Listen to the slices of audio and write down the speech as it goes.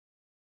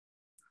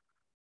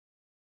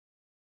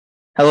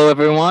Hello,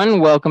 everyone.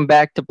 Welcome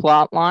back to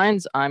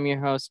Plotlines. I'm your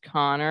host,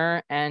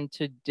 Connor, and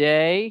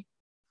today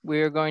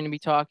we're going to be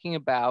talking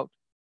about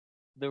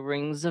The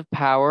Rings of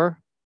Power,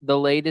 the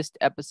latest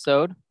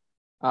episode.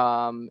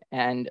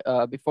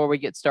 Before we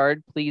get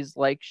started, please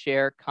like,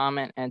 share,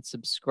 comment, and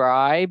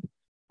subscribe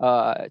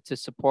to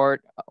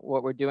support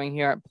what we're doing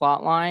here at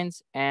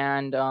Plotlines,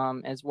 and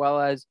as well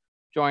as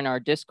join our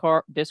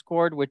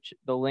Discord, which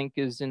the link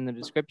is in the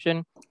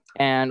description.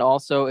 And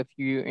also, if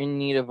you're in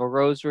need of a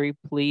rosary,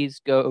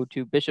 please go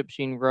to Bishop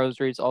Sheen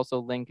Rosaries, also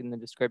link in the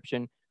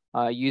description.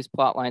 Use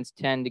Plotlines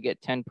 10 to get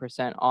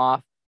 10%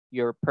 off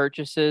your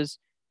purchases.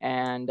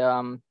 And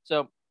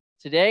so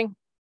today,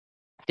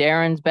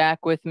 Darren's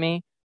back with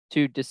me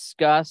to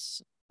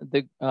discuss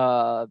the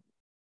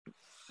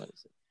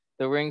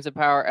Rings of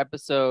Power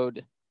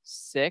episode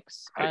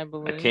 6, I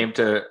believe.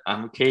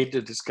 I'm came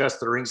to discuss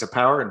the Rings of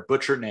Power and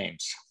butcher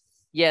names.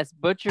 Yes,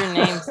 butcher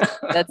names.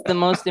 That's the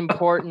most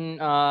important.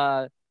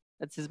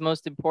 That's his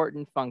most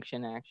important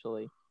function,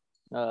 actually.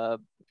 But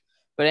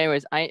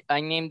anyways, I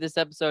named this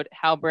episode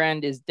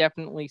 "Halbrand is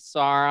definitely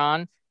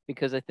Sauron"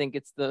 because I think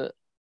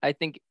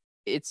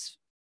it's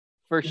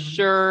for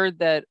sure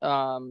that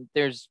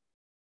there's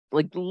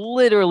like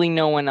literally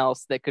no one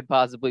else that could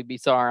possibly be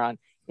Sauron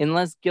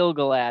unless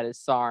Gil-galad is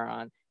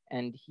Sauron,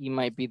 and he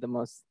might be the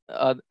most.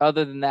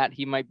 Other than that,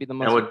 he might be the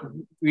most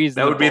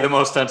reasonable. That would be the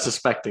most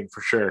unsuspecting for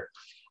sure.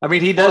 I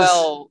mean, he does.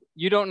 Well,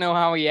 you don't know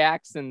how he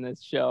acts in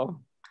this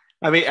show.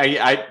 I mean,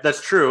 I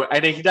that's true. I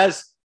think he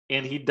does,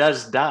 and he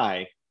does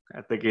die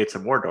at the gates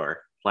of Mordor,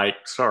 like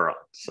Sauron.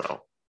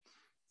 So,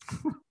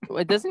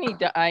 doesn't he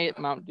die at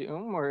Mount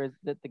Doom, or is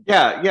that the?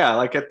 Yeah,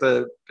 like at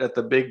the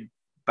big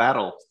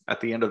battle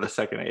at the end of the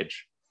Second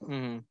Age.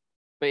 Mm-hmm.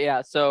 But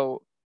yeah,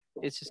 so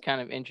it's just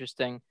kind of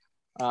interesting.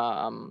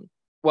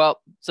 Well,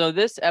 so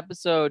this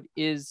episode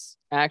is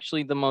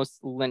actually the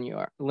most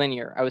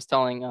linear. I was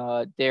telling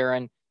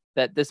Darren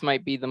that this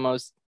might be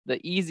the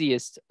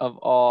easiest of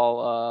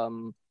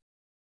all,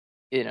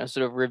 sort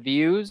of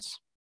reviews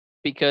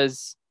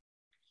because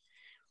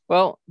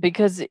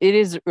it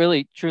is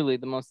really truly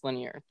the most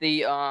linear.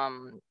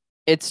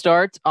 It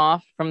starts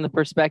off from the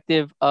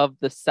perspective of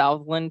the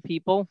Southland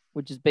people,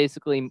 which is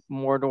basically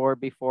Mordor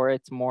before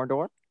it's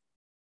Mordor.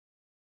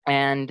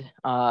 And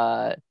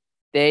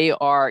they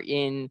are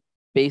in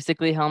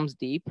basically Helm's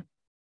Deep.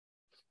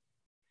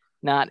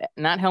 Not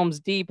Helm's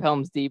Deep,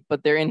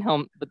 but they're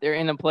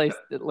in a place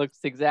that looks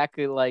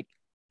exactly like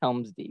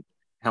Helm's Deep.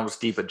 Helm's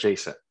Deep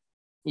adjacent.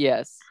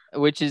 Yes,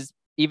 which is,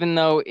 even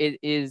though it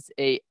is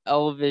a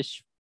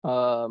elvish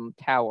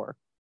tower,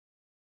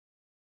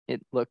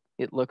 it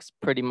looks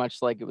pretty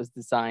much like it was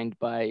designed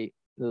by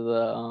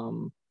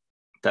the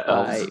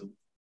elves.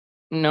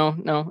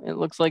 No, it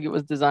looks like it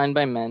was designed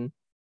by men.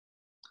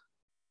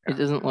 Yeah.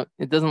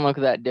 It doesn't look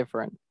that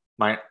different.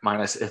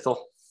 Minus Ithil.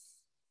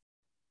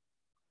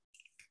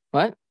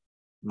 What?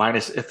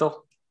 Minus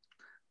Ithil?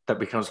 That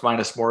becomes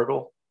minus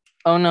Morgul?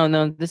 Oh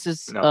no, this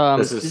is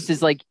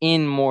like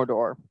in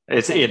Mordor.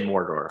 It's in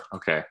Mordor,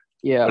 okay.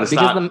 Yeah, but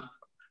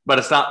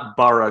it's not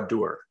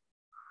Barad-dûr.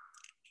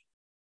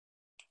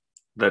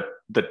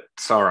 The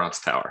Sauron's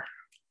tower.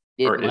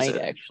 It might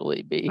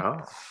actually be. Oh.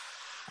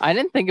 I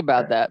didn't think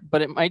about that,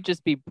 but it might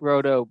just be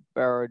Proto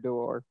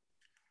Barad-dûr.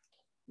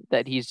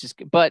 That he's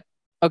just, but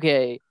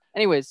okay.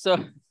 Anyways, so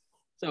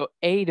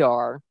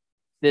Adar,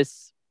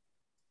 this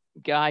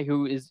guy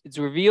who it's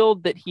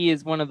revealed that he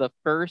is one of the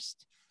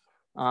first,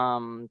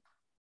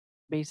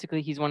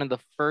 basically he's one of the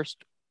first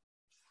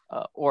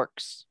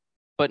orcs,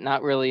 but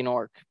not really an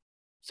orc.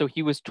 So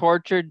he was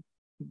tortured.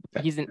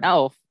 He's an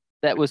elf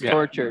that was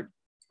tortured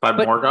by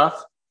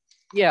Morgoth.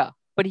 Yeah,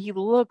 but he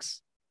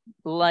looks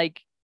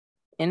like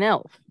an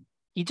elf.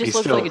 He just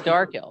looks like a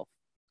dark elf.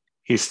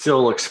 He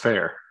still looks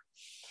fair.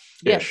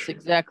 Yes,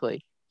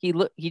 exactly. He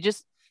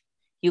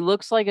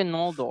looks like a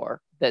Noldor.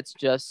 That's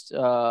just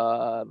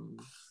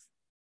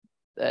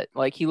that,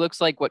 like, he looks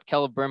like what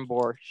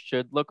Celebrimbor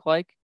should look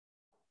like,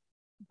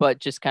 but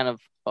just kind of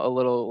a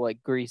little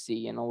like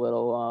greasy and a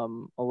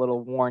little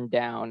worn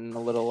down and a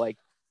little like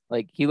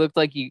he looked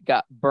like he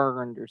got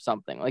burned or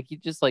something. Like he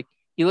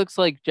looks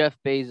like Jeff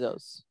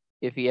Bezos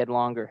if he had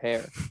longer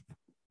hair.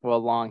 Well,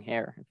 long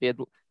hair. If he had,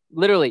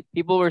 literally,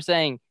 people were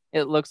saying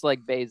it looks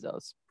like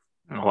Bezos.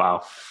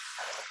 Wow.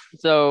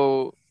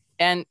 So,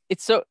 and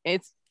it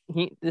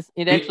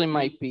actually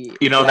might be.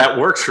 That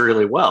works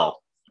really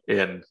well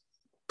in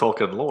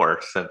Tolkien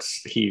lore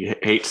since he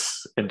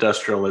hates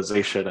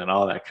industrialization and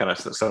all that kind of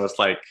stuff. So it's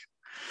like,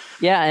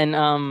 yeah,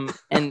 and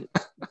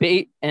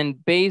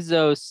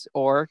Bezos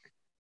orc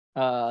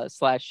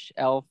 /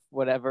 elf,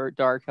 whatever,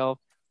 dark elf.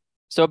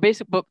 So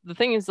basically, but the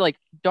thing is, like,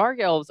 dark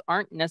elves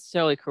aren't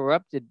necessarily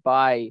corrupted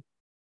by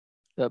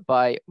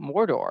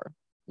Mordor,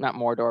 not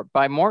Mordor,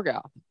 by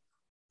Morgoth.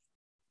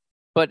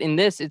 But in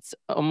this, it's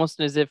almost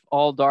as if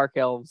all dark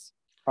elves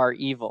are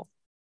evil.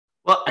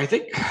 Well, I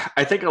think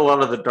a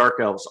lot of the dark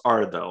elves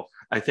are, though.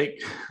 I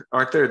think,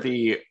 aren't there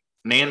the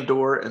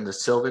Nandor and the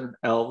Sylvan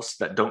elves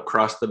that don't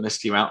cross the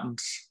Misty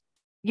Mountains?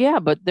 Yeah,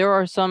 but there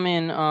are some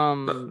in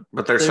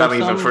but there's some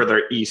even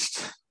further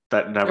east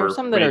that There are never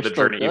some that made are the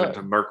still journey even good.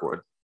 to Mirkwood.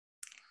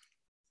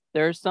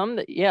 There are some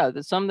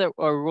that, some that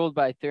are ruled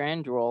by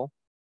Thranduil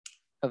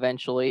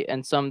eventually,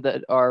 and some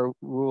that are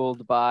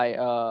ruled by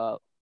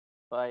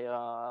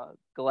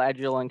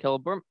Galadriel and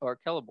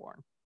Celeborn.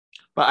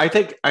 But I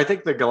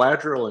think the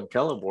Galadriel and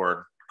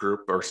Celeborn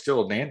group are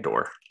still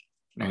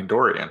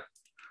Nandorian.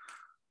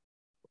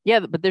 Yeah,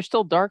 but they're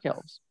still dark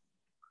elves.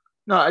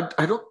 No,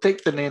 I don't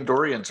think the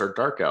Nandorians are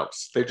dark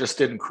elves. They just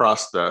didn't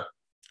cross the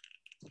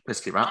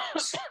Misty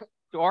Mountains.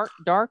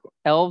 Dark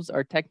elves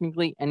are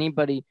technically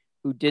anybody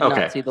who did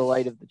not see the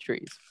light of the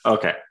trees.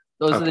 Okay.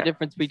 Those are the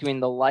difference between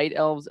the light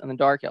elves and the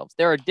dark elves.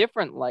 There are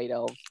different light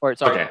elves,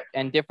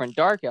 and different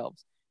dark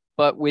elves,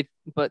 but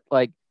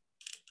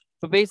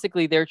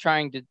basically they're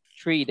trying to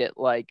treat it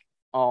like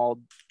all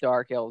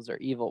dark elves are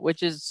evil,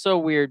 which is so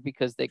weird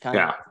because they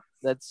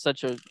that's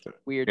such a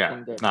weird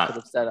thing to sort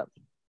of set up.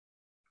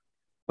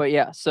 But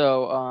yeah,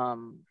 so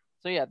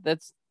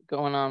that's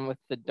going on with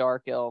the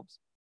dark elves.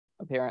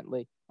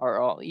 Apparently, are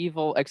all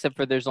evil except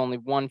for there's only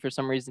one for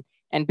some reason,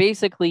 and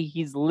basically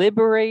he is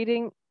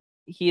liberating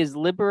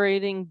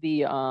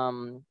the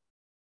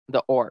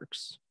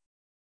orcs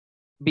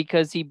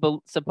because he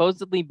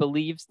supposedly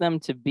believes them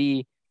to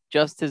be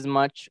just as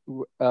much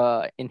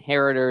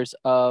inheritors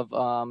of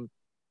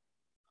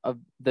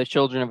the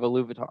children of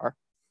Iluvatar.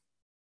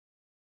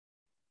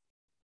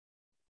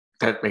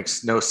 That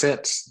makes no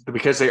sense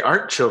because they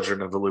aren't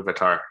children of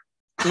Iluvatar.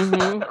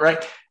 Mm-hmm.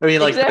 Right? I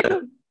mean,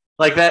 exactly.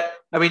 like that.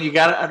 I mean, you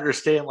got to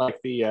understand like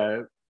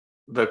the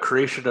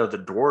creation of the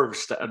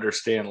dwarves to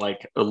understand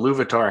like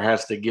Iluvatar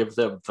has to give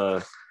them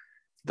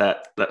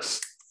that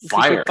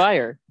fire.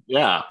 Fire.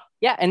 Yeah.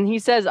 Yeah, and he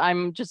says,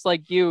 "I'm just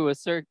like you, a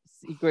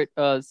secret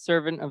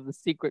servant of the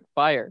secret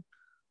fire."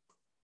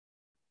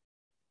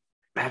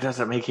 That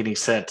doesn't make any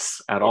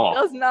sense at all.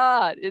 It does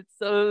not. It's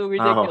so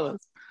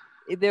ridiculous.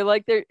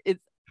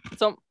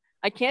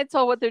 I can't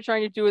tell what they're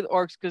trying to do with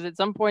orcs because at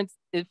some points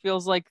it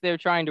feels like they're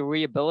trying to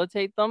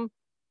rehabilitate them,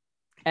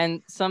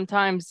 and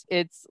sometimes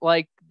it's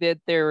like that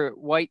they're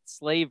white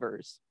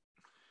slavers.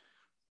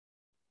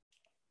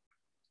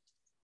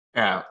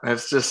 Yeah,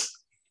 it's just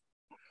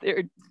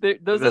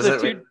those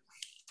are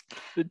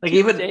the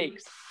two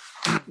takes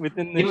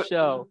within the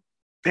show.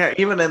 Yeah,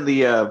 even in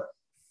the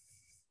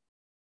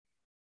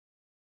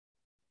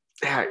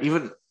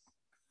even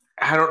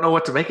I don't know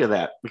what to make of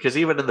that because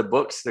even in the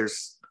books,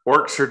 there's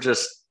orcs are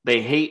just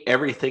they hate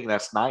everything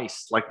that's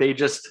nice. Like they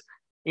just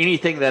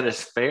anything that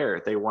is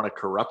fair, they want to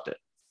corrupt it,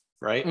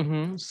 right?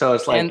 Mm-hmm. So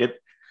it's like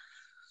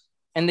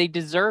and they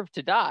deserve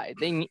to die.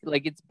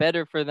 It's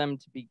better for them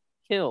to be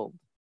killed.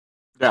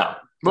 Yeah.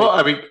 Well,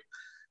 I mean,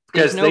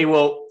 because they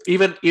will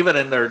even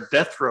in their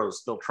death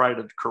throes, they'll try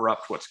to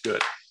corrupt what's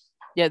good.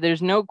 Yeah,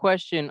 there's no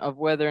question of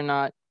whether or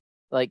not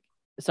like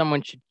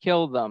someone should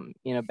kill them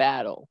in a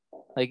battle.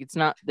 Like it's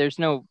not there's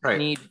no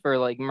need for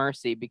like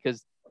mercy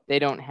because they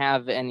don't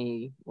have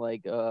any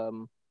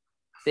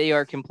they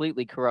are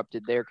completely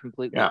corrupted. They're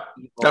completely evil.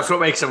 That's what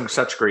makes them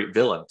such great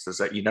villains is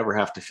that you never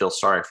have to feel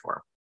sorry for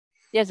them.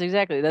 Yes,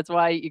 exactly. That's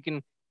why you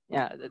can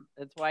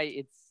that's why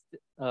it's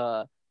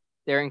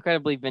they're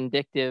incredibly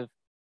vindictive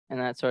and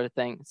that sort of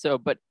thing. So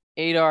but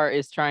Adar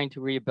is trying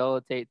to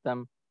rehabilitate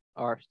them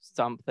or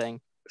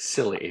something.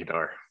 Silly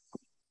Adar.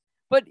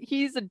 But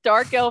he's a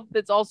dark elf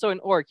that's also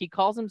an orc. He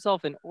calls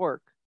himself an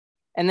orc.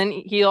 And then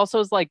he also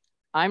is like,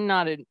 I'm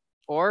not an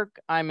orc,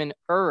 I'm an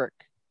Uruk.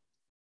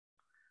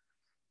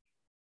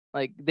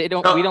 Like we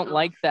don't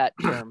like that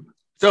term.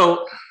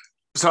 So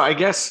I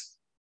guess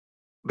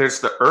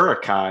there's the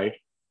Uruk-hai.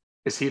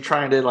 Is he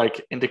trying to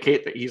like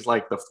indicate that he's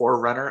like the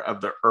forerunner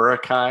of the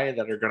Uruk-hai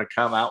that are going to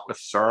come out with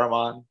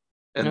Saruman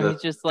in the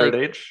Third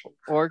Age?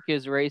 Orc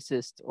is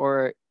racist,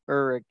 or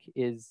Uruk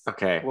is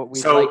what we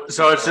so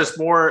it's just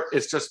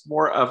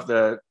more of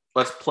the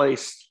let's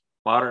place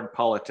modern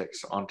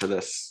politics onto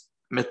this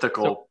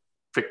mythical,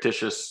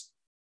 fictitious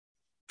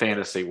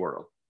fantasy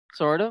world.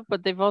 Sort of,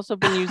 but they've also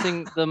been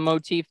using the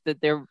motif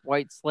that they're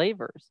white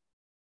slavers.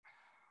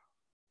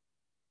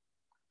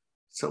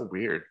 So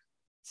weird.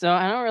 So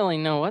I don't really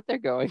know what they're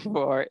going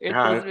for. It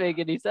doesn't make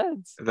any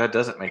sense. That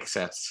doesn't make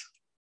sense.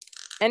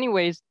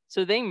 Anyways,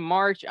 so they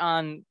march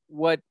on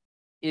what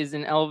is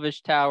an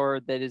elvish tower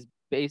that is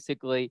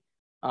basically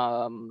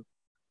Helm's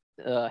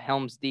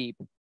Deep,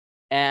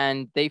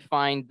 and they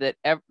find that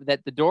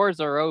that the doors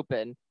are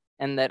open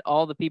and that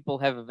all the people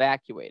have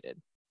evacuated.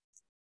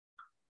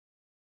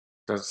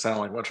 Doesn't sound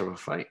like much of a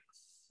fight.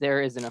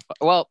 There isn't a fight.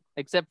 Well,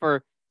 except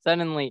for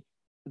suddenly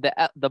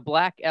the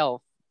black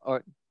elf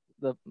or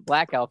the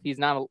black elf. He's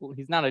not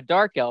a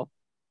dark elf.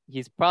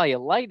 He's probably a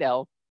light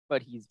elf,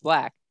 but he's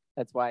black.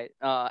 That's why.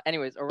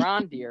 Anyways,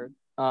 Arondir,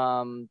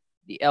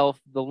 the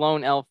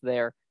lone elf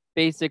there,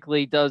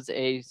 basically does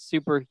a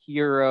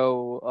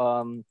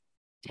superhero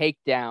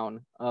takedown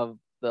of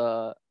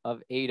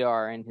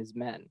Adar and his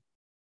men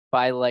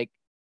by like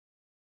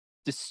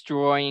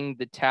destroying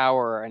the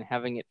tower and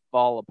having it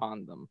fall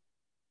upon them.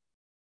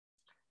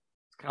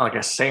 It's kind of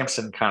like a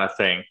Samson kind of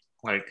thing,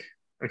 like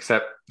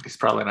except he's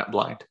probably not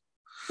blind.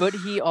 But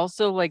he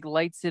also like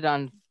lights it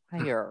on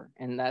fire,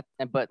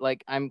 but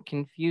like I'm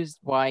confused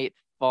why it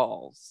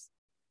falls.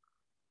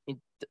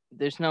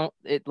 There's no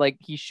like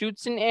he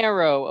shoots an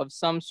arrow of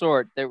some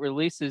sort that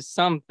releases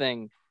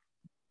something,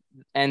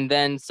 and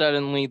then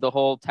suddenly the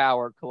whole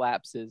tower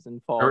collapses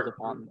and falls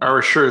upon them. Are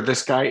we sure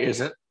this guy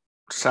isn't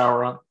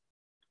Sauron?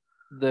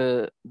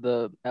 The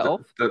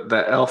elf?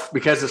 The elf,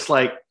 because it's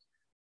like,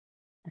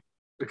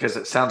 because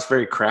it sounds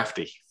very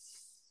crafty.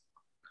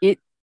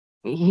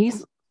 He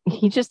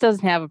just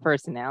doesn't have a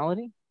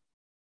personality.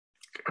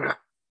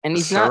 And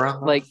he's Sauron?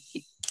 not like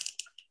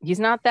he's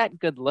not that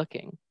good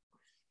looking.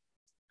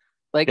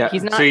 Like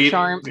he's not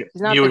charming.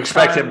 You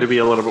expect him to be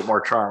a little bit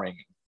more charming.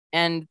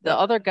 And the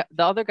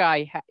other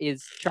guy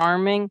is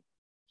charming.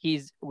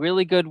 He's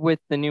really good with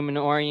the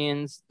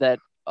Númenóreans.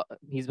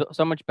 He's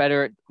so much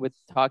better with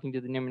talking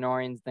to the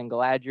Númenóreans than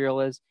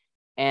Galadriel is,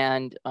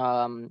 and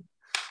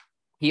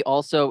he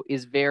also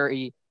is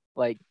very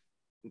like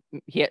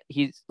he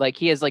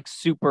has like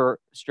super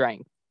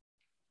strength.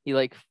 He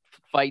like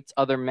fights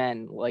other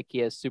men like he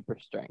has super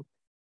strength.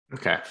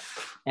 Okay.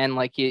 And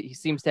like he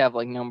seems to have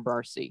like no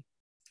mercy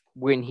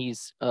when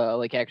he's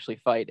like actually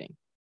fighting.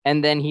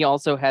 And then he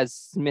also has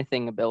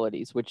smithing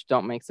abilities, which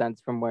don't make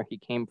sense from where he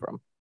came from,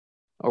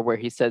 or where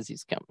he says he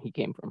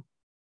came from.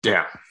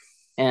 Yeah.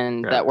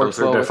 And that works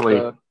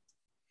well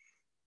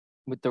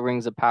with the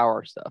Rings of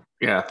Power stuff.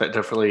 Yeah, that's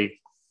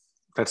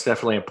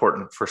definitely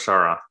important for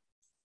Sauron.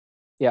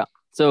 Yeah.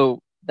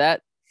 So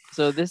that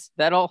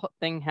all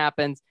thing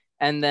happens,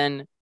 and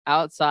then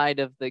outside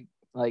of the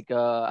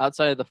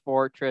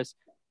fortress,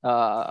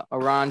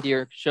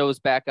 Arondir shows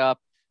back up,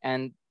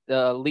 and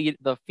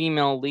the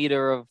female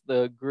leader of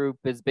the group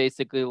is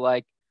basically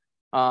like,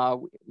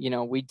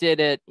 we did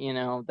it,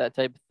 that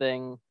type of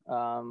thing.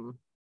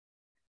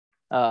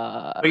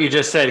 But you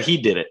just said he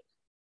did it.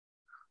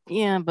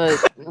 Yeah, but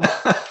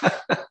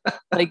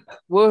like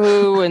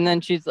woohoo, and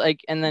then she's like,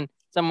 and then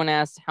someone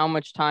asks, how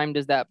much time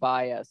does that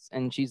buy us?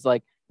 And she's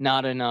like,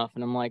 not enough.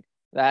 And I'm like,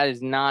 that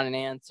is not an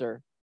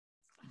answer.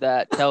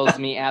 That tells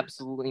me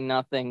absolutely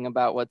nothing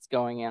about what's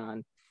going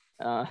on.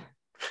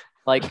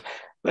 What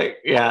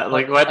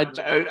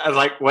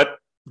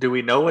do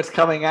we know what's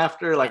coming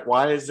after? Like,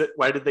 why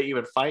did they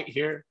even fight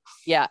here?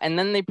 Yeah, and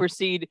then they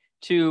proceed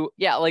to,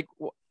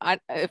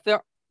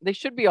 they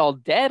should be all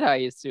dead, I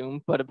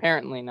assume, but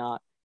apparently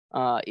not,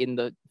 in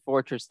the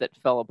fortress that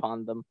fell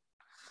upon them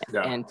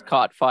and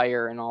caught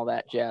fire and all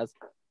that jazz.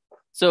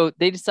 So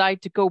they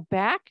decide to go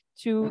back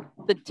to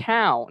the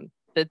town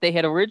that they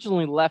had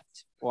originally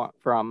left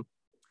from,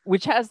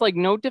 which has like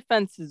no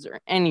defenses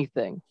or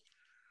anything,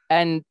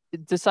 and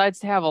decides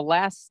to have a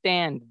last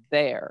stand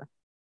there.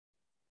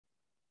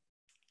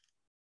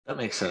 That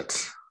makes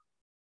sense.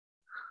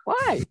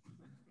 Why?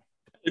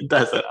 It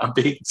doesn't. I'm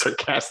being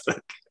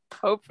sarcastic.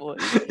 Hopefully.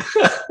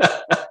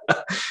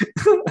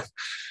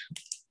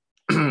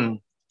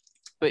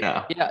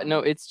 But no,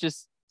 it's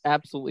just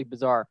absolutely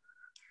bizarre.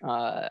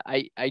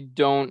 I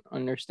don't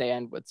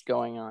understand what's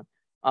going on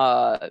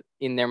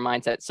in their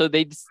mindset. So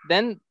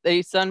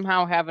they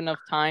somehow have enough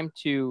time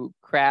to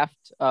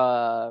craft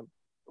a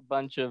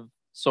bunch of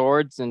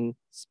swords and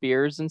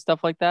spears and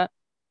stuff like that.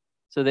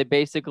 So they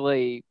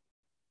basically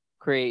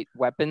create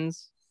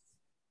weapons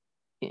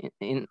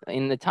in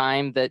the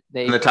time that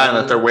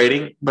they're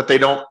waiting, but they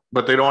don't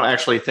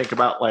actually think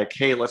about like,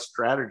 hey, let's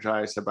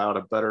strategize about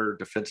a better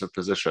defensive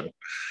position.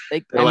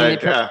 They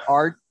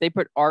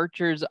put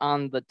archers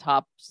on the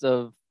tops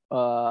of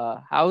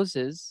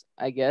houses,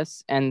 I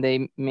guess, and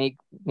they make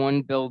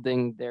one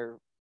building their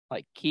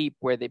like keep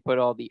where they put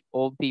all the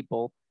old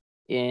people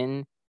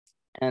in,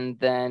 and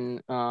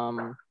then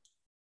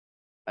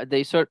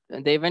they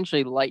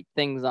eventually light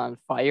things on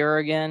fire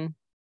again.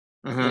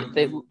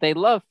 Mm-hmm. They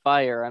love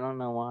fire. I don't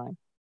know why.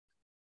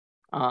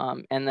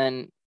 And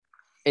then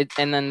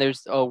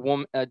there's a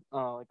woman, like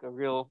a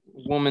real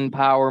woman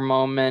power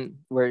moment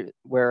where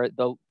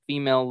the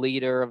female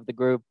leader of the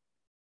group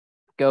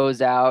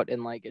goes out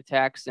and like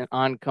attacks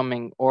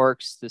oncoming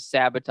orcs to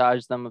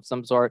sabotage them of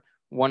some sort.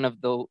 One of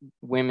the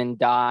women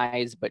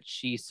dies, but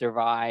she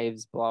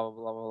survives. Blah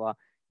blah blah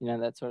blah.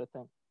 That sort of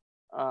thing.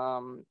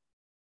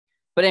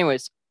 But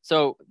anyways.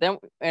 So then,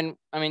 and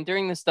I mean,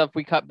 during this stuff,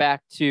 we cut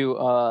back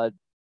to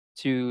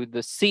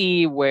the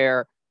sea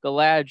where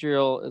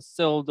Galadriel,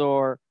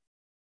 Isildur,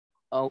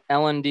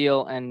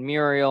 Elendil, and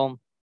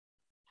Muriel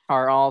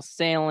are all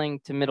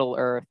sailing to Middle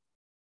Earth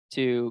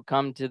to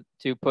come to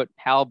put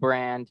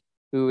Halbrand,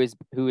 who is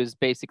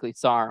basically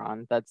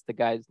Sauron. That's the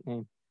guy's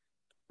name.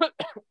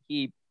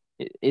 He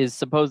is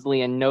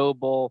supposedly a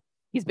noble.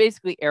 He's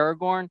basically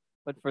Aragorn,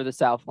 but for the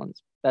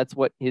Southlands. That's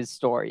what his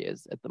story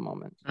is at the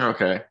moment.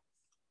 Okay.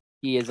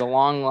 He is a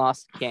long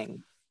lost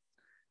king.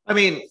 I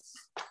mean,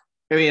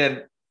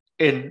 and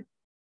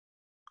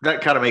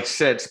that kind of makes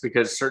sense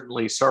because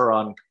certainly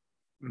Sauron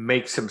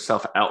makes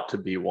himself out to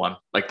be one.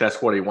 Like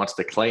that's what he wants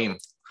to claim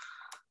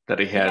that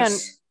he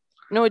has.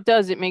 No, it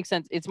does. It makes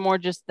sense. It's more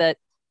just that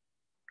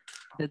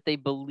they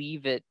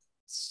believe it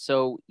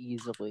so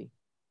easily,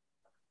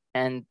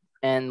 and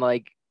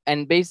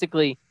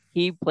basically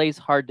he plays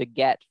hard to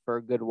get for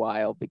a good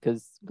while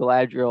because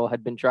Galadriel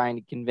had been trying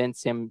to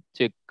convince him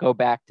to go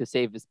back to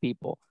save his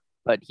people,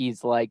 but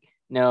he's like,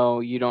 no,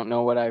 you don't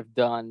know what I've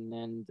done,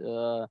 and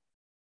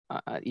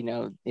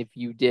if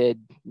you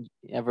did,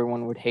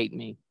 everyone would hate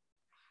me.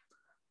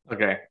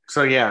 Okay,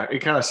 so yeah, it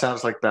kind of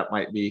sounds like that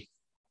might be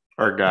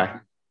our guy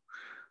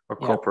or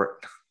culprit.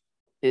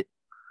 It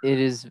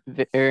is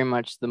very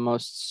much the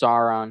most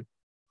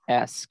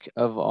Sauron-esque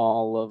of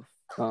all of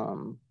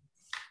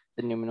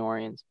the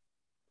Númenóreans,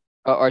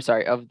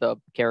 of the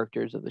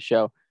characters of the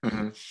show.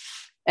 Mm-hmm.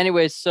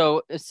 Anyways,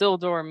 so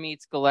Isildur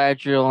meets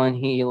Galadriel, and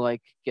he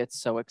like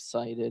gets so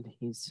excited.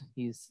 He's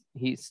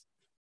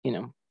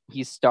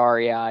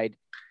starry-eyed.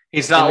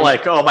 He's not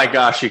like, oh my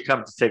gosh, you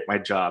come to take my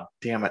job.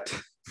 Damn it.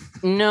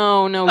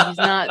 No, he's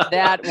not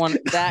that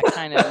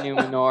kind of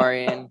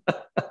Númenórean.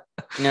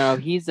 No,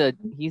 he's a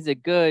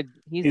good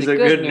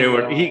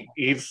Númenor.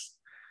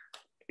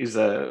 He's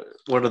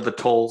one of the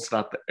tolls,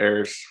 not the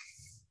heirs.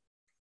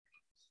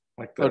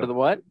 Like Go to the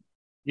what?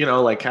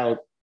 Like how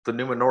the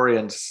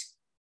Númenóreans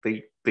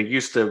they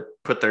used to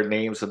put their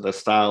names in the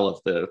style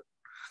of the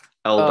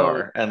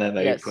Eldar, and then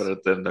they put it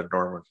in the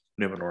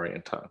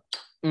Númenórean tongue.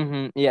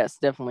 Mm-hmm. Yes,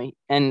 definitely.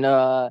 And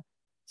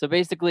so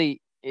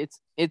basically,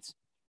 it's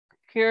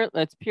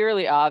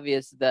purely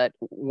obvious that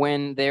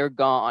when they're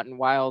gone,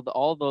 while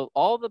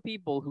all the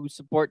people who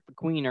support the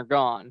queen are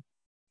gone,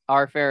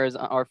 our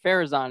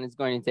Pharazôn is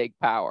going to take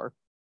power.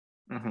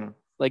 Mm-hmm.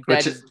 Like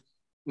that is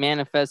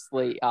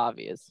manifestly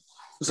obvious.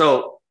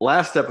 So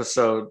last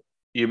episode,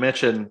 you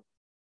mentioned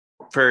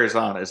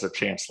Pharazôn is a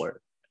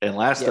chancellor, and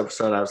last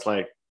episode I was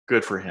like,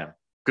 good for him,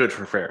 good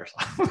for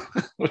Pharazôn,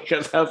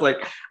 because I was like,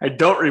 I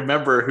don't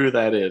remember who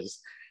that is.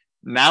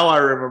 Now I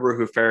remember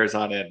who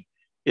Pharazôn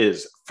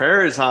is.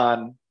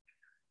 Pharazôn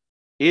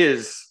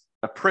is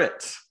a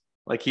prince.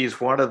 Like he's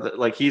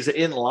he's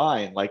in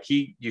line. Like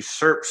he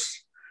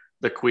usurps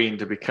the queen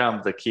to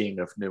become the king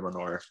of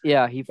Númenor.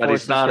 Yeah, but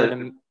he's not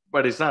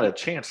a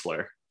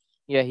chancellor.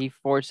 Yeah, he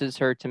forces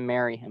her to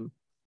marry him.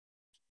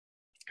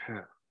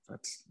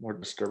 That's more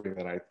disturbing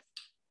than I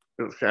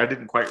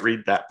didn't quite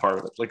read that part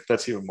of it. Like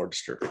that's even more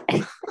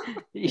disturbing.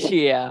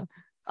 Yeah.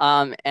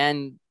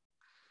 And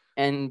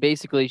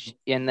basically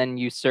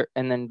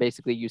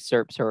basically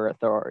usurps her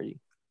authority.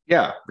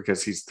 Yeah,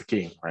 because he's the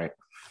king, right?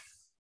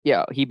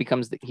 Yeah, he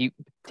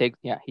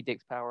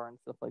takes power and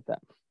stuff like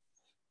that.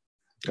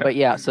 Yeah. But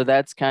yeah, so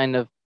that's kind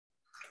of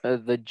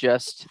the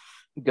gist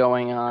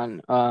going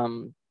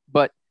on.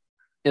 But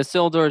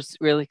Isildur's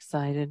really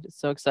excited,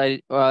 so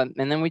excited. And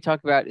then we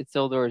talk about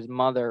Isildur's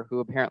mother, who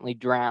apparently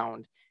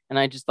drowned. And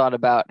I just thought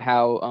about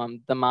how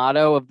the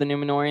motto of the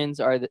Númenóreans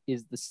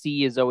is the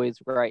sea is always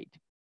right.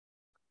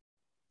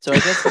 So I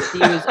guess the sea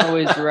was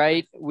always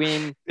right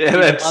when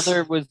his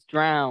mother was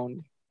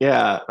drowned.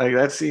 Yeah, like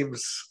that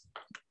seems.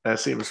 Well,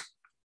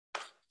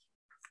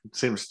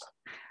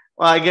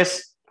 I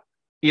guess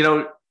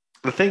the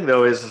thing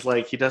though is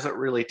like he doesn't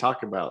really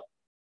talk about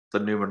the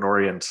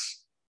Númenóreans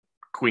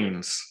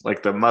queens,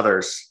 like the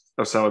mothers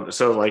of some of them.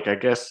 So like I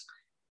guess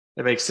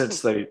it makes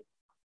sense that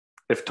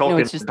if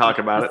Tolkien can talk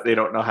about it, they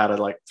don't know how to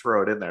like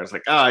throw it in there. It's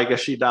like, I guess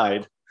she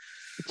died.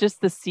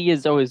 Just the sea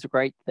is always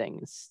right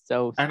things.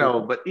 So I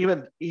know, but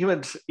even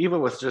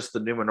with just the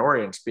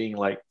Númenóreans being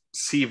like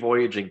sea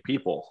voyaging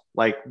people,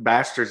 like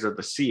bastards of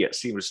the sea, it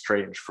seems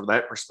strange from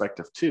that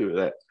perspective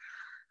too,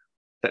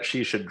 that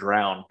she should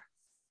drown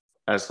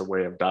as the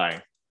way of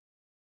dying.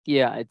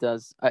 Yeah, it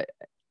does.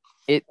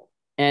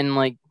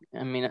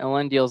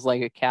 Elendil's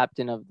like a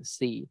captain of the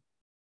sea.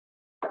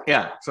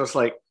 Yeah, so it's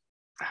like,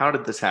 how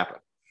did this happen?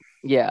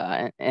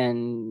 Yeah,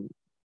 and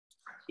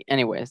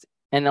anyways,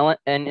 and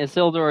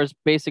Isildur is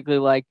basically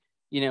like,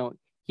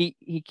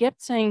 he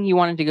kept saying he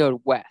wanted to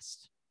go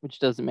west, which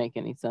doesn't make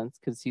any sense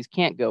because he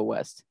can't go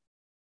west,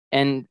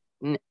 and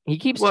he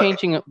keeps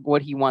changing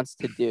what he wants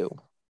to do.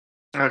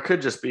 It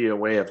could just be a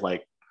way of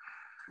like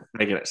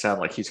making it sound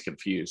like he's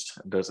confused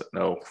and doesn't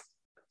know.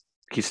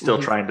 He's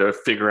still trying to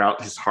figure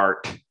out his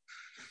heart.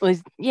 Well,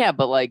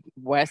 but like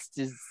west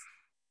is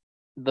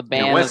the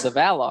band of the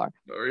Valar.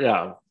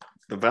 Yeah,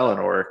 the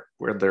Valinor,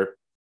 where they're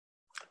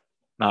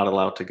not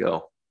allowed to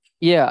go.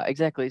 Yeah,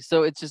 exactly.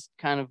 So it's just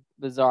kind of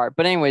bizarre.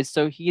 But anyways,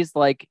 so he's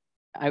like,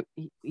 in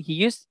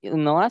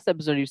the last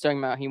episode he was talking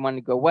about he wanted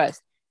to go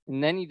west,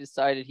 and then he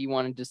decided he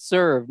wanted to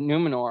serve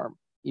Númenor,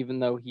 even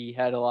though he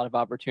had a lot of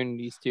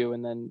opportunities to,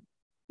 and then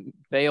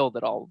failed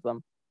at all of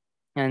them.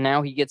 And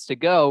now he gets to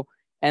go,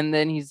 and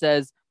then he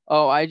says,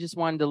 "Oh, I just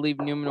wanted to leave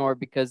Númenor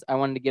because I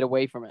wanted to get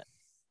away from it."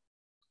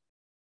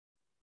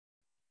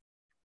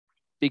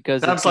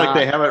 Because sounds like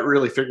they haven't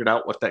really figured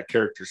out what that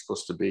character is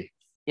supposed to be.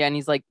 Yeah, and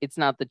he's like, it's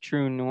not the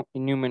true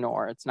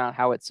Númenor. It's not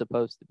how it's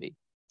supposed to be.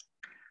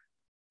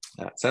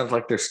 It sounds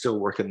like they're still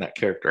working that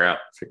character out,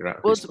 figuring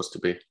out who he's supposed to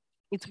be.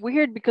 It's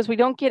weird because we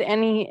don't get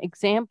any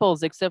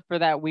examples except for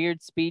that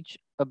weird speech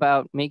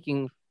about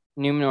making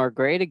Númenor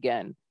great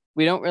again.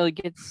 We don't really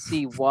get to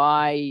see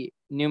why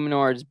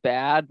Númenor is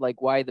bad,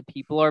 like why the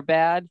people are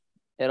bad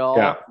at all.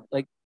 Yeah.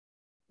 Like,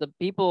 the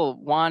people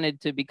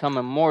wanted to become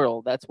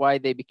immortal. That's why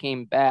they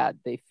became bad.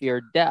 They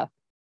feared death.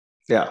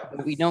 Yeah.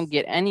 But we don't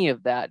get any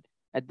of that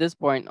at this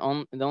point.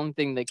 The only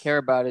thing they care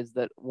about is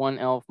that one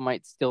elf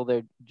might steal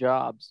their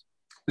jobs.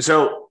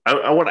 So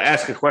I want to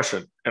ask a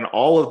question. In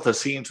all of the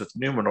scenes with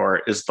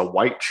Numenor, is the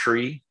white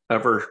tree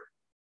ever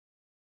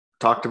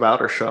talked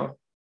about or shown?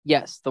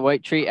 Yes, the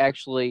white tree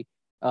actually,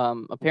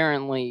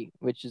 apparently,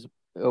 which is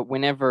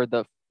whenever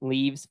the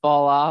leaves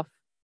fall off,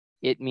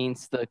 it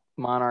means the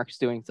monarch's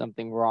doing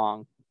something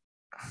wrong.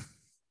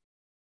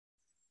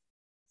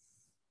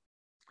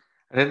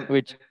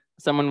 Which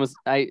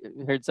I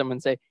heard someone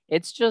say,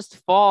 it's just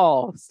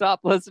fall.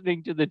 Stop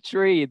listening to the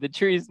tree. The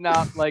tree's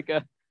not like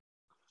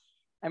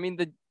I mean,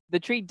 the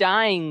tree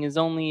dying is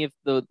only if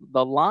the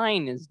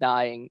line is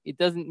dying. It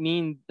doesn't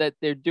mean that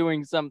they're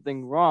doing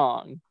something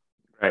wrong.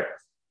 Right.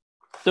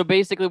 So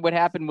basically what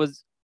happened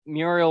was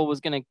Muriel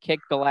was going to kick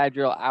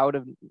Galadriel out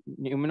of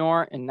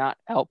Numenor and not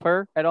help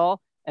her at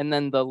all. And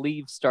then the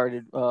leaves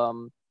started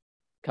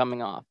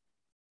coming off.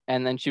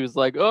 And then she was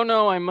like, oh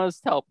no, I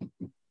must help.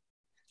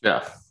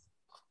 Yeah.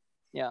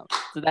 Yeah.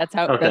 So that's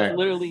that's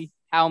literally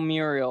how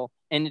Muriel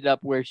ended up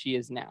where she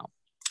is now.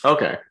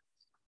 Okay.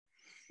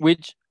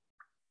 Which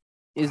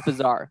is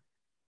bizarre.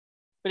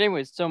 But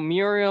anyways, so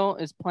Muriel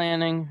is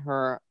planning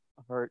her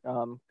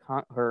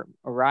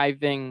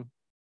arriving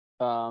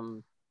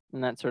and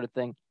that sort of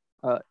thing.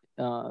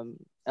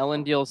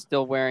 Elendil's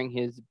still wearing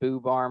his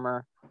boob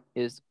armor.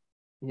 His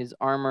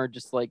armor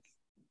just like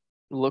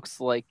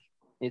looks like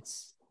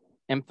it's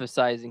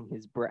emphasizing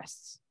his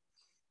breasts.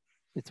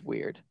 It's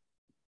weird.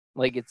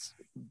 Like it's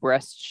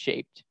breast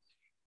shaped.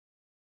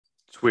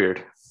 It's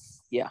weird.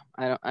 Yeah,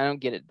 I don't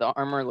get it. The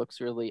armor looks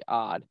really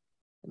odd.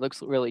 It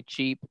looks really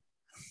cheap.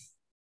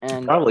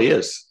 And it probably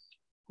is.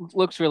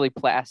 Looks really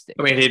plastic.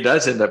 I mean, he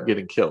does end up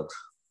getting killed.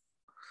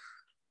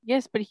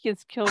 Yes, but he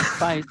gets killed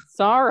by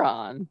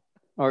Sauron.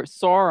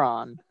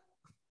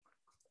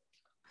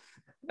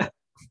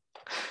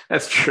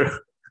 That's true.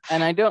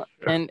 And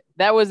and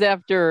that was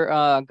after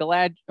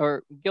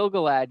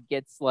Gil-galad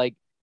gets like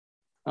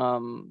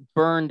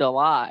burned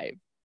alive.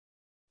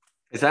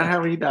 Is that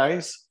how he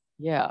dies?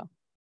 Yeah.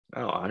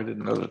 Oh, I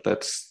didn't know that.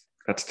 That's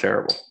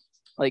terrible.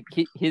 Like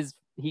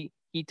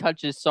he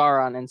touches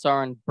Sauron and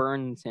Sauron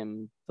burns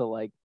him to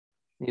like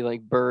he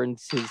like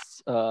burns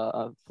his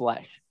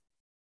flesh.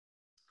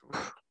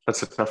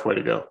 That's a tough way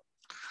to go.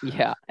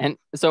 Yeah, and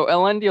so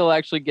Elendil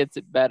actually gets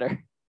it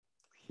better.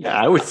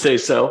 Yeah, I would say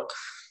so.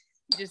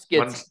 He just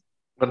gets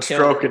one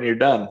stroke and you're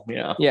done.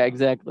 Yeah. Yeah,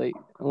 exactly.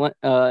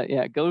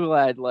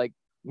 Gil-galad like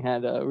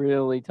had a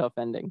really tough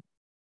ending.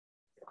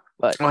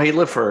 But he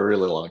lived for a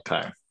really long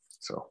time.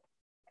 So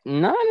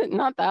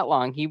not that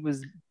long. He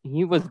was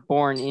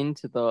born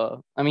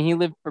into he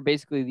lived for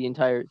basically the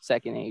entire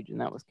Second Age,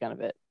 and that was kind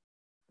of it.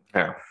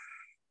 Yeah.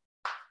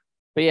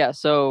 But yeah,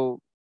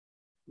 so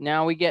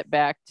now we get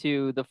back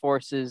to the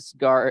forces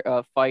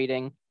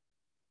fighting,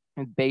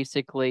 and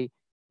basically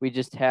we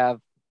just have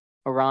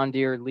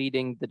Arondir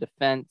leading the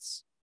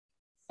defense,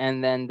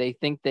 and then they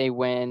think they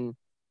win,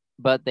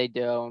 but they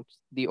don't.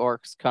 The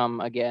orcs come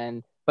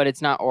again, but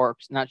it's not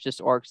orcs, not just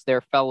orcs.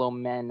 Their fellow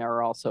men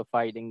are also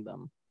fighting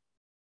them.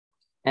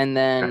 And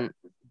then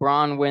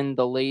Bronwyn,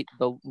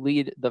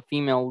 the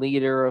female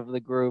leader of the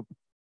group,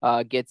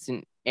 gets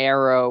an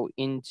arrow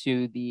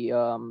into the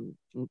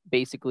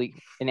basically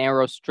an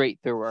arrow straight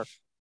through her.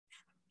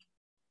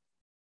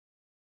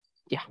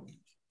 Yeah.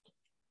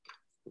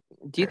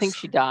 Do you think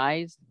she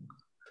dies?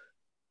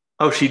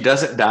 Oh, she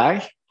doesn't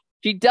die?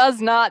 She does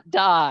not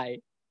die.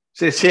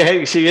 She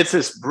gets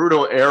this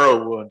brutal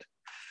arrow wound.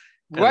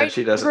 And right then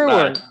she doesn't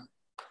die. Her.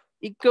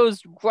 It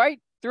goes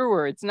right through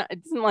her. It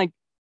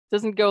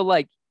doesn't go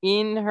like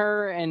in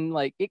her, and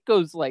like it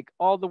goes like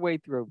all the way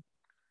through.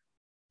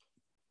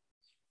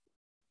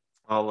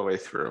 All the way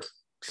through.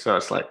 So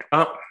it's like,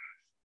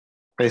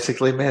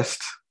 basically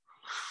missed.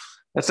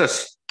 That's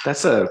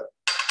a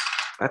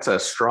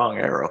strong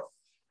arrow.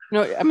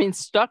 No, I mean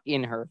stuck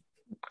in her.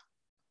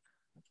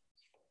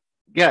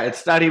 Yeah,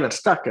 it's not even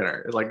stuck in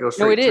her. It like goes.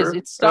 No, it is.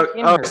 It's stuck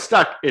in her.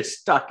 It's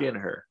stuck in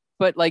her.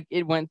 But like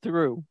it went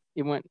through.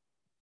 It went.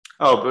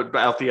 Oh, but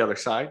out the other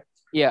side.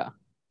 Yeah.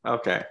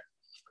 Okay.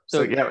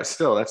 So yeah, but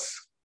still,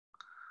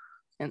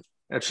 and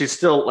she's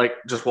still like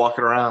just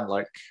walking around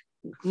like.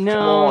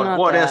 No, not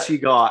what that. else you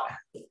got?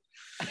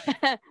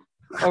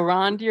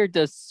 Arondir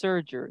does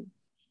surgery.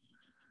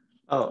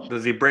 Oh,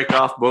 does he break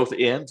off both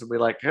ends and be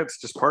like, hey, it's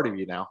just part of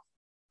you now?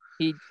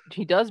 He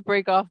does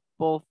break off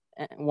both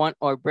one,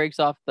 or breaks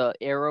off the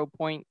arrow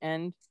point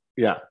end.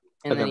 Yeah,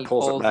 and then he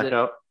pulls it back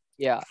out.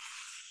 Yeah,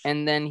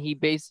 and then he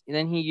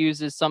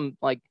uses some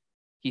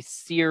he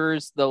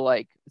sears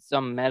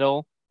some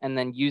metal and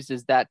then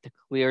uses that to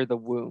clear the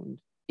wound.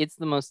 It's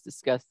the most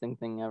disgusting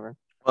thing ever.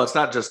 Well, it's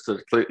not just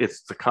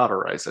it's to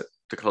cauterize it,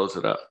 to close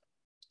it up.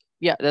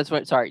 Yeah, that's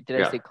what. Sorry,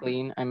 did I say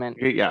clean? I meant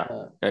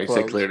yeah. You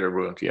said clear the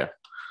wound. Yeah,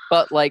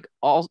 but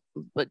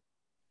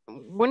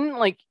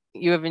wouldn't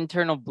you have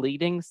internal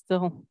bleeding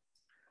still?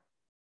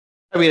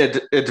 I mean,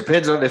 it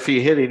depends on if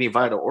he hit any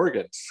vital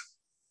organs.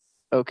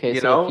 Okay,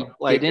 You so if he know,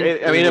 like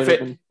didn't, I mean, would have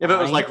been if it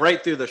was fine. like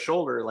right through the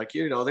shoulder, like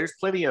there's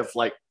plenty of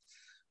like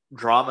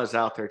dramas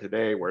out there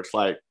today where it's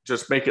like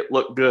just make it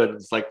look good.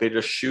 It's like they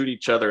just shoot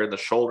each other in the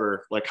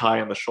shoulder, like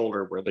high in the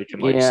shoulder, where they can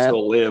like Yeah,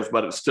 still live,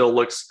 but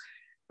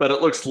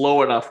it looks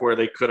low enough where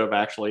they could have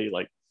actually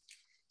like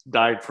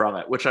died from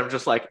it. Which I'm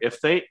just like, if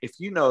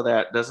you know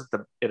that, doesn't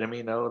the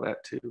enemy know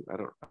that too? I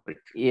don't like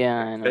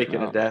yeah, they're I don't faking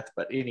a know. death,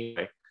 but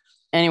anyway.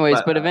 Anyways,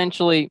 But but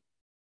eventually,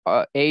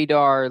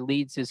 Adar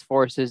leads his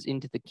forces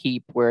into the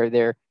keep where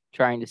they're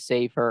trying to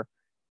save her,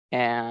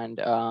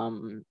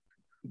 and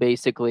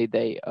basically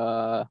they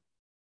oh,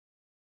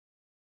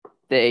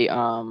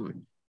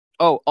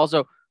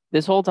 also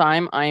this whole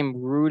time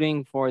I'm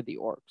rooting for the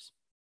orcs.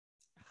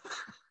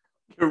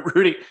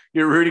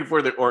 you're rooting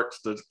for the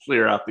orcs to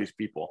clear out these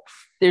people.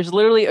 There's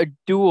literally a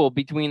duel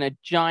between a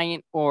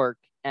giant orc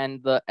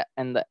and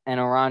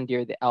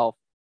Arondir the elf,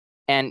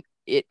 and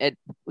it at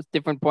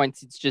different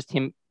points it's just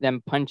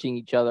them punching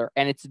each other,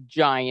 and it's a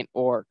giant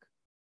orc.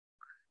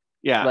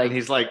 Yeah, and Like,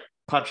 he's like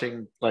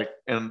punching like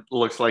and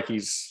looks like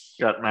he's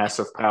got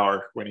massive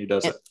power when he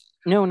does it.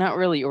 no, not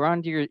really.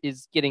 Arondir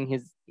is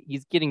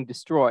he's getting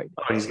destroyed.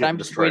 Oh, he's But getting I'm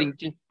just destroyed.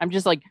 waiting. I'm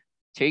just like,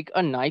 take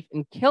a knife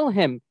and kill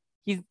him.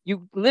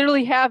 You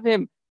literally have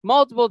him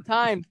multiple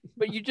times,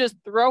 but you just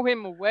throw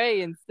him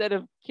away instead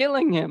of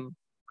killing him.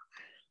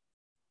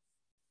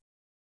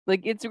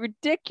 Like, it's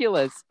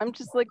ridiculous. I'm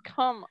just like,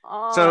 come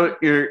on. So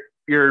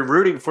you're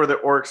rooting for the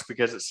orcs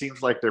because it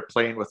seems like they're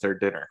playing with their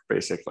dinner,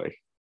 basically.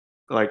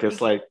 Like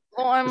it's like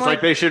I'm it's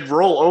like they should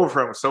roll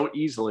over him so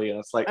easily, and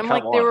it's like, I'm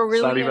come like, they on, were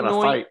it's not really even annoying.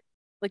 a fight.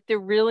 Like, they're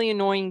really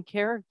annoying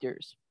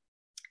characters.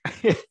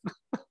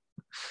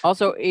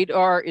 Also,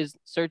 Adar is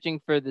searching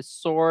for the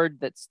sword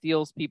that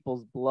steals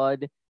people's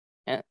blood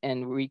and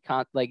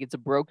like, it's a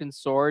broken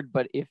sword,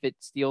 but if it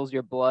steals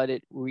your blood,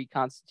 it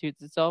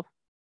reconstitutes itself.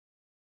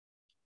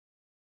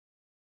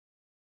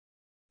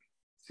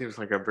 Seems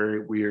like a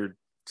very weird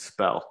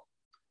spell.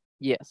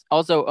 Yes.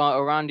 Also,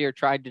 Arondir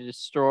tried to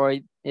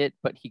destroy it,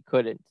 but he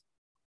couldn't,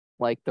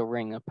 like the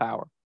Ring of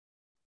Power.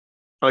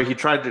 Oh, he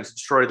tried to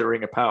destroy the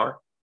Ring of Power.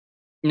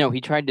 No,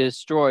 he tried to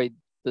destroy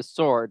the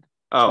sword.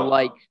 Oh,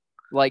 like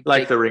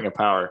the Ring of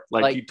Power.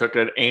 Like he like took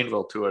an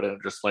anvil to it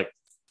and just like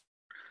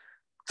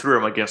threw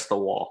him against the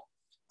wall.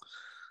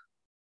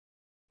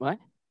 what?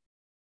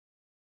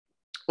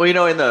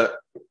 Well, in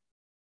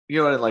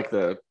like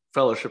the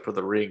Fellowship of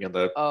the Ring and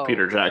the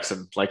Peter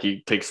Jackson, like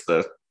he takes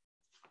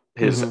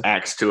his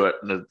axe to it,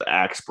 and the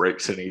axe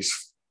breaks and he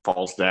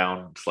falls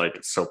down. It's like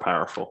it's so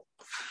powerful.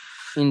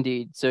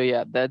 Indeed. So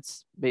yeah,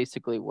 that's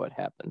basically what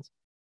happens.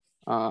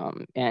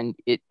 And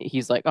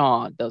he's like,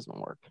 oh, it doesn't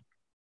work,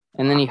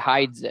 and then he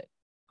hides it.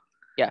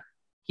 Yeah,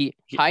 he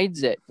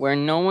hides it where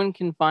no one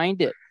can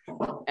find it.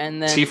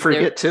 And then does he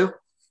forget too?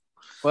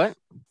 What?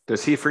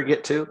 Does he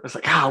forget too? It's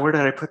like, where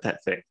did I put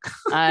that thing?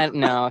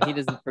 No, he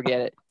doesn't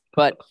forget it.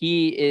 But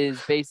he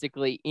is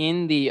basically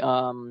in the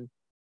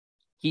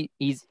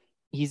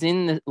he's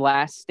in the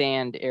last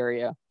stand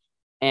area,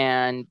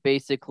 and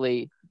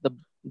basically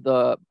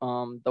the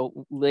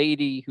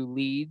lady who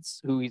leads,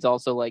 who he's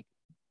also like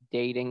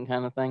dating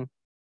kind of thing,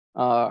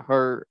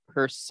 her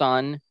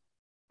son,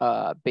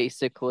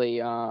 basically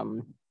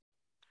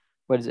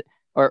what is it?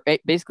 Or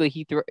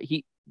basically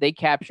they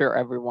capture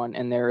everyone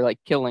and they're like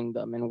killing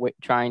them and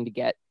trying to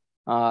get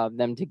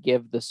them to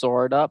give the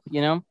sword up,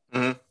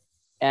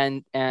 Mm-hmm.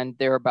 and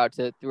they're about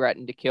to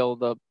threaten to kill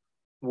the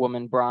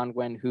woman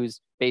Bronwyn,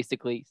 who's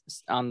basically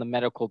on the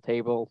medical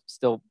table,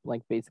 still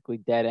like basically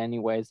dead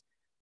anyways.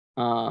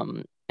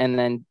 And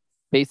then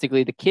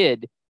basically the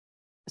kid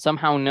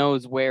somehow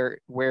knows where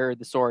the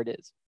sword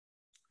is.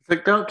 It's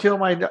like, don't kill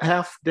my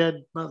half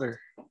dead mother.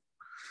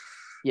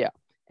 Yeah,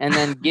 and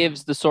then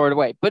gives the sword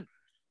away, but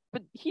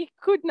he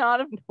could not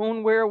have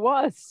known where it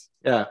was.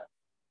 Yeah,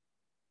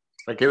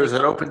 like it was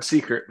an open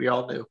secret. We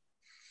all knew.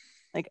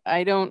 Like,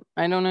 I don't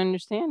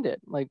understand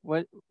it. Like,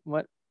 what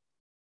like,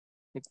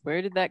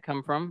 where did that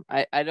come from?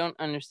 I don't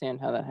understand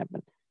how that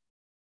happened.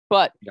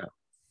 But yeah.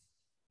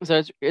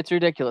 So it's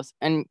ridiculous,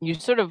 and you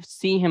sort of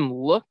see him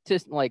look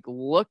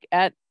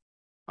at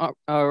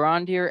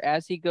Arondir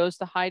as he goes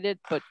to hide it,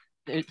 but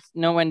there's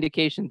no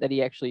indication that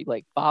he actually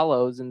like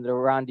follows, and the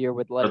Arondir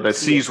would let him. That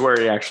sees where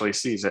he actually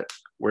sees it,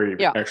 where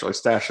he actually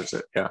stashes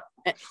it. Yeah.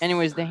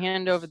 Anyways, they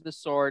hand over the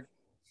sword,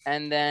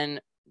 and then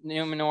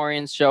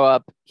Numenorians show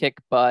up, kick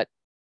butt,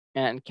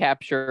 and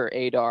capture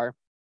Adar.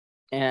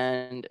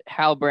 And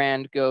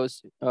Halbrand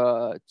goes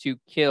to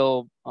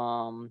kill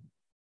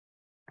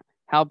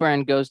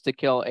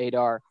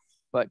Adar,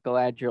 but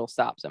Galadriel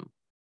stops him.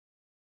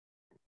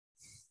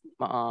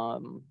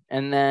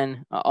 And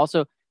then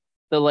also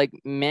the like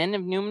men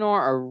of Numenor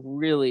are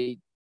really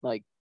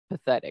like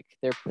pathetic.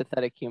 They're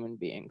pathetic human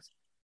beings.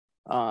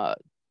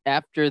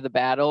 After the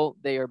battle,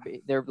 they're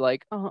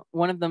like, oh,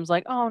 one of them's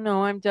like, oh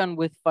no, I'm done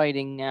with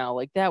fighting now.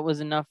 Like, that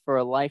was enough for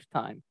a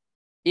lifetime.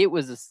 It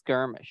was a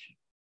skirmish.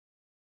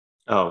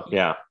 Oh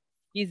yeah.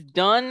 He's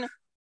done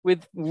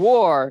with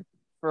war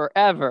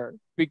forever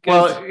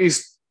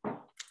because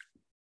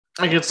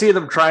I can see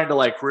them trying to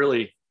like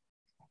really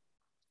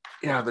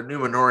Yeah, the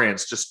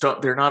Numenorians just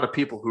don't. They're not a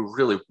people who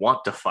really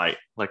want to fight.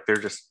 Like they're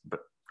just. But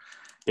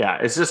yeah,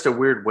 it's just a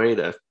weird way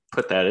to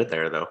put that in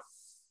there, though.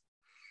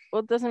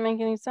 Well, it doesn't make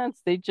any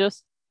sense. They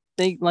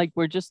like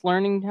we're just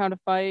learning how to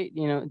fight.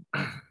 Yeah,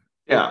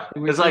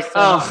 they were it's just like, set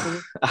up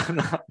for oh,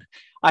 this.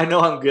 I know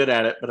I'm good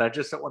at it, but I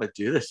just don't want to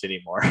do this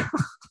anymore.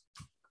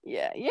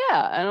 Yeah,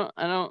 I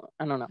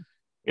don't know.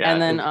 Yeah,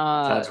 And then it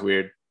sounds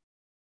weird.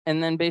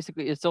 and then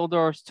basically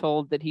Isildur's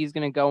told that he's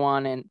going to go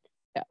on and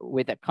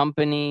with a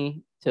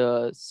company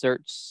to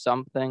search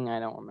something. I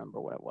don't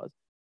remember what it was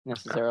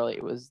necessarily.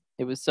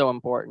 It was so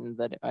important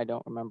that I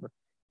don't remember.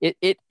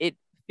 It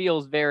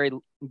feels very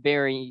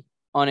very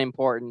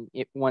unimportant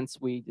once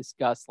we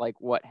discuss like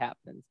what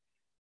happens.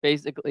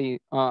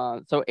 Basically,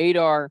 so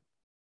Adar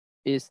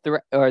is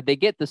or they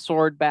get the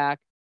sword back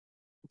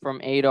from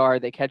Adar.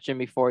 They catch him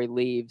before he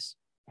leaves.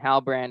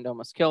 Halbrand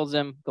almost kills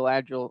him.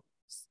 Galadriel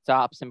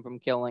stops him from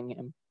killing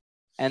him,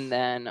 and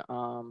then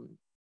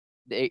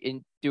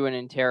they do an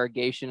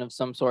interrogation of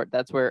some sort.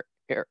 That's where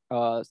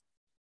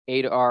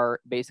Adar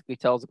basically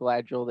tells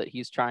Galadriel that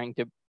he's trying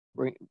to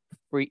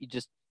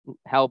just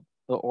help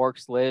the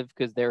orcs live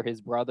because they're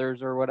his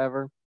brothers or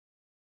whatever.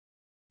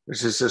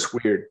 Which is just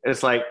weird.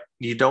 It's like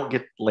you don't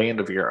get land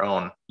of your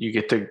own. You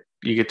get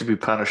to be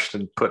punished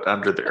and put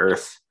under the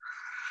earth.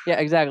 Yeah,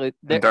 exactly.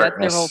 That's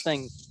their whole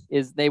thing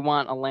is they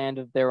want a land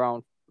of their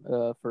own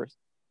first.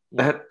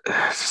 That's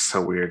just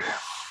so weird.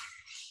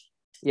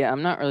 Yeah,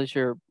 I'm not really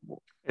sure.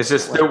 It's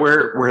just that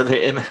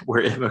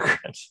we're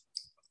immigrants.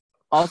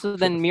 Also,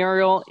 then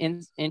Muriel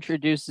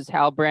introduces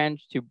Halbrand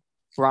to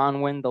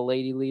Bronwyn, the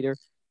lady leader,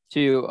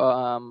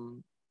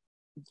 to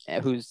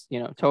who's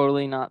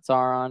totally not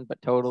Sauron,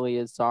 but totally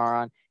is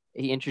Sauron.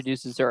 He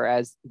introduces her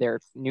as their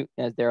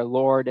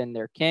lord and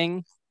their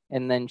king,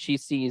 and then she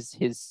sees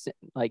his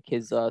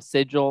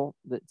sigil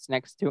that's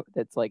next to it,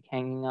 that's like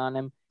hanging on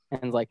him,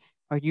 and like,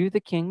 "Are you the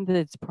king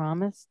that's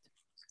promised?"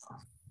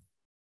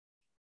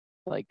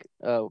 Like,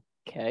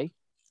 okay,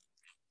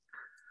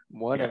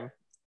 whatever.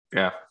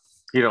 Yeah.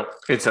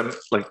 It's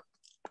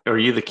are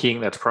you the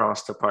king that's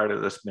promised a part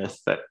of this myth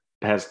that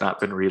has not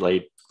been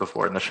relayed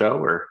before in the show,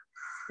 or?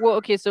 Well,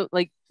 okay, so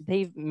like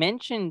they've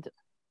mentioned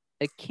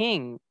a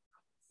king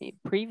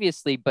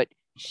previously, but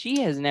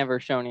she has never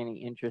shown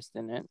any interest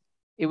in it.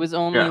 It was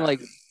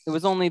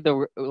only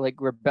the like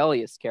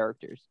rebellious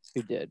characters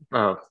who did.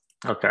 Oh,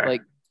 okay.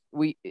 Like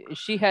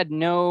she had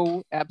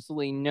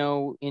absolutely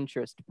no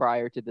interest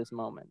prior to this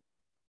moment.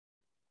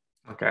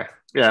 Okay.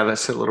 Yeah,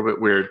 that's a little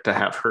bit weird to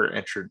have her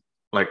entered.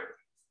 Like,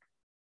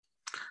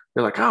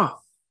 you're like, oh,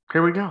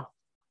 here we go.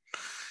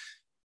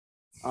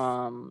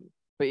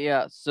 But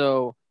yeah,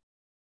 so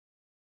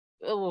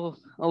a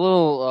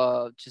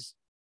little just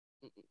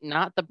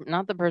not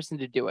the person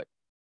to do it.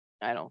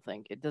 I don't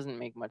think it doesn't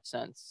make much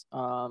sense.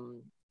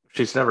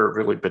 She's never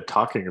really been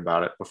talking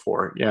about it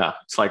before. Yeah,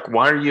 it's like,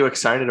 why are you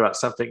excited about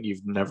something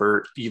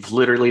you've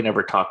literally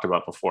never talked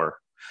about before?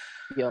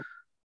 Yep.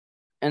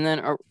 And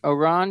then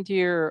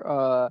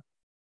Arondir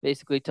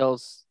basically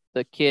tells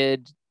the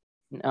kid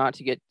not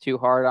to get too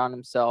hard on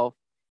himself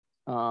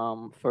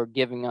for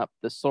giving up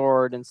the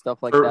sword and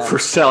stuff like that. For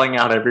selling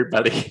out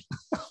everybody.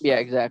 Yeah,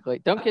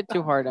 exactly. Don't get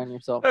too hard on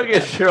yourself. Don't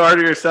get too hard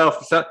on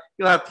yourself. So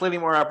you'll have plenty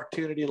more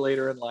opportunity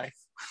later in life.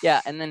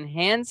 Yeah, and then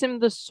hands him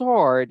the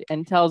sword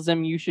and tells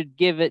him you should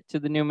give it to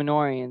the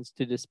Numenorians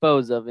to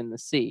dispose of in the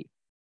sea.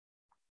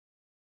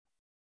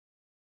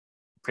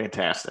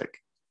 Fantastic.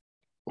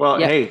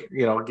 Well, yeah. Hey,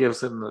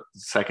 gives him the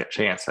second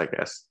chance, I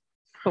guess.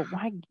 But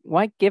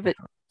why give it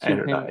to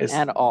him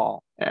at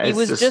all? He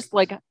was just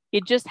like,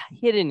 he just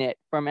hidden it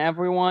from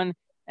everyone,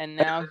 and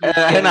now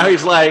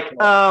he's like,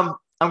 I'm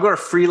going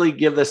to freely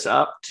give this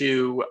up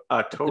to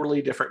a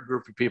totally different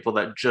group of people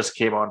that just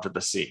came onto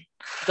the scene.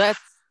 That's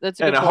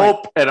a good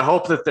point.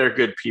 Hope that they're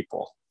good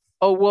people.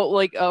 Oh, well,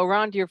 like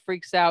Arondir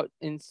freaks out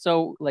and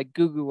so like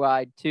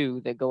goo-goo-eyed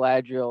too that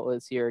Galadriel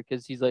is here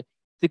because he's like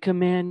the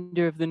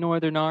commander of the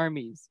Northern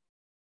armies.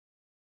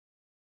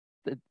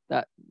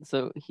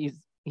 So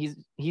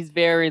he's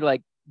very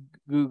like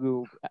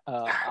goo-goo.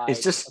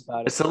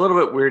 It's a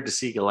little bit weird to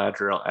see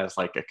Galadriel as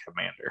like a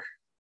commander.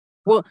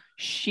 Well,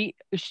 she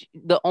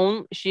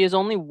has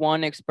only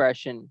one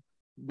expression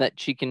that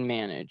she can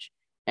manage,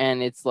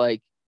 and it's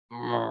like,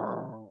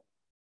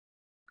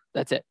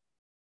 that's it.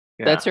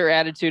 Yeah. That's her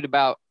attitude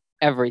about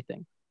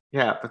everything.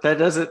 Yeah, but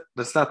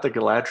that's not the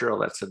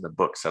Galadriel that's in the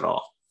books at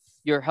all.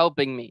 You're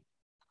helping me.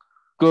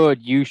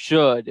 Good, you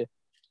should.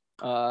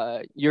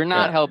 You're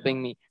not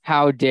helping me.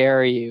 How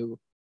dare you?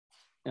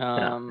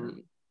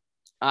 You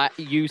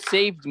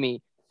saved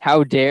me.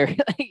 How dare you?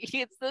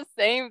 It's the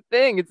same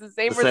thing. It's the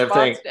same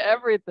response to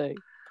everything.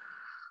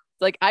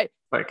 It's like an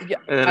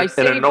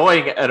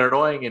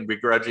annoying and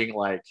begrudging,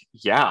 like,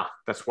 yeah,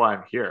 that's why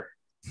I'm here.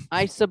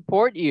 I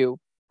support you.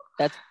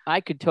 I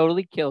could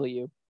totally kill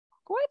you.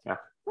 What? Yeah.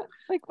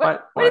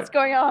 What is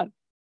going on?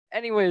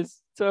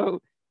 Anyways,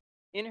 so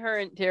in her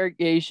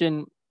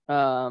interrogation,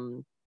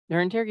 doesn't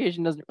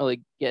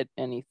really get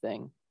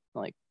anything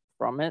like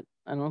from it.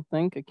 I don't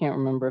think. I can't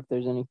remember if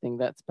there's anything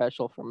that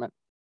special from it.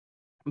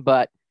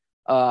 But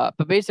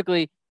But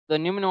basically, the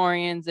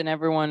Numenorians and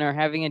everyone are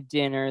having a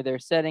dinner. They're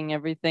setting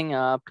everything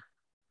up.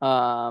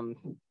 Um,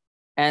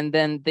 and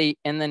then the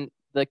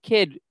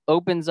kid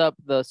opens up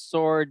the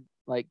sword,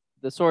 like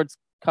the sword's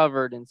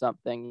covered in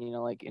something,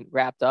 like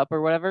wrapped up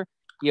or whatever.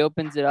 He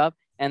opens it up,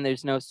 and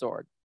there's no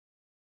sword.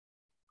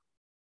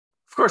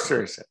 Of course,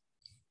 there isn't.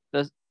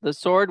 The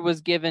sword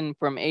was given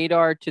from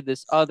Adar to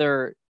this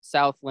other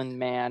Southland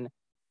man,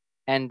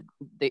 and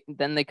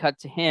then they cut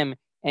to him,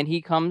 and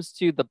he comes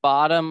to the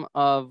bottom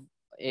of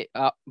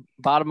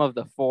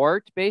the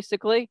fort,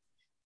 basically,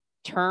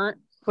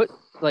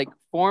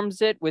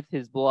 forms it with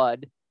his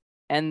blood,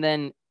 and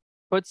then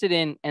puts it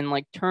in and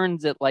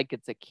turns it like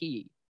it's a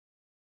key,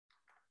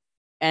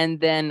 and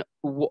then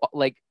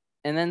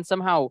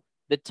somehow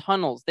the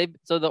tunnels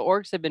so the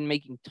orcs have been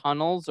making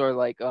tunnels, or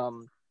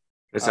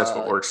Because that's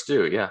what orcs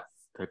do. Yeah,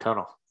 they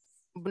tunnel.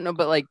 No,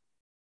 but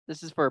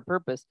this is for a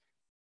purpose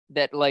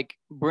that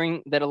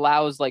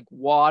allows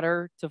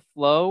water to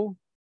flow,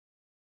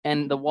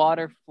 and the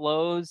water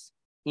flows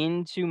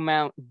into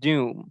Mount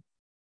Doom.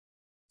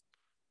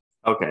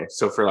 Okay,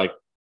 so for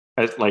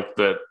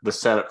the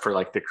setup for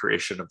the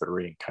creation of the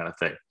ring kind of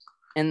thing.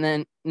 And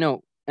then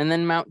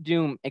Mount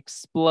Doom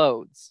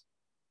explodes,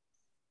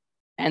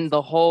 and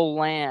the whole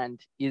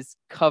land is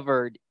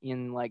covered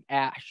in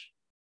ash.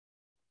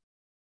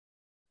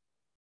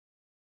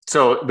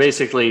 So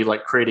basically,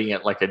 creating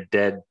it like a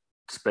dead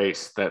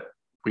space that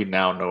we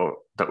now know,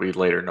 that we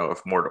later know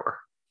of Mordor.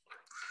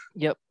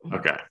 Yep.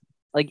 Okay.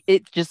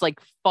 It just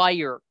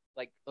fire,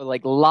 like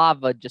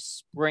lava just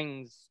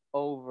springs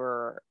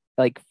over,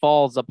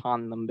 falls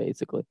upon them,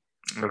 basically.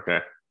 Okay.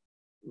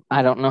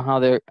 I don't know how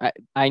they're.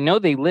 I know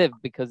they live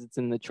because it's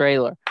in the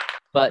trailer,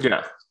 but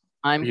yeah,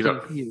 I'm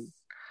confused.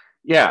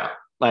 Yeah,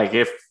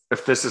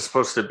 if this is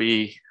supposed to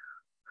be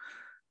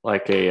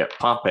like a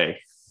Pompeii,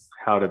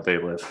 how did they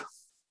live?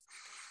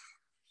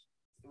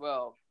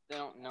 Well, they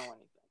don't know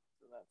anything,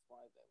 so that's why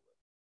they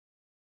live.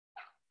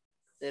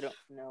 They don't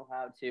know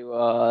how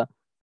to.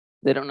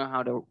 They don't know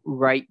how to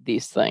write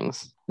these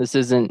things. This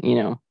isn't,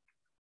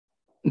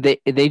 They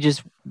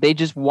just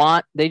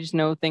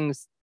know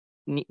things.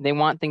 They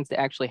want things to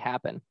actually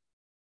happen.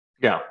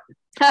 Yeah.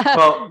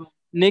 Well,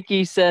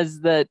 Nikki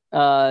says that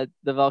the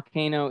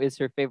volcano is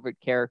her favorite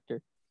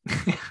character.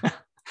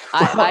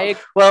 I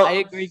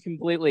agree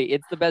completely.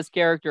 It's the best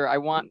character. I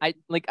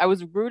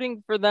was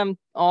rooting for them,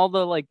 all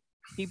the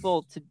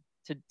people to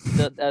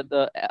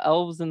the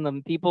elves and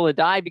the people to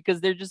die,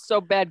 because they're just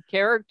so bad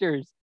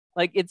characters.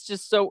 It's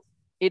just so,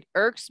 it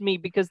irks me,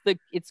 because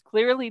it's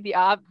clearly the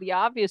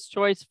obvious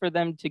choice for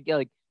them to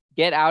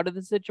get out of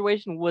the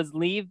situation was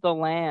leave the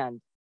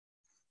land.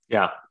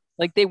 Yeah.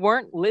 They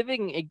weren't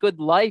living a good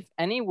life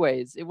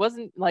anyways. It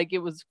wasn't it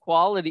was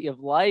quality of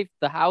life.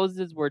 The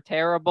houses were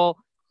terrible.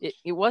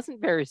 It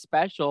wasn't very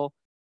special.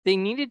 They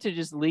needed to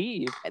just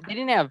leave. They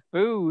didn't have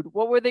food.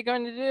 What were they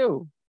going to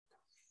do?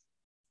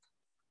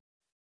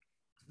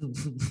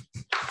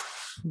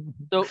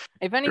 So,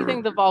 if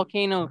anything, the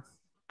volcano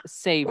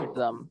saved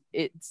them.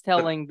 It's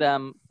telling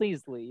them,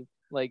 please leave.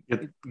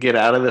 Get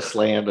out of this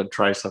land and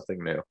try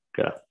something new.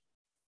 Yeah.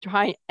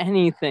 Try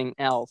anything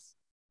else.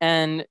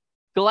 And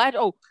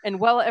and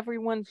while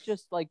everyone's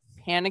just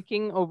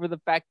panicking over the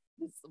fact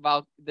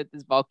that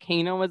this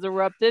volcano has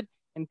erupted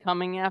and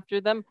coming after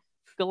them,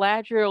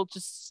 Galadriel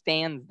just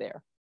stands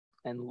there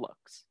and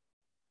looks.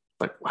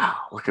 Wow,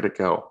 look at it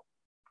go.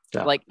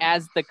 Yeah.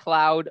 As the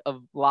cloud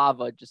of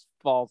lava just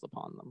falls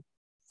upon them.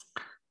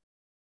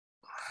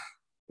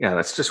 Yeah,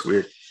 that's just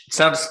weird. It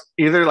sounds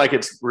either like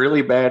it's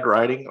really bad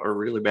writing or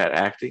really bad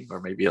acting,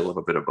 or maybe a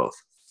little bit of both.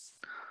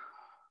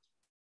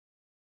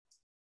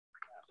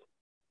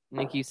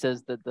 Nikki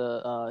says that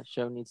the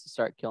show needs to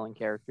start killing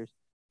characters.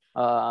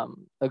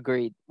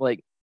 Agreed. A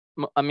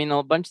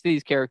bunch of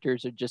these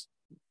characters are just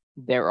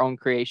their own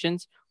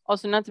creations.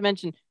 Also, not to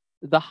mention,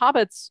 the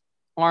hobbits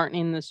aren't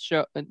in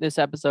this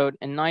episode,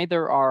 and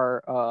neither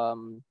are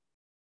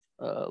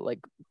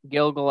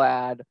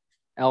Gil-galad,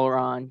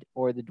 Elrond,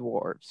 or the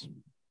dwarves.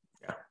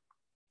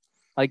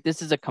 Yeah.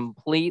 This is a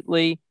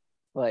completely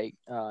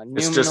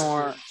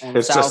Numenor and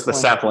it's just the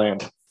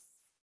Southland.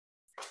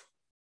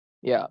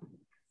 Yeah.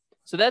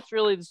 So that's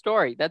really the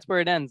story. That's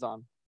where it ends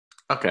on.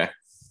 Okay.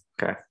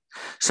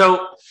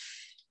 So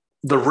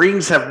the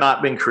rings have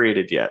not been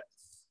created yet.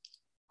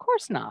 Of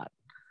course not.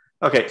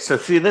 Okay. So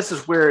see, this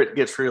is where it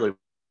gets really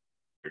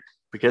weird,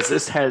 because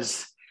this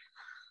has,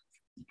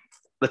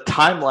 the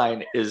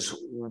timeline is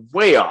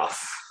way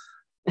off.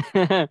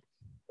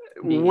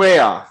 Way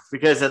off.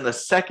 Because in the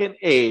Second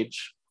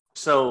Age,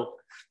 Sauron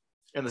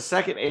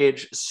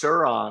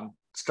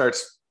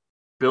starts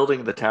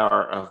building the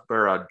Tower of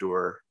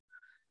Barad-dûr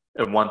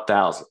in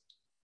 1000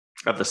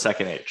 of the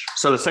Second Age.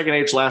 So the Second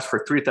Age lasts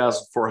for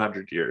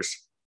 3,400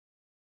 years,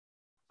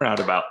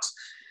 roundabouts.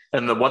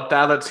 And the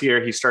 1000th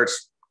year, he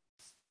starts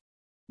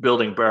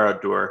building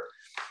Barad-dûr.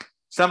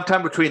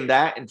 Sometime between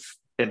that and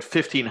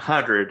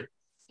 1500,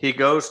 he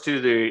goes to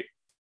the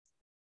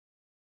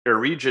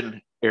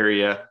Aragon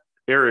area,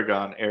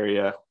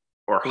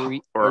 or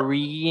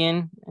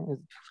Aragon.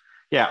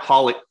 Yeah,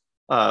 Holly.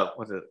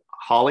 was it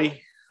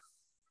Holly?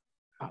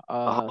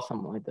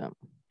 Something like that.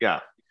 Yeah.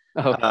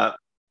 Okay.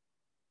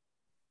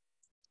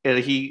 And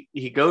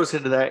he goes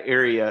into that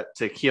area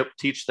to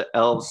teach the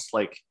elves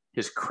like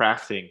his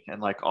crafting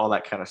and like all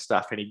that kind of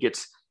stuff. And he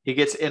gets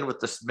in with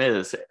the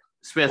Smiths.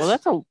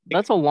 Well,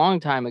 that's a long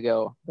time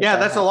ago. Yeah,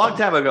 that's a long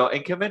time ago,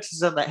 and convinces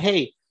them that,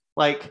 hey,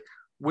 like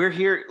we're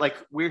here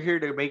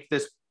to make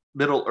this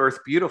Middle Earth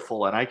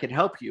beautiful, and I can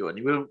help you,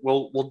 and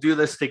we'll do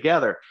this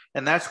together.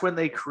 And that's when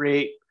they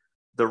create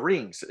the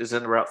rings, is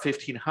in about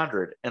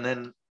 1500, and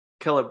then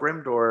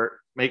Celebrimbor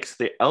makes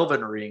the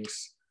Elven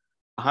rings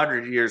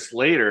 100 years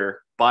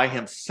later by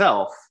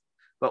himself.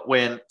 But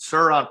when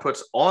Sauron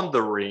puts on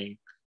the ring,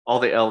 all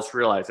the elves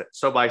realize it.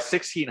 So by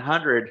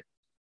 1600,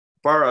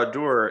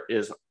 Barad-dûr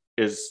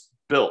is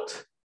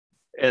built,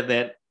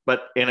 and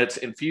it's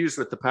infused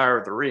with the power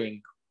of the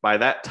ring by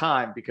that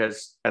time,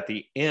 because at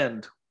the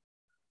end,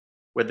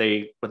 when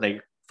they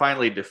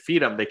finally defeat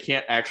them, they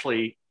can't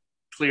actually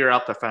clear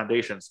out the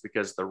foundations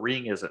because the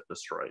ring isn't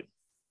destroyed.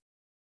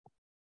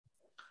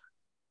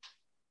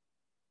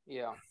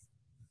 Yeah.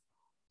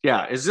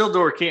 Yeah,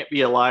 Isildur can't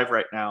be alive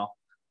right now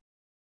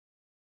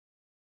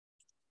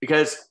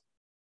because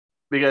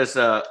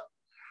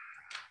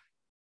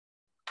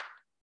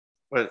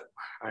what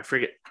I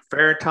forget,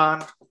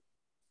 Faraton,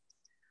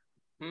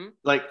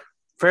 like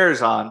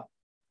Pharazôn,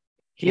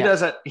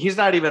 he's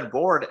not even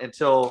born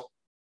until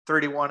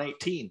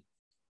 3118.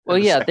 Well,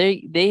 yeah,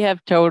 they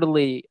have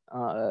totally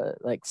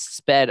like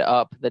sped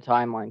up the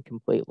timeline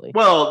completely.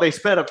 Well, they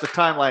sped up the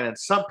timeline in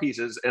some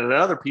pieces, and in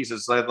other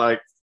pieces they like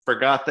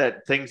forgot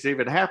that things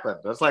even happened.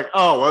 It's like,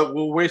 oh,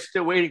 well, we're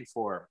still waiting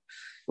for him.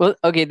 Well,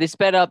 okay, they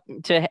sped up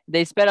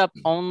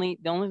only,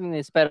 the only thing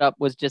they sped up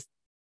was just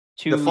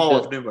to the fall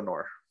of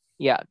Numenor.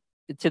 Yeah,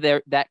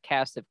 to that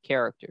cast of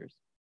characters.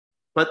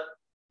 But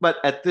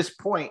at this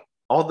point,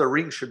 all the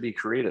rings should be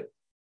created.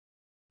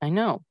 I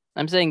know.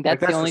 I'm saying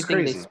that's the only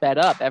thing they sped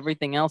up.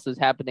 Everything else is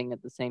happening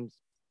at the same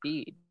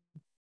speed.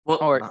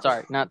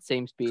 Not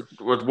same speed.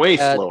 It was way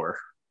slower.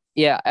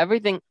 Yeah,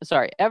 everything's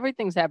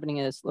happening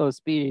at a slow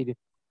speed.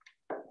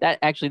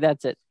 That's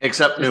it.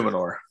 Except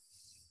Numenor.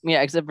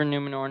 Yeah, except for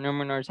Numenor.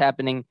 Numenor's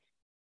happening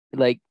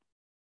like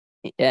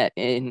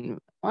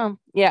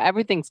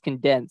everything's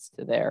condensed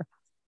there.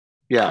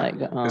 Yeah, like,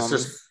 it's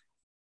just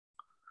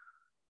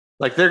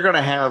like they're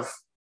gonna have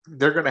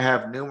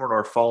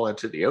Numenor fall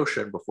into the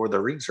ocean before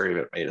the rings are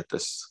even made at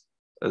this.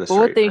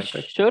 What they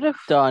should have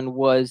done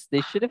was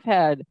they should have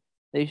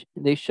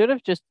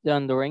just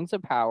done the Rings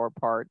of Power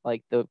part,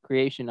 like the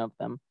creation of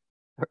them,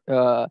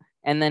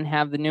 and then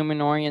have the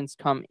Numenorians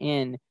come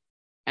in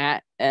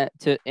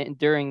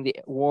during the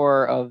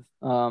war of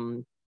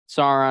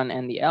Sauron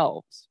and the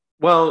elves.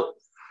 Well,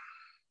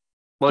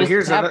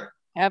 here's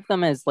have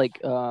them as like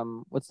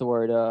what's the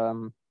word,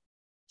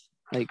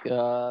 like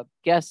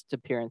guest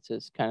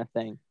appearances kind of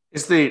thing.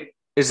 Is the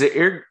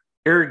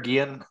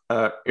Eregion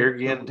I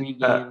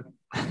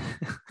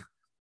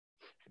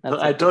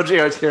told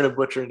you I was here to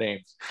butcher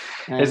names.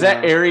 Is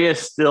that area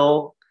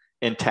still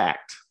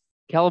intact?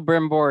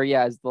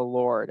 Celebrimbor, is the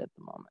Lord at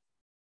the moment.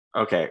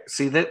 Okay.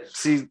 See.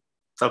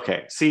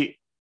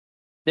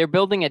 They're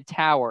building a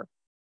tower.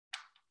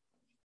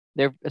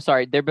 They're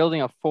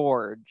building a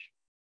forge.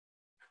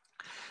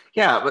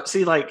 Yeah, but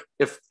see, like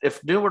if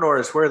Numenor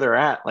is where they're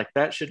at, like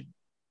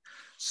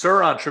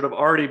Sauron should have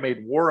already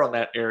made war on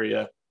that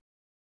area.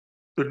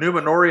 The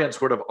Numenorians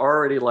would have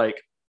already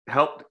like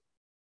helped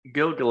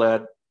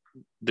Gil-galad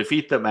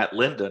defeat them at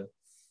Lindon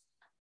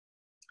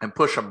and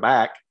push them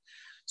back,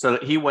 so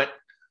that he went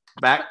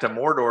back to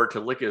Mordor to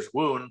lick his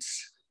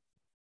wounds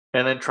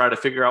and then try to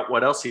figure out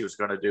what else he was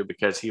going to do,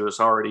 because he was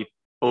already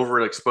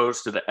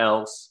overexposed to the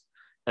elves,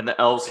 and the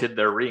elves hid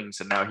their rings,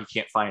 and now he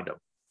can't find them.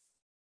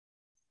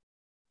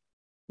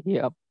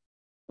 Yep.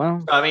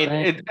 Well,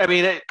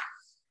 I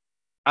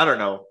don't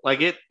know.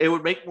 Like it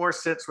would make more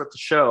sense with the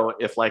show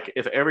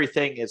if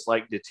everything is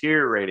like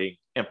deteriorating,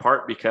 in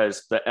part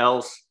because the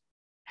elves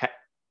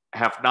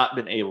have not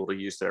been able to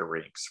use their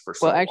rings for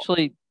so long. Well,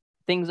 actually,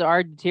 things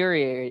are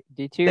deteriorating.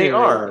 They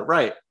are,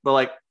 right.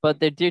 But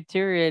they're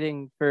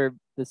deteriorating for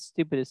the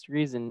stupidest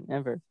reason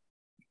ever.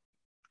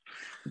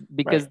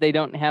 Because they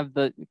don't have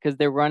because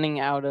they're running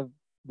out of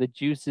the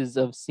juices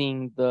of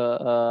seeing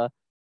the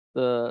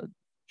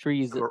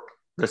trees. The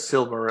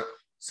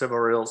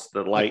Silmarils,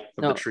 the light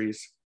of the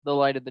trees. The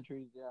light of the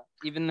trees, yeah.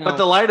 But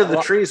the light of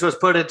the trees was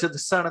put into the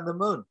sun and the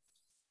moon.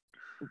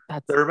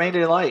 That's the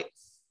remaining light.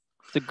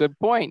 It's a good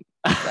point.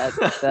 And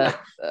the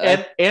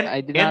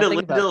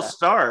Lindil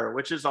Star,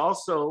 which is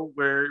also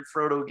where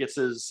Frodo gets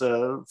his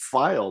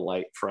file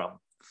light from.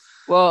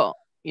 Well,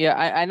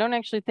 yeah, I don't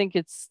actually think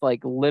it's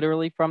like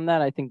literally from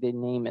that. I think they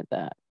name it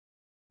that.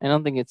 I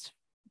don't think it's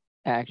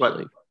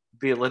actually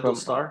the Lindil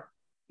Star.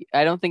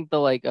 I don't think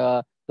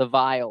the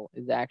vial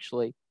is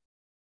actually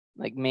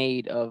like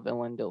made of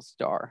Elendil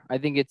Star. I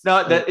think it's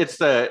it's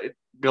the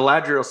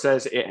Galadriel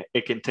says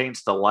it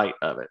contains the light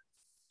of it.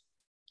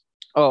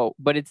 Oh,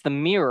 but it's the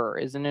mirror,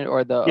 isn't it?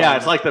 Or the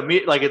it's like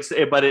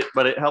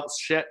but it helps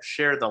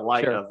share the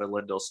light of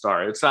Elendil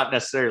Star. It's not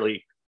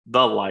necessarily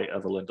the light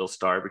of Elendil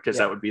star, because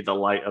Yeah. that would be the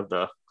light of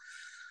the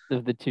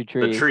two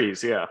trees. The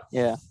trees, yeah.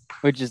 Yeah,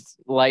 which is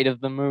light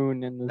of the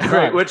moon and the sun.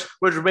 Right, which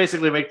would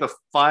basically make the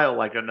file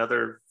like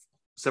another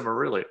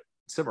Cimmerillion.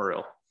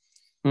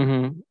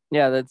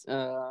 Yeah, that's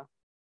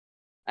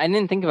I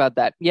didn't think about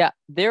that. Yeah,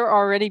 they're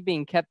already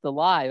being kept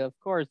alive, of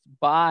course,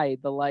 by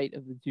the light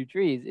of the two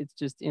trees. It's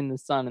just in the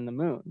sun and the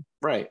moon.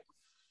 Right.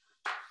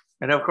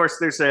 And of course,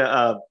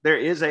 there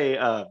is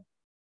a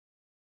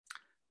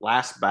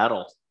last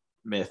battle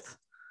myth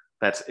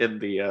that's in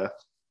the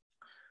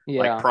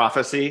like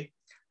prophecy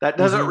that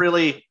doesn't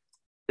really.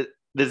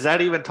 Is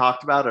that even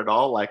talked about at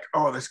all? Like,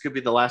 oh, this could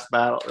be the last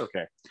battle.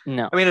 Okay.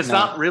 No. I mean, it's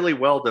not really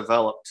well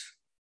developed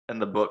in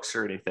the books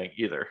or anything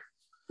either.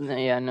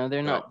 Yeah, no,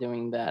 they're not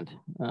doing that.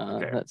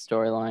 That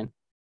storyline.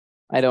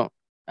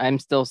 I'm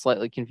still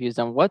slightly confused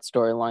on what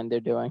storyline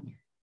they're doing.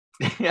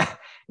 Yeah,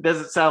 it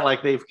doesn't sound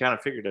like they've kind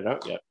of figured it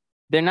out yet.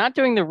 They're not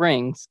doing the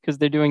rings because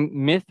they're doing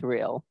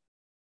Mithril.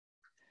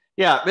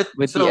 Yeah,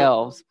 with the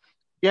elves.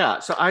 Yeah,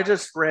 so I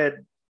just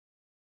read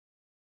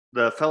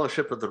the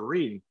Fellowship of the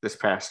Ring this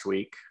past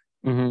week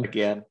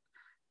again,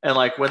 and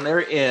like when they're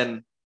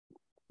in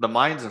the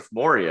mines of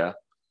Moria,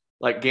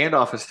 like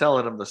Gandalf is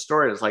telling them the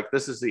story. It's like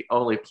this is the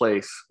only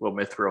place where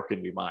Mithril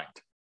can be mined.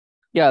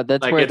 Yeah,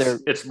 that's like where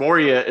it's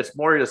Moria. It's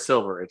Moria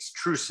silver. It's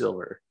true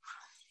silver.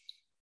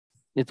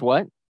 It's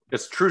what?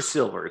 It's true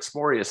silver. It's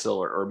Moria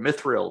silver or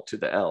Mithril to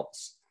the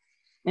elves.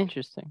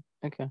 Interesting.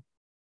 Okay.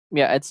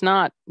 Yeah, it's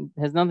not.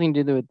 Has nothing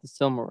to do with the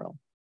Silmaril.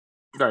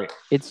 Right.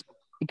 It's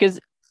because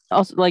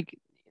also like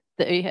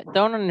they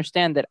don't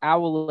understand that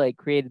Aule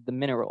created the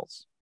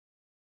minerals.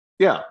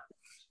 Yeah.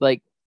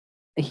 Like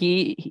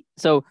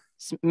so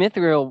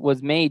Mithril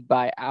was made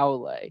by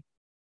Aule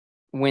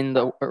when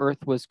the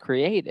earth was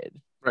created.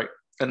 Right.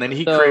 And then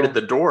he created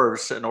the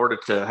dwarves in order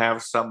to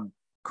have some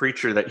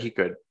creature that he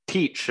could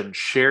teach and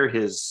share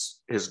his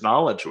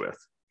knowledge with.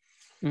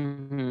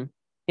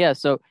 Yeah,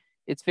 so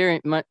it's very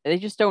much they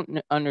just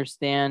don't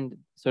understand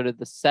sort of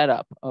the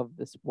setup of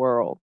this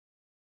world,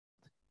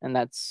 and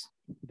that's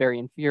very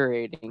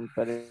infuriating.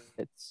 But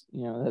it's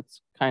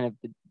that's kind of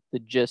the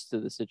gist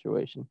of the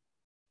situation.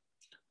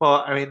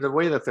 Well, I mean, the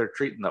way that they're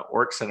treating the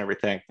orcs and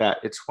everything like that,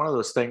 it's one of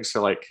those things.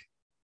 So, like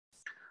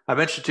I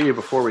mentioned to you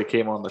before we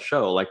came on the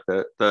show, like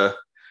the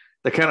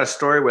kind of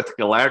story with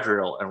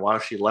Galadriel and why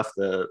she left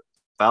the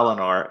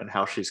Valinor and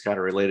how she's kind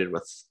of related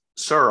with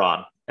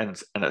Sauron in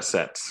a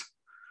sense,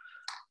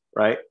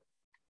 right?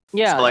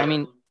 Yeah, so I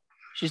mean,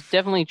 she's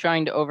definitely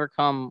trying to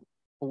overcome.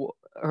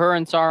 Her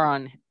and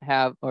Sauron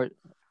have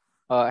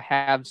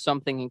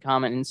something in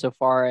common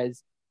insofar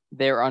as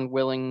their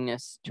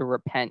unwillingness to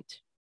repent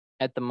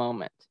at the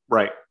moment.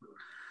 Right.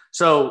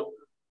 So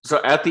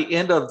at the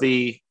end of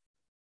the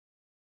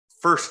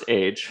First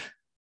Age,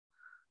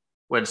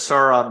 when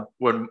Sauron,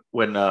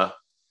 when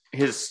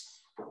his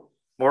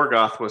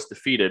Morgoth was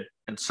defeated,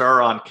 and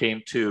Sauron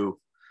came to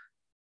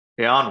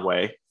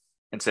Eonwë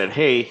and said,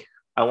 "Hey,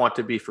 I want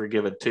to be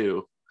forgiven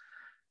too."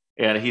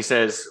 And he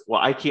says,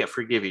 "Well, I can't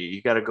forgive you.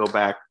 You got to go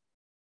back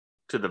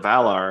to the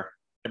Valar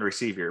and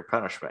receive your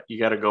punishment. You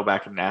got to go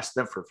back and ask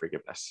them for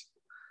forgiveness."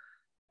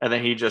 And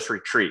then he just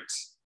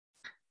retreats.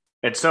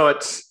 And so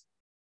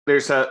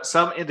there's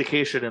some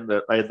indication in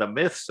the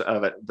myths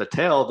of it, the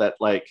tale, that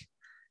like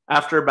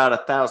after about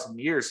 1,000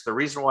 years, the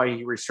reason why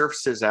he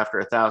resurfaces after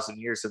 1,000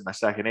 years in the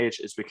Second Age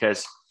is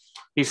because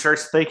he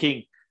starts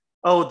thinking,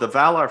 oh, the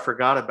Valar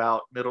forgot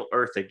about Middle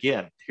Earth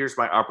again. Here's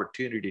my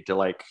opportunity to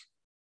like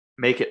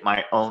make it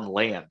my own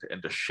land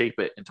and to shape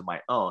it into my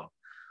own,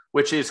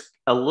 which is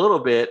a little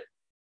bit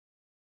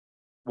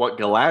what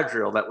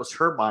Galadriel, that was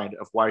her mind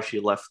of why she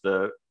left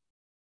the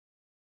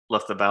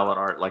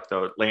Valinor, like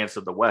the lands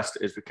of the West,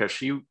 is because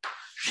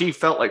she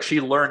felt like she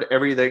learned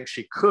everything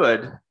she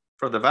could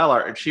from the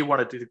Valar, and she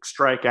wanted to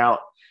strike out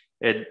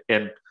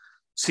and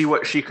see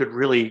what she could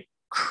really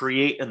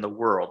create in the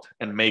world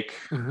and make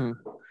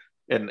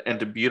and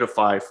to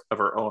beautify of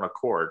her own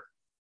accord.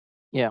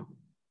 Yeah.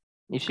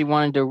 She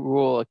wanted to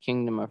rule a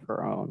kingdom of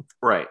her own.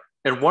 Right.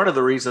 And one of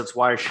the reasons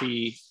why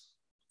she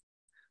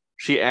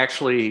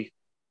actually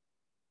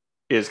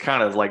is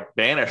kind of like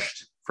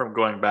banished from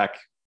going back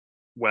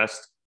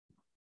west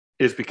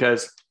is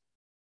because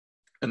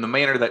in the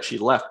manner that she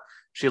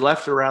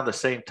left around the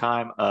same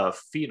time of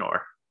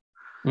Fëanor,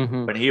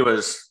 when he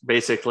was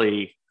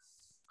basically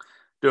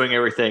doing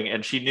everything.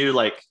 And she knew,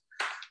 like,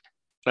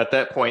 at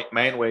that point,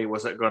 Manwë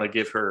wasn't going to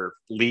give her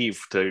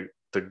leave to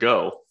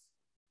go.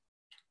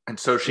 And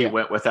so she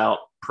went without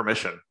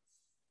permission.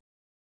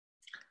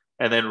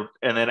 And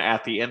then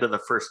at the end of the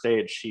First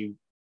Stage,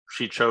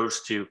 she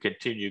chose to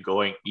continue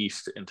going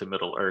east into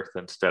Middle Earth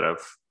instead of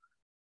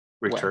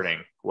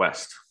returning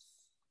west.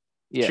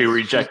 Yes. She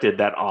rejected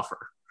that offer.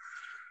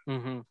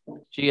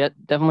 She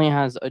definitely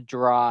has a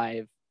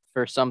drive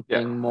for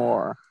something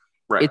more.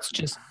 Right. It's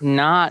just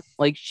not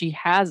like she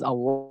has a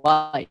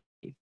life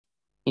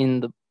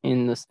in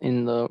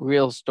the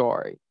real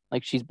story.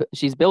 Like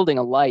she's building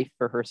a life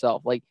for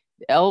herself. Like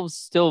the elves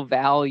still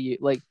value,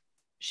 like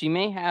she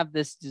may have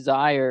this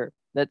desire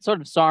that sort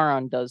of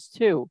Sauron does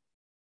too,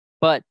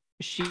 but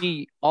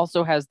she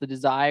also has the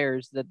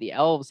desires that the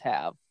elves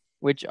have,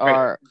 which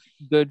Right.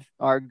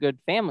 are good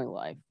family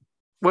life.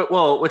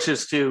 Well, which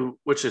is to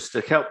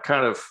help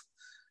kind of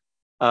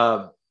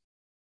um,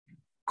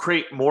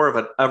 create more of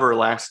an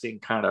everlasting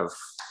kind of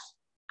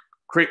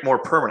create more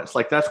permanence.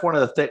 Like that's one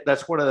of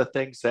the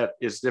things that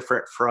is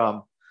different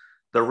from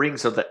the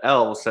rings of the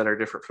elves that are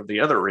different from the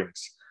other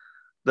rings.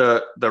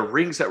 The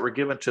rings that were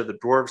given to the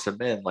dwarves and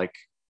men, like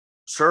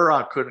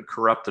Sauron couldn't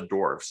corrupt the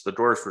dwarves. The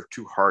dwarves were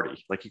too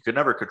hardy. Like you could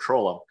never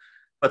control them.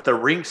 But the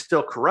rings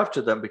still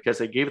corrupted them because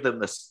they gave them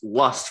this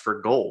lust for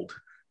gold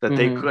that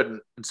they Mm-hmm.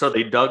 couldn't. And so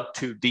they dug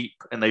too deep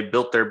and they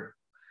built their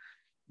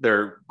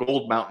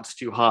gold mountains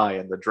too high,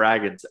 and the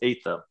dragons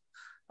ate them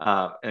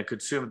and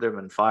consumed them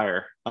in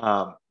fire.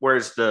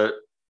 Whereas the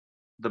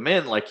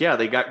men, like, yeah,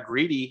 they got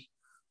greedy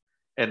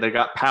and they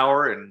got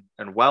power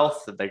and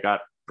wealth and they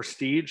got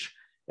prestige,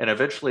 and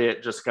eventually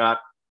it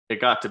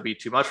got to be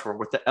too much for them.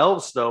 With the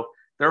elves, though,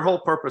 their whole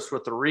purpose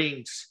with the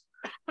rings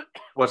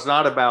was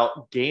not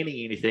about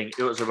gaining anything;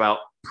 it was about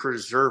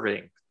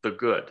preserving the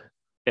good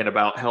and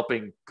about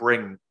helping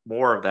bring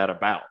more of that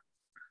about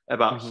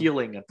Mm-hmm.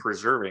 healing and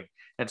preserving.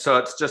 And so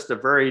it's just a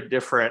very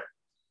different.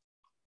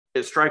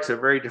 It strikes a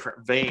very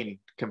different vein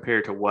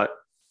compared to what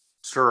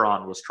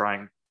Sauron was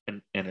trying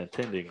and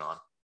intending on.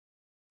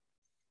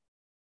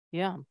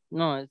 Yeah,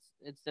 no,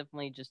 it's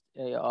definitely just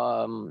a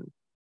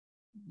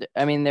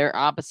I mean, they're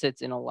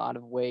opposites in a lot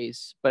of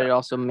ways, but Yeah, it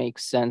also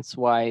makes sense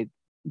why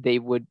they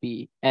would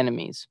be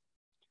enemies.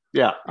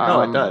 yeah,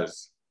 no, it Um,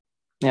 does.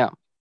 yeah.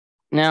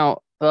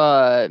 Now,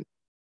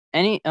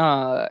 any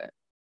I'm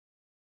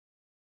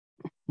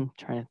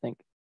trying to think.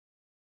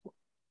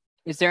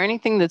 Is there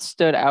anything that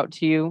stood out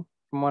to you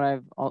from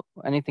what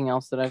anything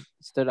else that I've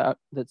stood out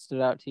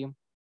to you?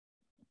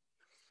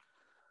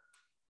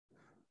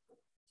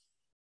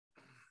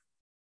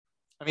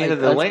 I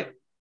mean, Like,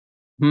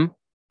 hmm?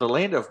 the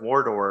land of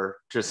Mordor.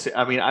 Just,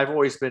 I mean, I've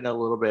always been a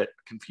little bit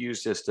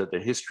confused as to the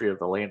history of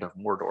the land of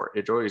Mordor.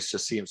 It always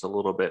just seems a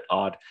little bit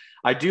odd.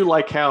 I do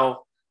like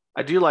how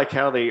I do like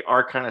how they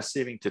are kind of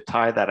seeming to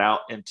tie that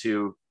out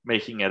into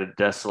making it a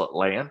desolate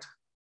land,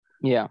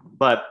 Yeah.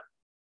 but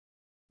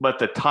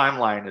the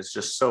timeline is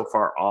just so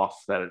far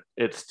off that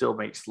it still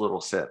makes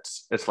little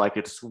sense. It's like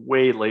it's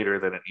way later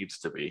than it needs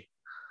to be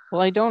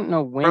Well, I don't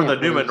know when from the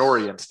it was.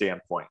 Numenorian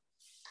standpoint.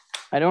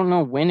 I don't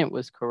know when it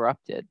was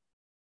corrupted,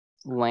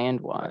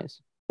 land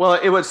wise.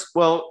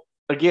 Well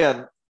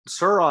again.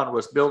 Sauron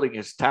was building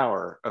his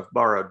tower of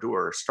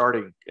Barad-dûr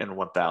starting in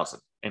 1000,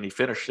 and he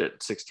finished it in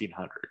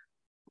 1600.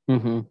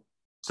 Mm-hmm.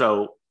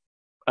 So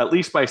at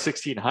least by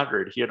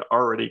 1600, he had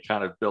already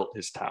kind of built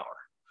his tower,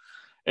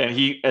 and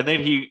then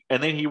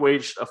he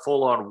waged a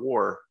full on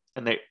war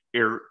in the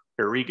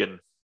Eregion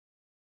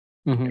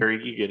Mm-hmm.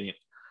 Eregion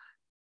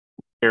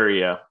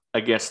area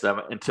against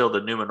them until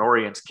the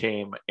Numenorians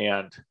came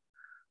and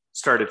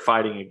started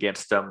fighting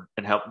against them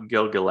and helped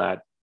Gil-galad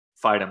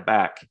fight him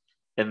back.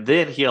 And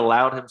then he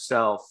allowed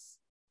himself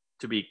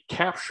to be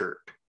captured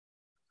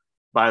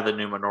by the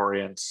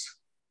Numenorians,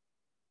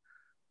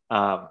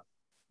 um,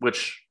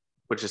 which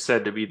is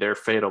said to be their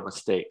fatal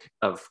mistake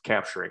of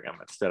capturing him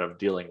instead of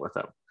dealing with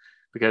him,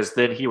 because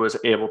then he was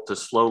able to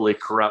slowly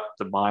corrupt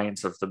the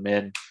minds of the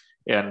men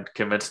and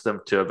convince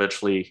them to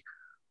eventually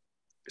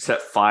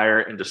set fire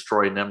and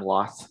destroy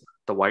Nimloth,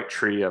 the White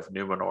Tree of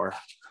Numenor,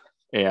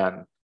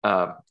 and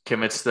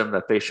convince them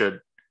that they should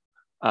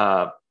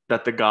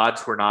that the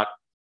gods were not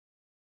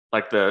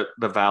like the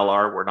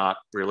Valar were not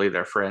really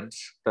their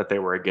friends, that they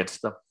were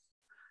against them,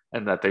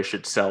 and that they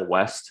should sail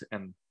west.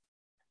 And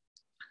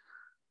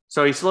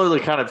so he slowly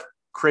kind of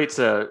creates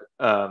a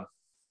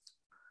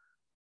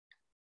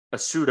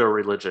pseudo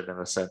religion in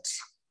a sense.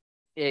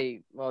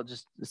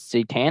 Just a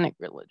satanic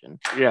religion.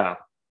 Yeah.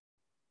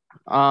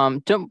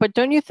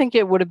 Don't you think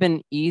it would have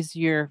been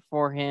easier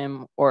for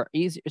him, or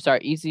easier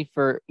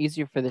for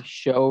the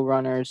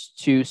showrunners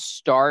to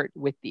start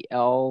with the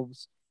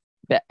elves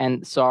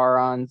and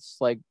Sauron's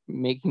like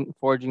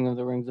forging of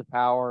the rings of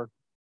power,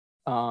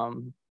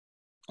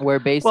 where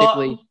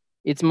basically Well,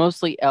 it's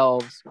mostly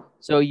elves,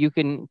 so you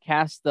can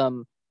cast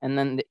them, and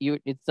then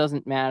it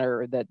doesn't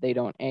matter that they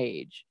don't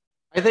age,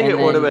 I think and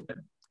it would have then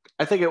been.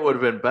 I think it would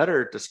have been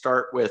better to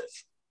start with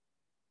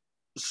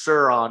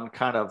Sauron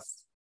kind of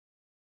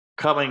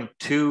coming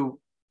to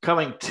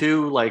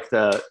like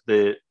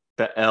the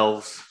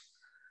elves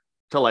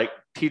to like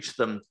teach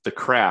them the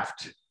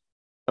craft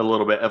a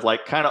little bit of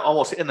like kind of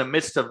almost in the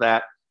midst of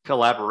that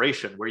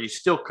collaboration where you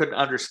still couldn't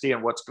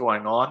understand what's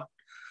going on,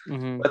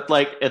 mm-hmm. but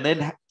like and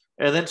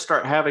then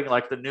start having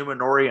like the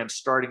Numenorians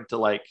starting to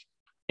like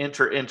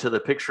enter into the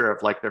picture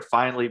of like they're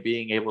finally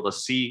being able to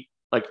see,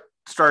 like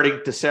starting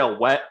to sail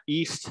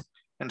east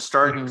and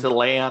starting Mm-hmm. to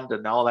land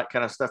and all that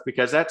kind of stuff,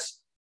 because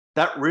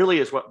that really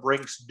is what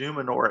brings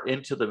Numenor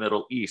into the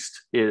Middle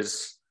East,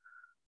 is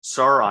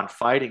Sauron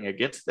fighting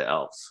against the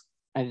elves.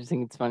 I just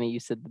think it's funny you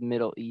said the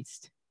Middle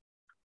East.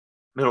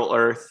 Middle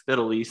Earth,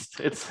 Middle East.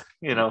 It's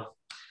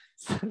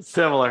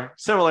similar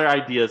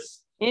ideas.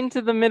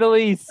 Into the Middle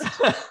East.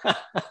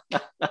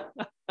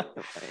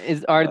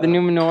 Are the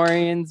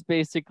Numenorians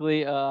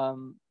basically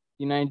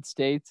United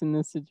States in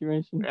this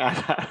situation?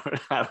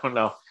 I don't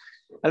know.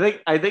 I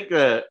think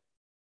the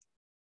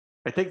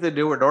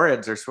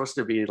Numenorians are supposed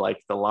to be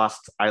like the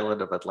lost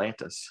island of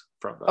Atlantis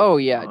from the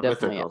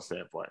definitely mythical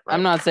standpoint. Right?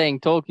 I'm not saying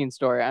Tolkien's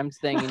story. I'm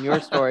saying in your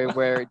story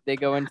where they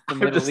go into the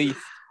Middle East.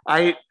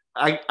 I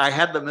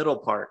had the middle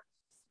part,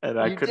 and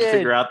I couldn't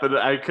figure out that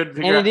I couldn't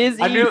figure out. And it is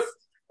East.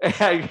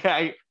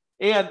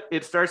 And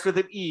it starts with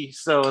an E,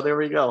 so there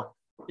we go.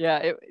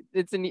 Yeah,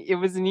 it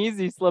was an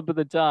easy slip of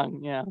the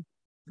tongue. Yeah.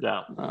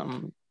 Yeah.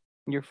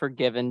 You're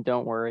forgiven.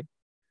 Don't worry.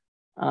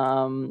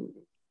 But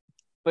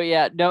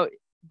yeah, no.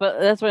 But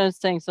that's what I was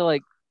saying. So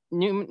like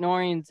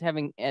Numenorians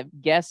having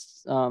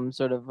guest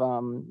sort of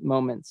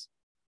moments.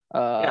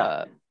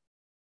 Yeah.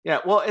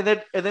 Well, and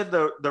then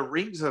the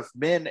rings of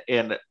men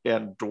and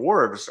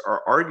dwarves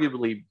are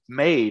arguably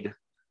made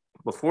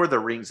before the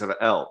rings of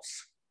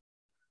elves.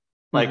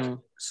 Like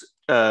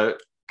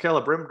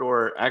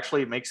Celebrimbor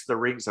actually makes the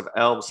rings of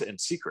elves in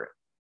secret,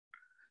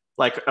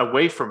 like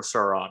away from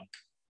Sauron,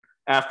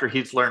 after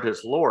he's learned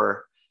his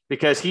lore,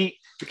 because he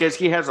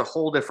has a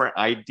whole different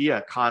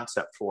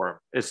concept for him,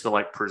 is to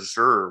like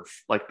preserve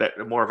like that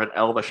more of an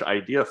elvish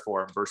idea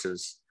for him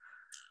versus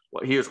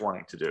what he was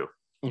wanting to do.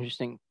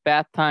 Interesting.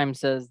 Bath Time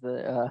says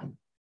that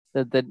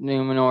the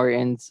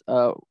Numenorians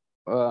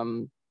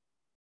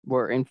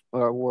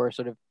were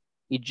sort of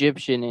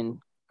Egyptian in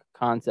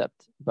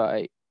concept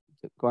by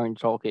according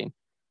to Tolkien.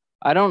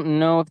 I don't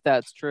know if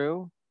that's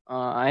true.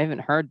 I haven't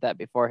heard that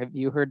before. Have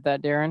you heard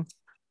that, Darren?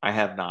 I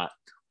have not.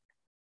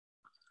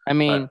 I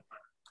mean,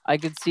 I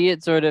could see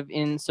it sort of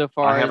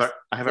insofar as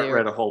I haven't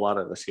read a whole lot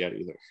of this yet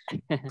either.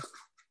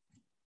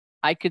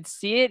 I could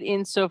see it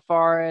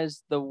insofar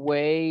as the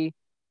way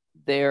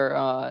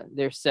they're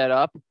set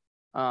up,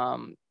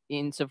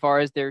 insofar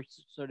as they're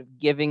sort of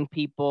giving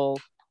people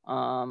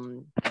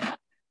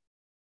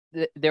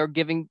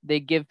they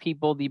give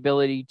people the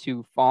ability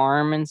to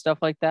farm and stuff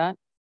like that.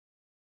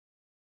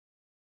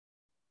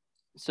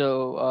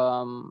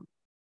 So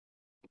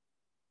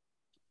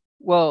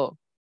well,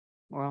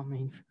 I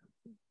mean,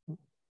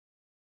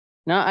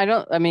 no, I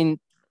don't. I mean,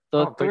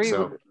 the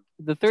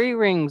three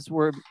rings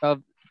were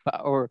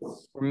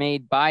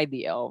made by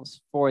the elves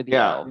for the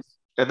elves.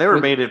 And they were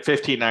made in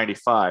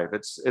 1595.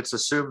 It's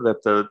assumed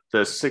that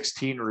the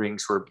 16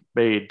 rings were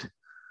made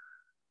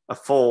a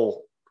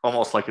full,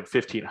 almost like in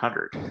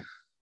 1500.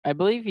 I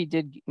believe he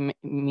did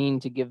mean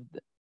to give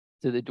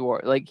to the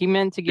dwarf. Like he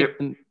meant to give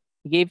them.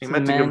 He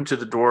meant to give them to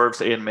the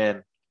dwarves and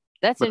men.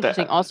 That's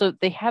interesting. Also,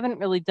 they haven't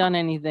really done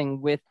anything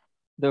with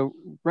the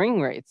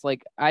ring rates.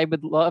 Like I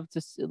would love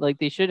to see, like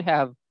they should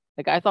have.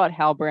 Like I thought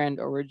Halbrand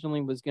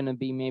originally was going to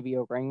be maybe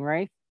a ring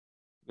wraith.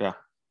 Yeah.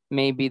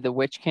 Maybe the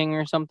Witch King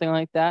or something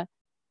like that.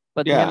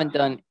 But they haven't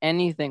done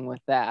anything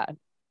with that.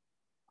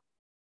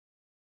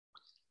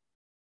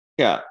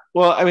 Yeah.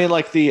 Well, I mean,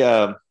 like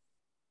there's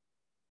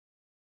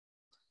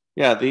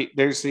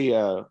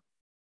the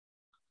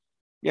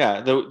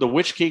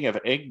Witch King of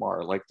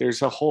Angmar. Like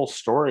there's a whole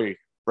story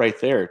right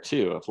there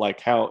too of like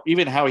how he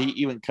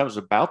even comes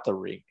about the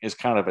ring is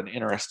kind of an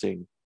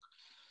interesting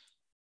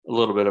a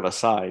little bit of a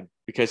side,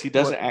 because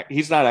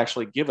he's not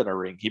actually given a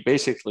ring. He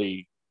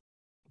basically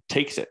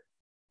takes it.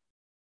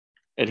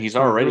 And he's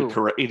already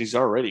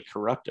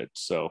corrupted.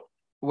 So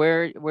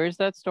where's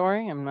that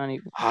story? I'm not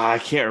even. I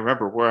can't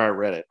remember where I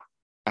read it.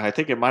 I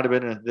think it might have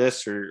been in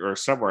this or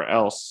somewhere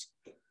else.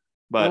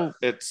 But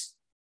it's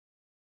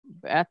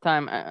at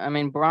time. I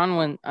mean,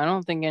 Bronwyn. I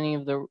don't think any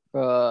of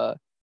the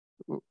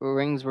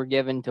rings were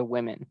given to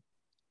women.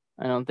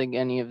 I don't think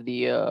any of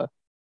the.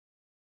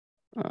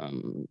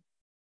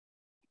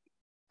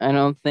 I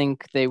don't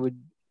think they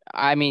would.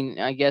 I mean,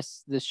 I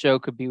guess the show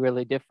could be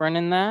really different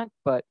in that,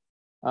 but.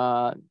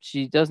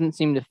 She doesn't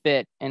seem to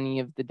fit any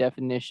of the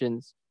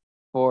definitions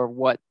for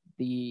what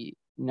the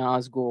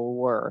Nazgul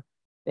were.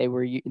 They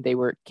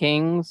were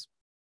kings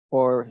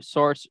or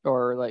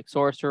sorcerers.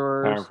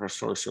 For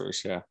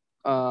sorcerers, yeah.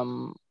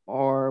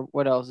 Or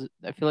what else?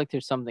 I feel like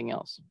there's something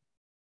else.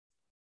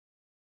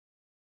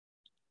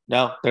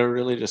 No, they're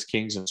really just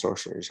kings and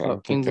sorcerers. I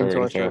don't think they're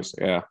anything else.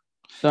 Yeah.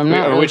 So I'm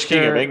not. Witch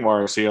King of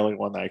Angmar is the only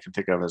one that I can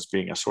think of as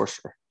being a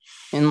sorcerer.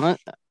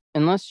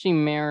 Unless she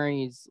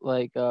marries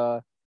like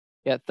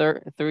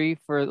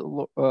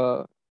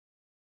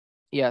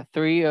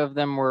three of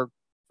them were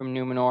from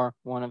Numenor.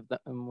 One of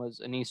them was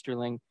an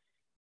Easterling.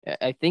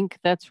 I think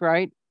that's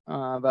right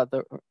about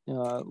the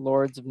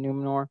lords of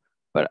Numenor,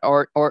 but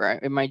or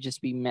it might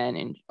just be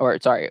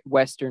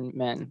Western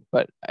men.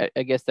 But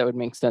I guess that would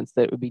make sense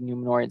that it would be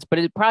Numenorians. But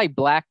it's probably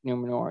Black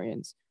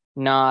Numenorians,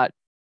 not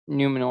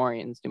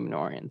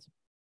Numenorians,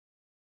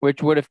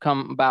 which would have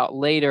come about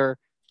later.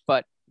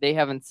 But they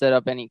haven't set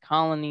up any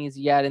colonies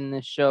yet in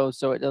this show,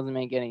 so it doesn't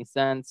make any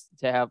sense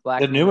to have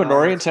Black. The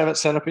Numenorians haven't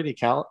set up any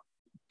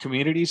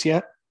communities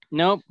yet?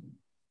 Nope.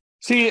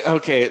 See,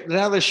 okay,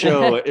 now the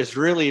show is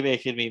really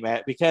making me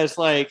mad because,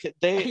 like,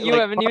 you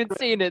haven't even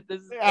seen it.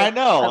 I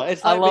know.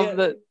 I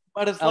love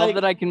But it's I love like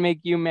that I can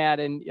make you mad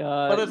and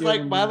But it's you're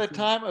like by gonna the be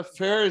time a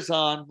fair is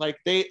on, like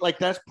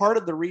that's part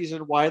of the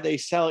reason why they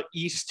sell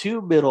East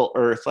to Middle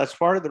Earth. That's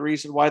part of the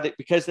reason why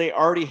because they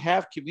already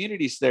have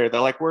communities there.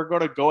 They're like, we're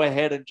going to go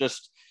ahead and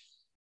just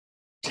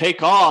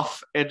take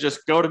off and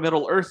just go to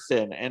Middle Earth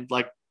then, and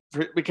like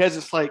because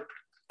it's like,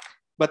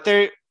 but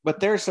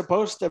they're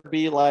supposed to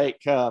be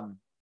like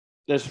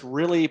this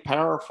really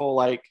powerful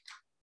like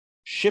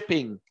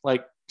shipping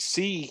like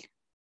sea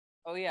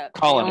Oh yeah,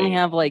 colony.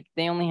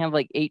 they only have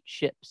like 8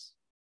 ships,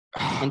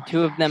 Oh and my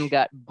 2 of them gosh.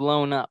 got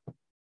blown up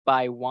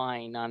by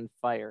wine on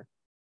fire.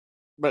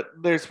 But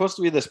they're supposed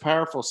to be this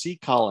powerful sea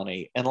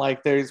colony, and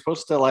like they're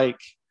supposed to like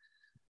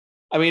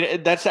I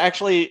mean that's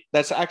actually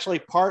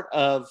part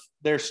of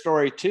their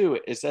story too,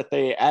 is that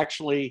they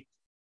actually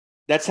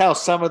that's how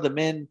some of the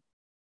men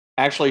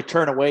actually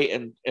turn away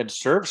and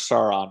serve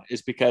Sauron,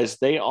 is because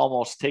they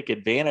almost take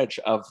advantage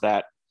of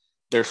that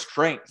their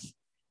strength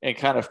and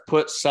kind of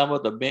put some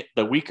of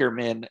the weaker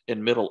men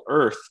in Middle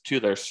Earth to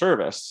their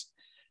service,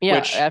 Yeah,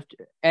 which after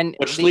and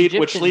which the lead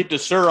which Egyptian lead to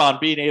Sauron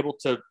being able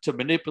to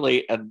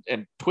manipulate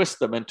and twist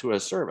them into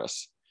his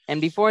service. and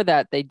before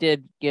that they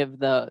did give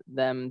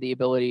them the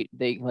ability,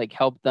 they like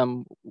helped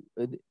them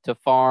to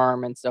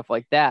farm and stuff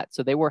like that.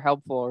 So they were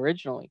helpful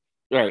originally.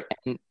 Right.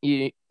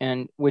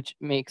 And which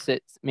makes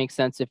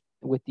sense if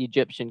with the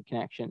Egyptian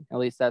connection. At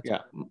least that's Yeah.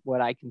 what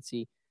I can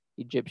see.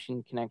 The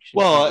Egyptian connection.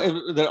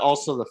 Well,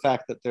 also the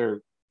fact that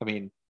I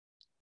mean,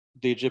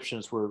 the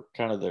Egyptians were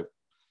kind of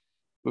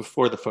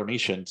before the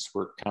Phoenicians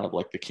were kind of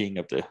like the king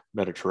of the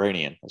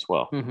Mediterranean as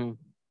well. Mm-hmm.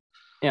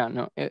 Yeah,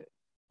 no, it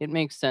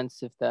makes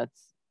sense if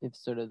that's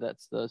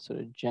the sort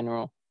of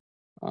general,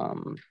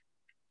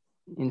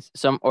 in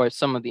some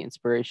of the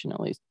inspiration at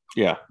least.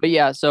 Yeah. But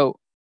yeah, so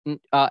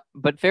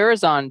but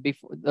Farazan,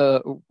 before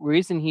the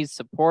reason he's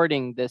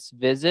supporting this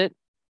visit,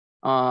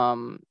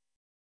 um,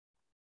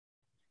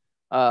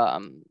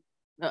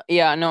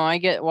 yeah, no, I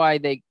get why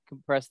they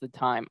compress the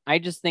time. I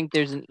just think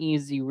there's an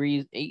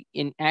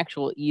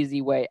actual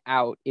easy way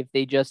out if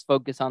they just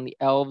focus on the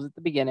elves at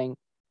the beginning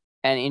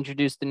and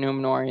introduce the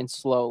Numenorians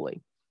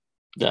slowly.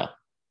 Yeah.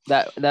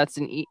 That's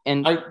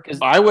and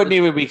I wouldn't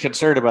even be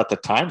concerned about the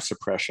time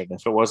suppression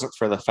if it wasn't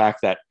for the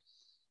fact that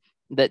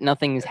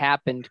nothing has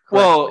happened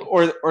correctly.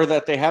 Well, or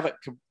that they haven't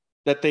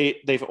that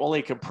they've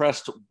only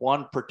compressed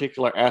one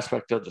particular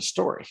aspect of the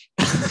story.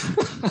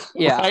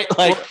 Yeah. Right?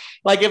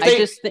 Like if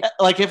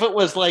like if it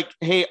was like,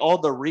 hey, all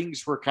the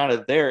rings were kind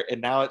of there and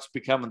now it's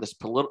becoming this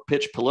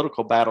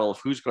political battle of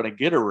who's going to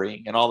get a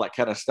ring and all that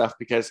kind of stuff,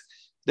 because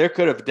there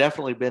could have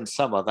definitely been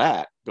some of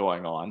that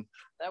going on.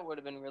 That would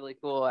have been really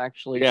cool,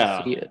 actually,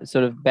 Yeah. to see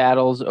sort of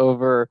battles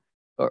over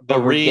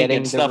the ring getting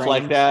and stuff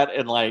like that,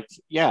 and like,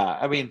 yeah,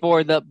 I mean,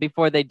 before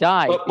they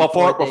died,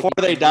 before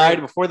they died,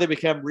 before they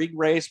became ring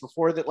race,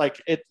 before that, like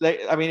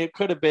I mean, it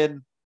could have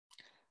been,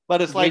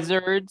 but it's like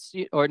wizards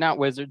or not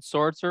wizards,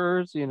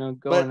 sorcerers,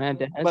 going head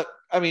to head. But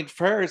I mean,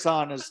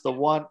 Farazan is the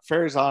one.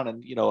 Farazan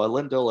and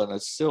Elendil and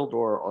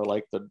Isildur are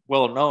like the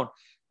well known.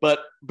 But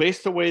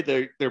based the way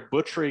they're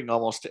butchering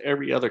almost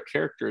every other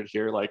character in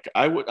here, like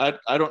I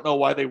don't know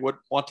why they would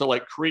want to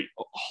like create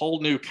a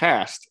whole new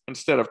cast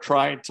instead of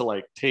trying to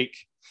like take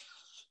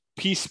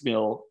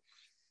piecemeal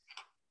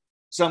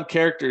some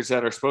characters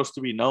that are supposed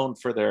to be known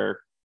for their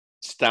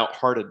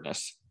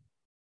stout-heartedness.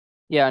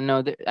 Yeah,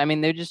 no, I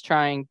mean they're just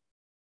trying.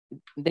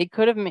 They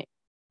could have made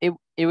it.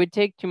 It would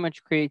take too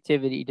much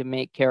creativity to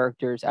make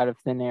characters out of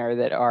thin air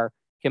that are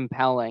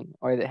compelling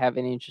or that have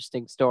an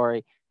interesting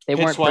story. They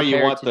weren't. That's why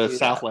you want the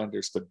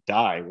Southlanders to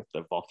die with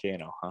the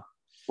volcano, huh?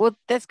 Well,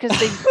 that's because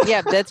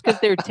that's because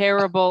they're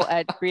terrible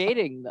at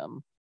creating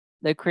them.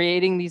 They're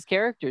creating these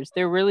characters.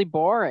 They're really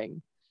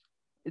boring.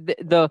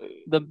 The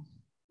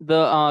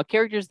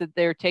characters that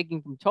they're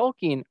taking from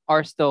Tolkien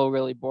are still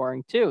really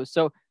boring too.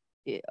 So,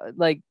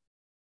 like,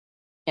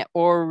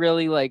 or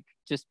really like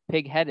just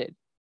pig-headed.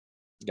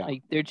 Yeah.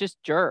 Like they're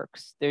just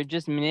jerks. They're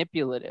just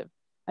manipulative.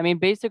 I mean,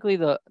 basically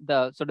the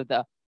sort of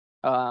the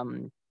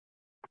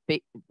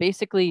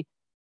basically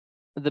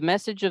the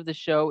message of the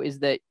show is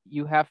that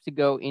you have to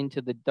go into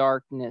the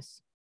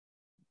darkness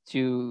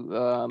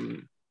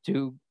to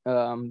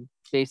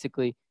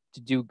basically to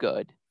do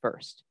good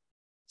first.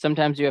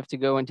 Sometimes you have to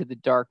go into the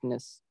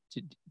darkness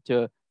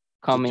to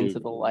come into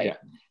the light.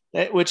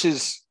 Yeah. Which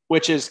is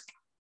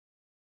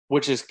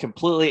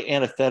completely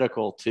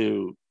antithetical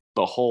to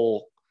the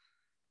whole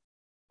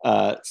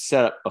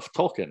setup of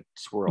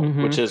Tolkien's world,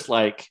 mm-hmm. which is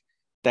like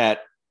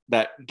that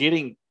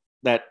getting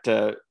that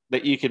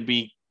you can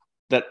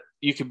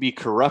be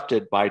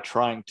corrupted by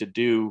trying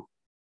to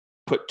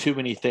put too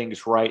many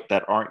things right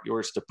that aren't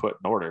yours to put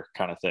in order,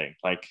 kind of thing.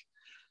 Like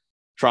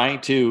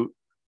trying to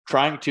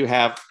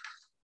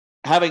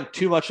having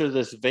too much of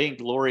this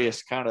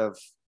vainglorious kind of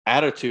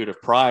attitude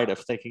of pride of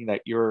thinking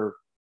that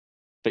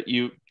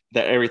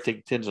everything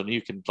depends on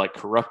you can like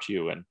corrupt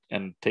you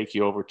and take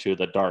you over to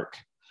the dark.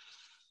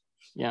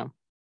 Yeah.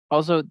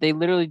 Also, they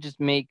literally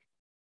just make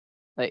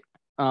like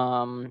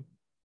I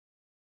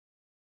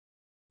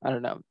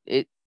don't know.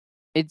 It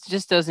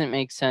just doesn't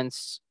make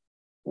sense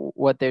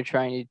what they're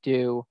trying to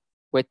do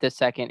with the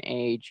second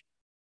age.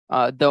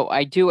 Though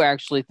I do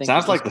actually think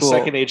Sounds like the cool.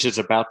 second age is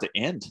about to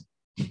end.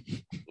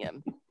 Yeah,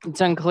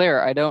 it's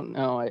unclear. I don't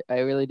know. I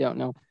really don't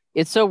know.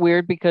 It's so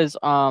weird because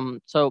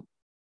so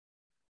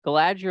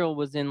Galadriel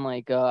was in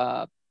like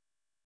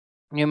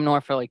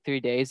Numenor for like 3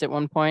 days at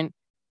one point,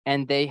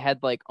 and they had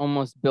like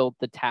almost built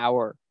the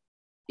tower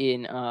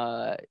in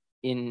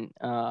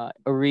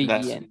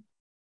Eregion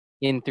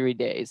in 3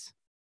 days.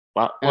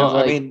 Well,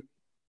 I mean,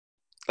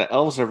 the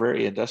elves are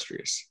very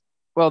industrious.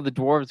 Well, the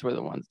dwarves were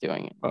the ones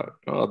doing it.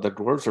 Well, the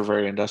dwarves are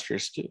very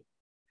industrious too.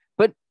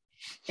 But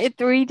in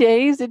 3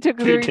 days, it took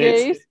 3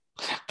 days.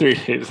 3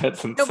 days.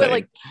 That's insane. No, but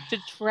like to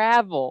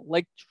travel.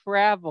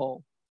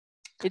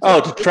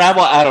 To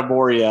travel out of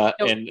Moria,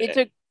 no, and it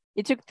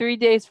took 3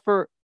 days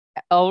for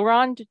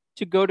Elrond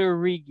to go to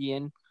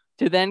Eregion,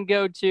 to then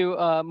go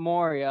to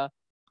Moria,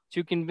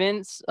 to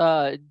convince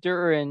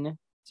Durin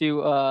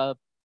to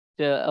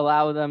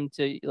allow them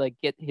to like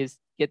get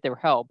their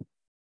help,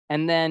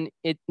 and then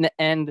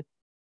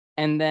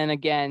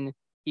again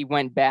he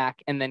went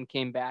back and then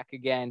came back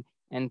again,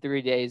 and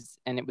 3 days,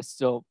 and it was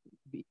still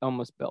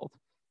almost built.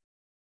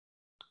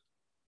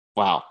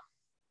 Wow.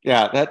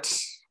 Yeah,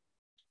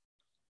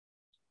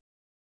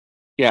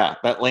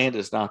 that land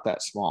is not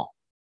that small.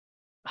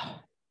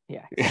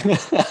 Yeah.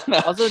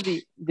 Also,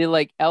 the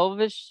like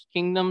elvish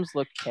kingdoms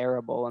look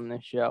terrible in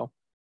this show.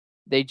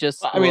 They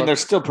just they're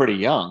still pretty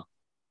young.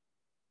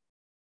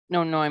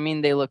 No, I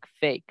mean they look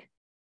fake.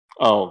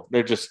 Oh,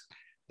 they just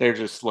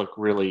look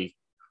really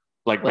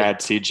like bad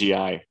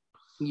CGI.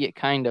 Yeah,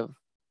 kind of.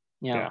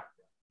 Yeah.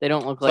 They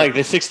don't look like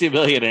the 60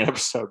 million an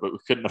episode, but we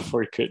couldn't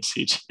afford good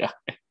CGI.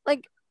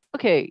 Like,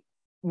 okay,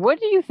 what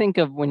do you think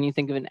of when you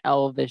think of an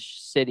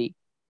elvish city?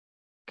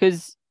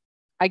 Because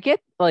I get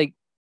like,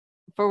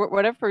 for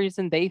whatever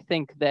reason, they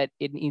think that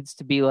it needs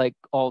to be like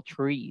all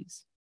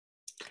trees.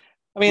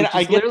 I mean,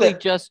 I get literally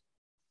that. Just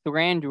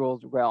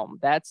Thranduil's realm.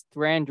 That's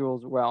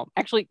Thranduil's realm.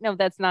 Actually, no,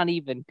 that's not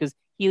even, because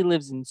he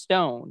lives in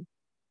stone.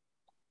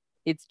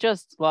 It's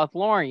just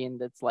Lothlorien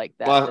that's like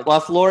that.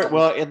 Lothlorien.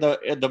 Well, in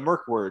the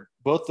Mirkwood,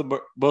 both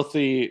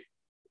the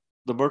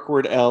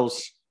Mirkwood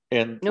elves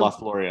and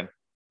Lothlorien.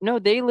 No,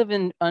 they live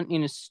in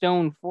a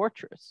stone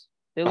fortress.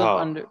 They live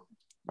under.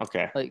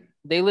 Okay. Like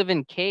they live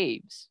in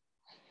caves.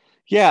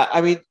 Yeah, I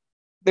mean,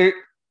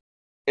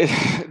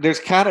 there's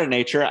kind of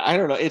nature. I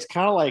don't know. It's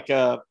kind of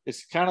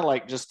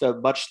like just a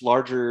much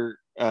larger,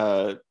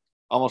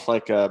 almost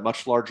like a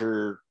much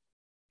larger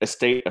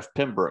estate of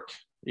Pembroke.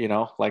 You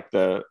know, like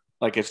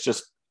it's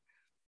just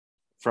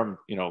from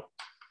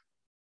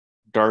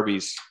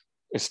Darby's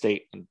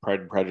estate in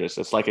Pride and Prejudice.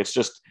 It's like it's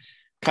just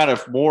kind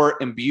of more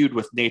imbued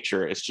with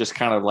nature. It's just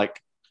kind of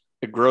like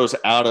it grows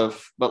out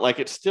of, but like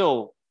it's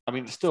still. I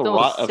mean, it's still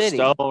rot of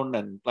stone,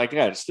 and like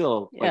it's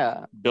still like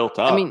built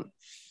up. I mean,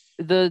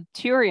 the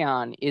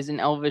Tirion is an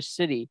elvish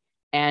city,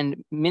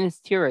 and Minas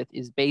Tirith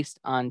is based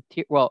on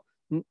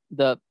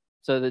the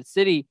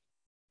city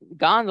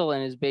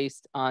Gondolin is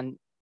based on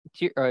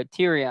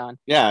Tirion.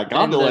 Yeah,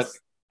 Gondolin.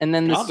 And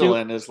then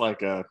Gondolin is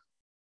like a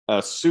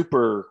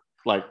super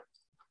like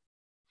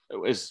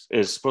is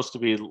supposed to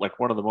be like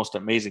one of the most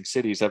amazing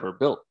cities ever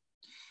built.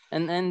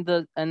 And then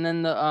the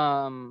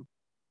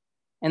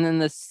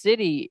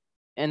city.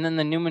 And then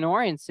the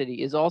Numenorian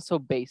city is also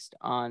based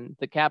on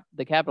the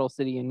capital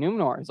city in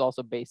Numenor is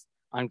also based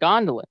on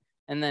Gondolin,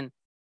 and then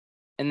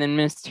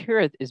Minas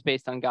Tirith is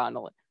based on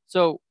Gondolin.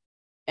 So,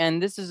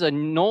 and this is a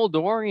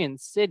Noldorian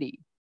city,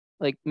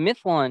 like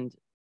Mithlond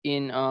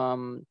in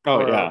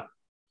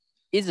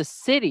is a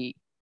city.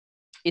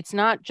 It's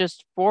not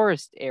just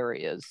forest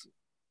areas.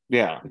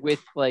 Yeah.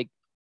 With like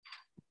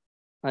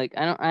I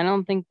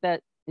don't think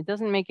that it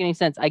doesn't make any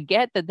sense. I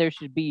get that it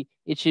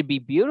should be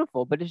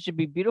beautiful, but it should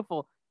be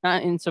beautiful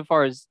not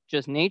insofar as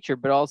just nature,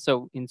 but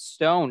also in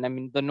stone. I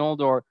mean, the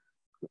Noldor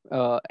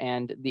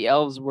and the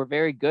elves were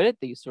very good at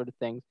these sort of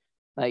things.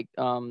 Like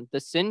the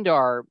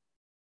Sindar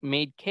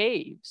made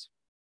caves.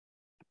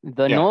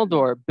 The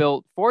Noldor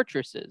built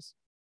fortresses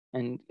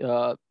and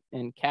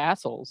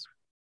castles.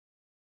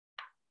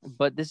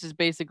 But this is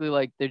basically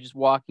like they're just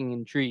walking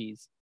in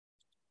trees,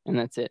 and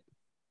that's it.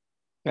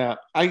 Yeah,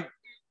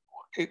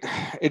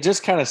 it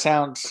just kind of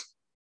sounds,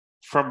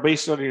 from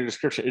based on your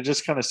description, it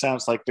just kind of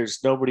sounds like there's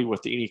nobody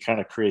with any kind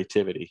of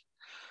creativity.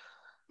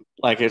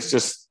 Like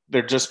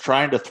they're just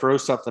trying to throw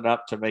something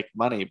up to make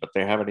money, but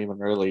they haven't even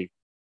really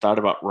thought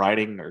about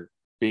writing or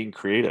being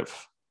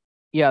creative.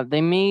 Yeah,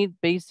 they made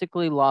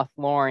basically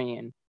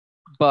Lothlorien,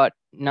 but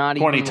not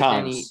 20 even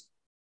times.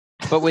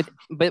 with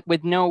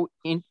no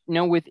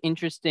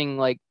interesting,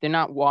 like they're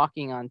not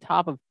walking on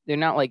top of, they're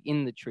not like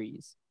in the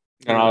trees.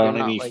 They're not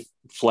on any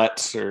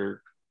flats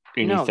or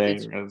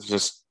anything. It's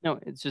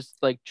just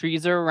like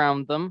trees are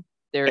around them.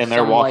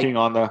 They're walking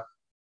on the.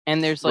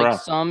 And there's like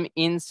some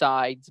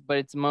insides, but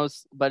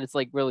it's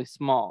like really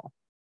small.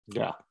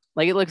 Yeah.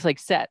 Like it looks like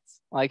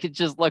sets. Like it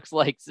just looks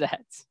like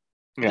sets.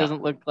 It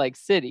doesn't look like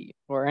city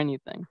or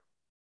anything.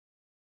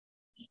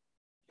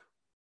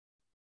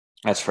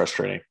 That's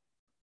frustrating.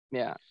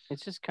 Yeah,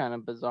 it's just kind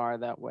of bizarre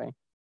that way.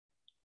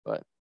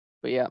 But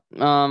yeah.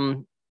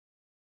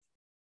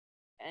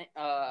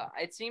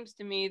 it seems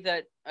to me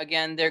that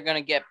again they're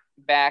gonna get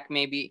back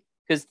maybe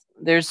because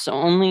there's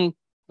only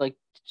like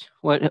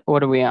what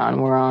are we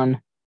on? We're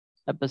on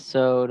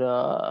episode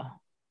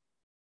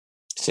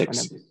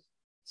 6.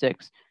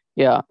 6.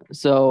 Yeah.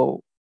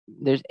 So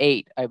there's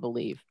 8, I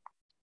believe.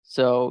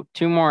 So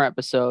 2 more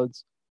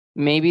episodes.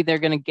 Maybe they're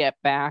gonna get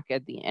back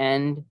at the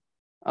end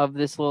of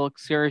this little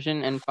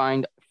excursion and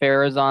find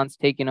Farazan's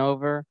taken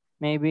over.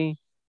 Maybe.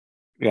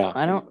 Yeah.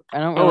 I don't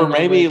really Or know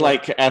maybe where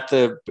like at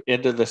the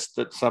end of this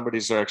that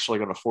somebody's actually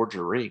going to forge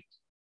a ring.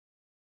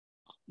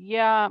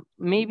 Yeah, Are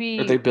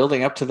maybe. they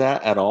building up to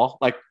that at all?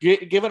 Like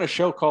given a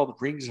show called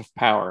Rings of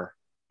Power,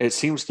 it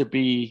seems to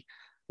be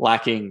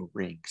lacking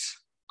rings.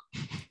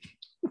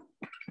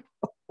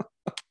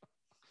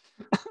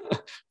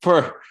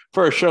 for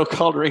a show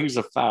called Rings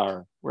of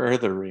Power, where are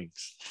the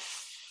rings?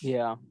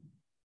 Yeah.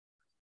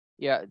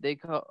 Yeah, they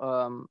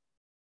call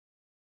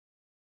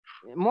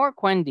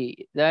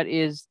Morquendi, that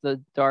is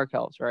the Dark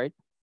Elves, right?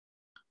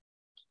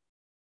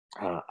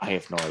 I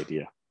have no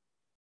idea.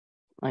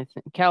 I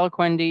think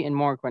Calaquendi and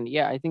Morquendi.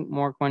 Yeah, I think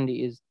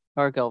Morquendi is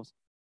Dark Elves.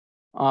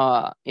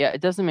 Yeah, it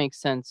doesn't make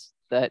sense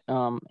that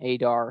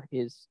Adar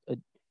is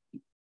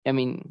I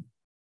mean,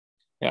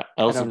 yeah,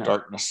 Elves of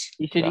Darkness.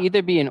 He should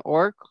either be an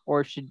orc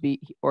or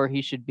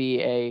he should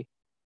be a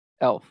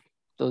elf.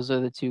 Those are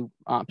the 2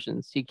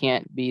 options. He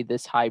can't be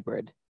this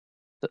hybrid.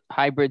 The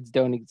hybrids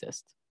don't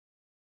exist.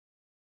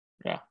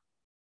 Yeah.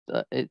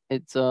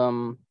 It's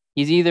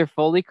he's either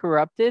fully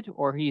corrupted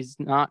or he's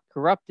not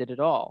corrupted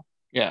at all.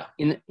 Yeah.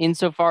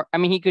 Insofar, I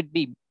mean, he could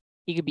be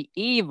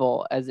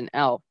evil as an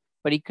elf,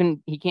 but he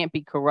can't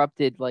be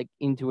corrupted like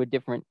into a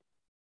different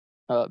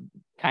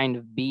kind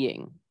of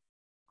being.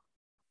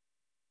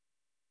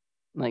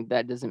 Like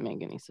that doesn't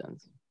make any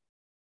sense.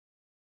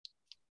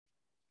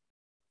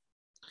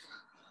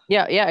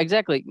 Yeah,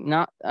 exactly.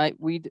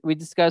 We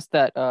discussed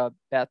that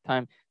that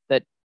time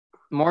that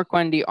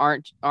Morquendi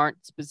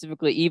aren't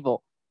specifically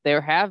evil. There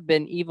have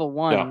been evil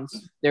ones. Yeah.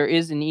 There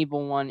is an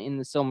evil one in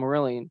the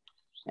Silmarillion,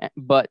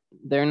 but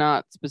they're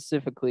not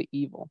specifically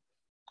evil.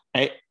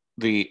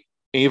 The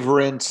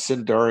Averin,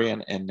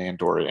 Sindarian, and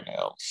Nandorian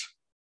elves,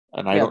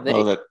 and I don't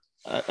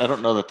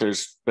know that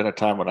there's been a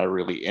time when I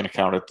really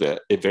encountered the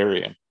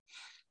Averin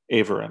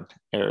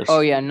heirs. Oh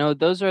yeah, no,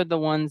 those are the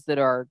ones that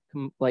are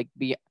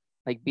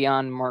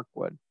beyond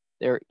Mirkwood.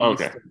 They're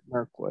east of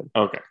Mirkwood.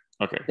 Okay.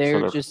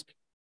 They're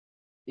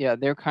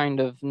they're kind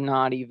of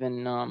not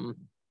even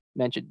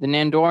mentioned. The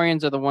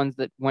Nandorians are the ones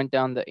that went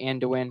down the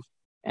Anduin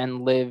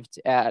and lived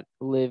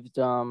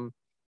in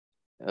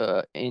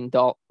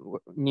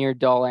near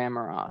Dol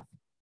Amroth.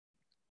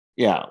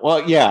 Yeah,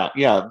 well,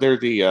 yeah, they're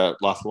the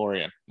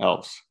Lothlorien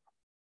elves.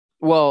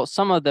 Well,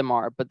 some of them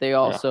are, but they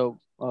also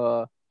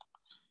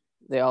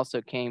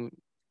came.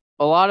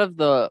 A lot of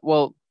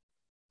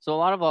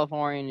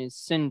Lothlorien is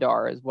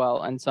Sindar as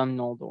well, and some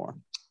Noldor.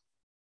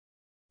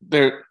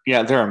 They're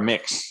a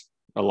mix.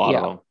 A lot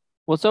of them.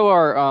 Well, so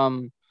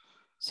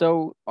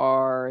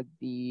are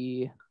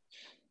the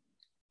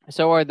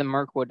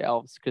Mirkwood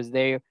elves because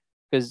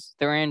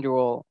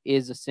Thranduil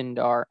is a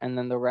Sindar, and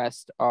then the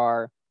rest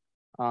are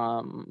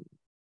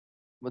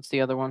what's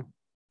the other one?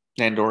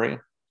 Nandorian?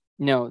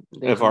 No,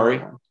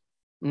 Evari?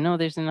 No,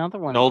 there's another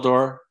one.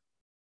 Noldor?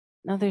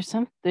 No, there's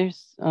Sylvan.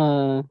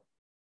 Oh,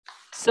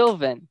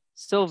 Sylvan.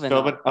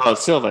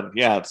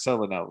 Yeah,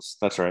 Sylvan elves.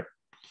 That's right.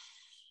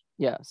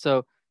 Yeah,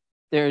 so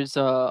there's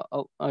a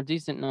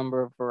decent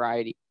number of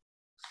variety.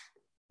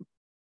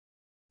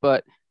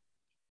 But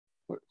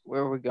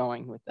where are we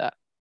going with that?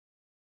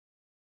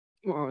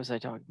 What was I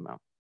talking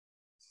about?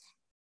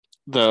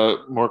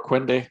 The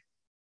Morquendi?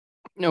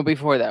 No,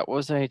 before that. What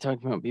was I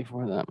talking about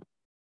before that?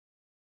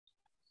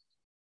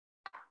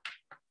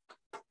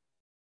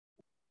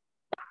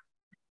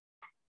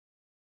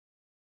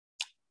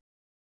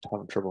 I'm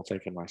having trouble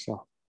thinking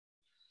myself.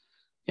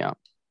 Yeah.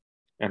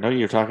 I know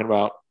you're talking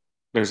about,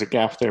 there's a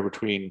gap there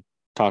between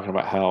talking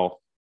about how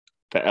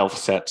the elf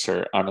sets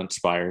are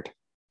uninspired.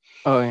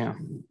 Oh, yeah.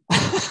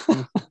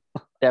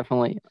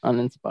 Definitely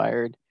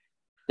uninspired.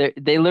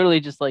 They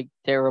literally just like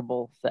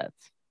terrible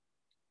sets.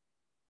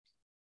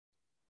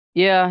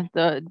 Yeah,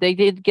 they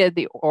did get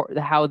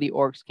how the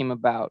orcs came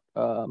about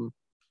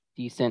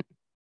decent.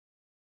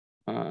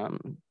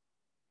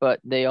 But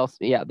they also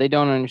they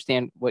don't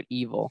understand what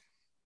evil.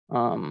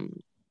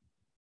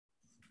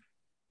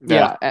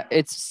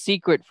 It's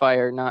secret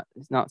fire,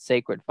 it's not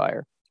sacred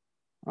fire.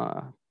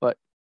 But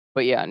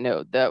yeah,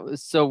 no, that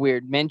was so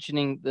weird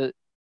mentioning the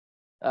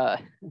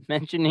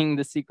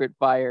secret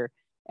fire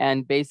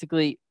and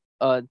basically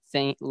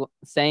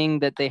saying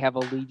that they have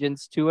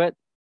allegiance to it.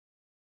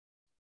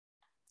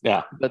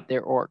 Yeah. But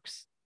they're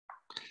orcs.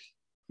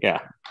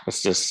 Yeah.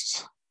 It's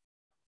just.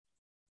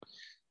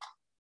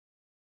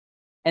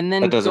 And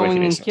then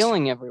going and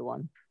killing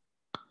everyone.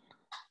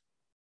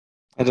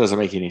 That doesn't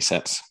make any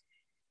sense.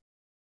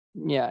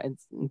 Yeah,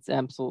 it's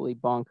absolutely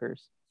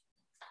bonkers.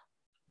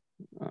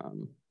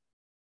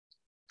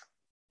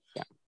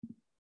 Yeah.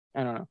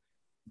 I don't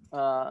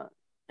know.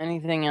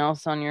 Anything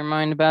else on your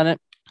mind about it?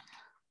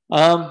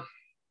 Not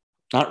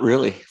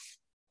really.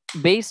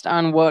 based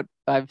on what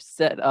I've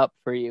set up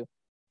for you,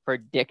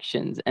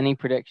 predictions. Any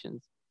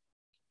predictions?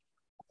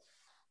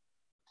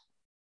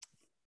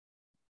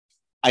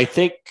 I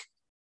think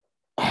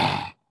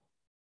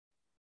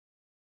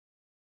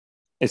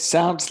it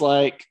sounds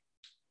like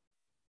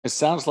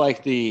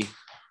the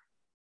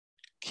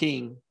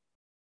king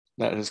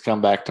that has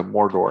come back to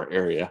Mordor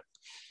area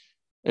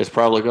is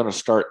probably going to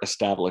start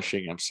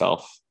establishing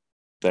himself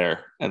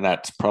there, and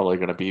that's probably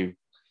going to be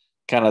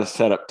kind of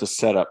set up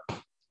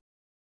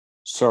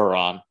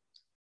Sauron.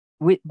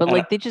 But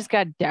like they just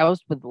got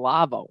doused with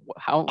lava. What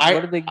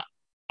are they?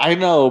 I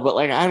know, but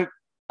like I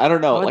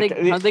don't know. How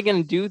are they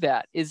going to do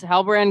that? Is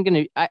Halbrand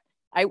going to?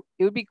 It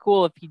would be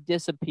cool if he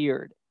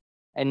disappeared,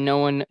 and no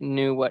one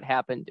knew what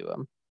happened to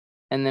him,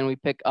 and then we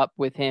pick up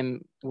with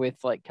him with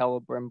like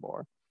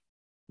Celebrimbor.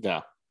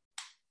 Yeah.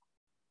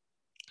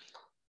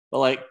 But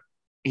like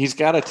he's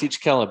got to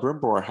teach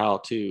Celebrimbor how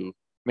to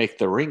make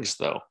the rings,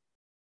 though.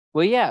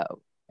 Well, yeah,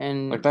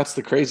 and like that's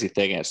the crazy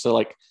thing. So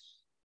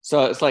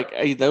it's like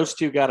hey, those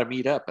two got to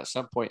meet up at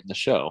some point in the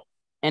show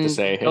and to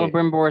say, hey,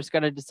 Celebrimbor's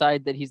got to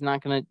decide that he's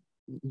not going to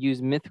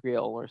use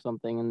Mithril or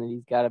something, and that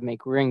he's got to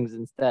make rings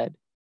instead.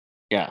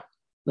 Yeah,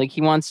 like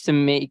he wants to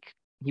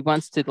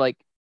like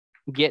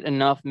get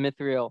enough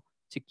Mithril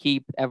to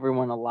keep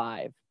everyone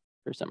alive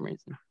for some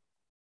reason.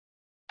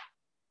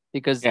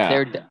 Because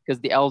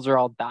because the elves are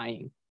all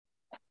dying.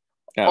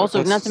 Yeah,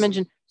 also, not to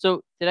mention,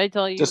 so did I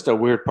tell you? Just a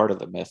weird part of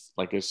the myth.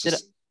 Like it's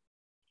just.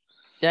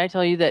 Did I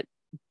tell you that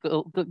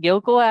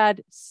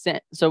Gil-galad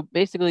sent? So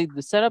basically,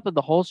 the setup of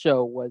the whole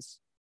show was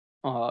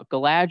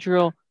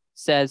Galadriel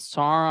says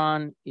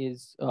Sauron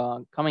is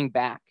coming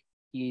back.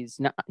 He's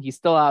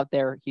still out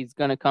there. He's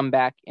gonna come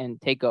back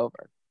and take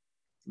over.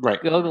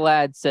 Right.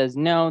 Gil-galad says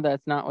no,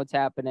 that's not what's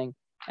happening,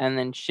 and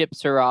then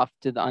ships her off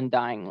to the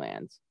Undying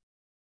Lands.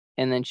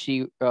 And then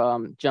she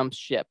jumps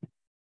ship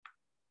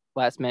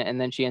last minute,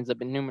 and then she ends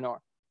up in Numenor.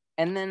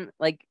 And then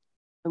the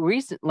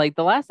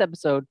last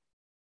episode,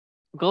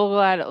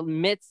 Gil-galad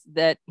admits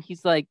that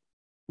he's like,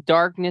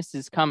 darkness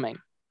is coming,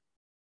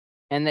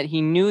 and that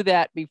he knew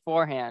that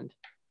beforehand,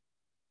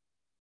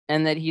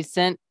 and that he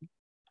sent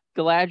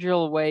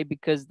Galadriel away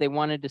because they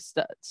wanted to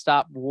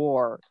stop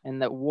war,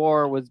 and that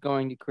war was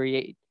going to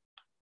create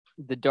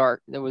the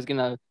dark, that was going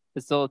to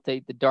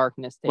facilitate the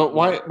darkness. But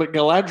why? But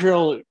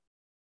Galadriel.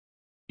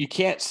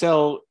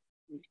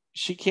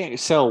 She can't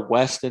sell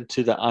west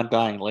into the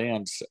Undying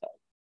Lands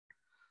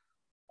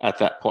at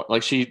that point.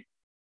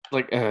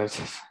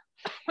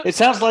 It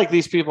sounds like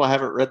these people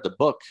haven't read the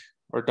book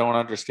or don't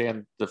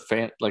understand the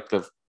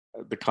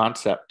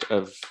concept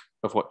of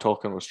what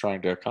Tolkien was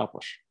trying to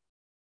accomplish.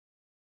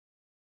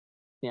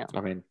 Yeah.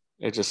 I mean,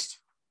 I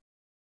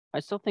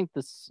still think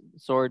this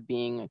sword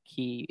being a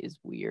key is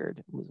weird.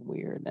 It was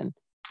weird. And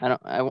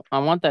I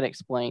want that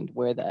explained,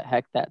 where the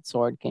heck that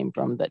sword came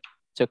from that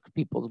took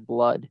people's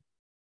blood.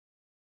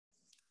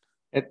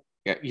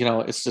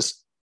 It's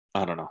just,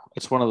 I don't know.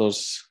 It's one of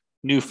those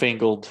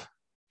newfangled.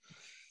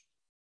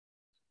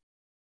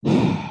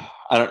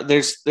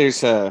 There's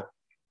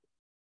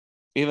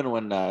even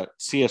when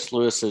C.S.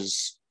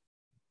 Lewis's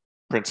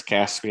not Prince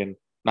Caspian,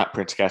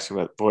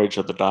 but Voyage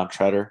of the Dawn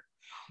Treader.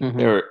 Mm-hmm.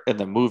 There in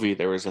the movie,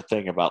 there was a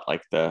thing about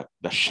like the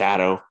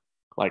shadow,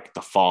 like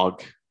the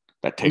fog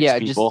that takes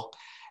people,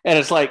 and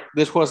it's like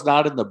this was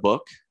not in the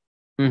book.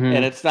 Mm-hmm.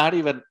 And it's not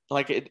even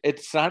like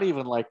it's not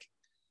even like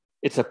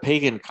it's a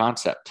pagan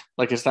concept.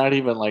 Like it's not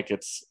even like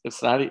it's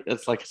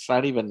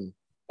not even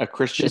a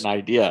Christian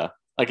idea.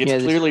 Like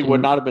it clearly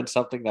would not have been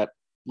something that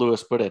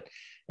Lewis put in.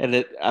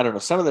 And I don't know.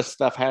 Some of this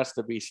stuff has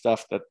to be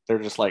stuff that they're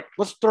just like,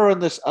 let's throw in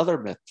this other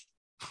myth.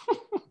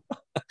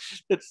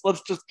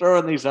 Let's just throw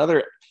in these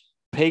other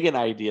pagan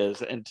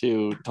ideas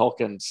into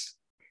Tolkien's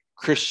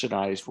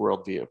Christianized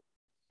worldview.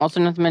 Also,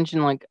 not to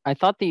mention, like I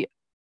thought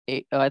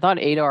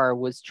Adar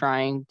was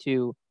trying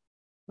to,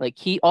 like,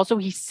 he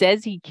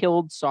says he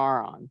killed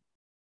Sauron.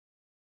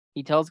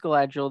 He tells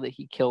Galadriel that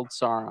he killed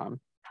Sauron.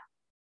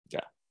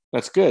 Yeah,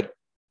 that's good.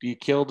 You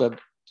killed a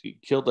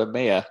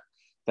Maya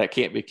that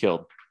can't be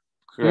killed.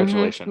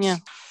 Congratulations.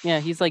 Mm-hmm. Yeah.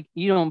 He's like,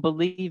 you don't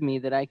believe me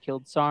that I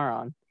killed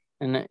Sauron,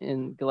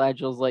 and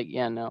Galadriel's like,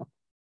 yeah, no.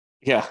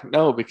 Yeah,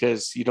 no,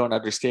 because you don't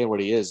understand what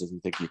he is if you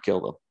think you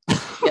killed him.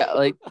 Yeah,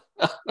 like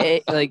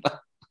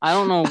I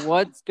don't know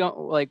what's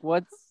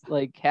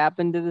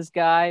happened to this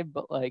guy,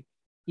 but like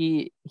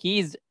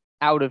he's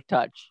out of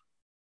touch.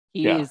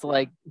 He's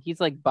like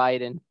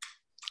Biden.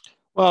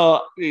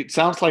 Well, it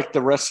sounds like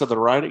the rest of the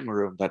writing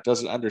room that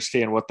doesn't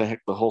understand what the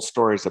heck the whole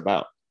story is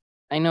about.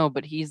 I know,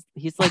 but he's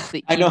like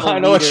the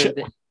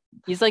leader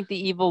he's like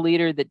the evil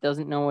leader that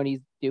doesn't know what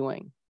he's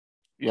doing.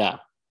 Yeah.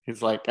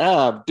 He's like,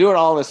 I'm doing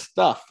all this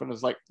stuff. And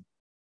it's like,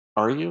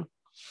 are you?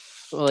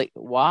 Like,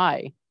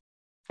 why?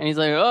 And he's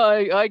like,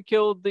 oh, I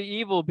killed the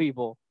evil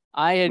people.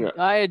 I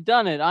had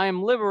done it. I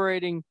am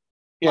liberating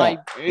my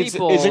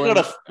people. Is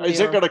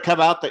it gonna come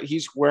out that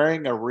he's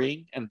wearing a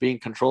ring and being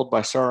controlled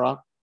by Sauron?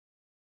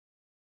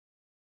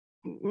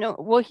 No,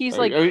 well, he's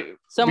like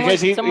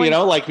because he, someone,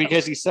 like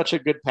because he's such a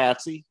good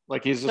patsy.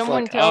 Like he's just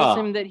someone like, tells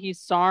him that he's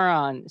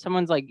Sauron.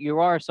 Someone's like, "You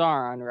are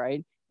Sauron,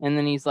 right?" And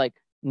then he's like,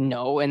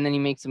 "No," and then he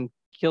makes them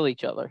kill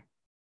each other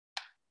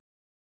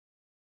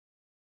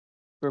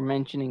for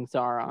mentioning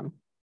Sauron.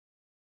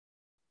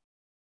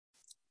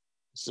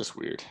 it's just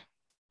weird.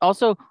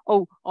 Also,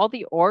 oh, all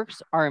the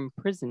orcs are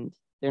imprisoned.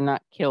 They're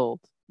not killed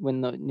when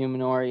the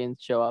Numenorians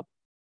show up.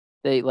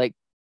 They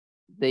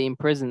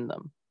imprison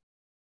them.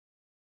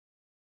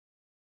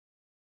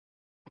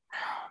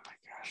 Oh my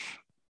gosh.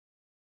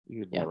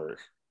 You'd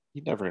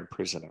never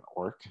imprison an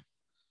orc.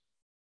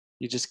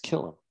 You just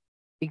kill him.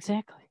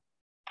 Exactly.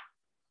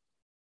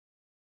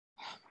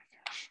 Oh my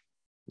gosh.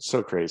 It's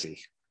so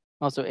crazy.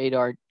 Also,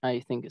 Adar,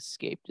 I think,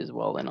 escaped as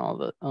well in all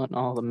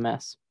the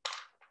mess.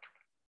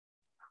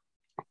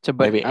 So,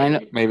 but maybe I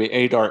know maybe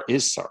Adar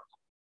is Sauron.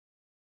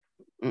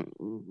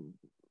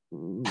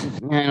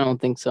 I don't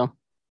think so.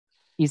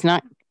 He's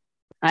not.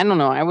 I don't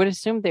know. I would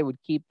assume they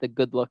would keep the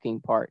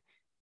good-looking part,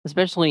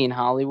 especially in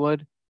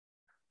Hollywood.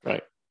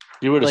 Right.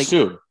 You would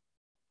assume.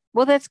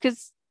 Well, that's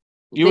because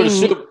you would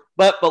assume,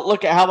 but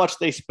look at how much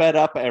they sped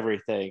up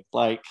everything.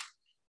 Like,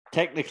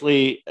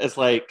 technically, it's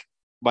like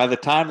by the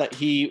time that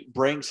he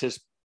brings his,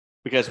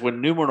 because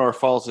when Numenor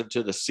falls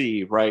into the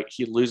sea, right,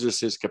 he loses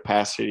his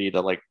capacity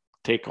to like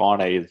take on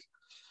a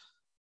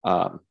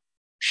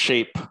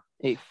shape,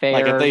 a fair,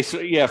 like if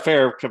they,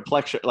 fair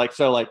complexion. Like,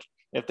 so, like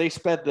if they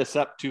sped this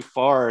up too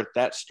far,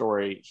 that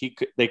story,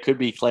 they could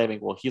be claiming,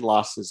 well, he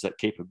lost his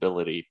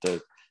capability to.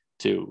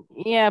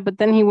 Yeah, but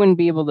then he wouldn't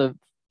be able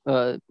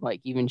to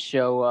like even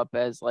show up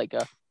as like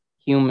a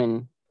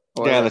human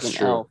or yeah, like that's an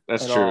true. elf.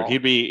 That's true. All. He'd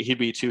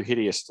be too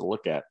hideous to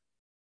look at.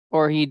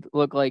 Or he'd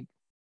look like,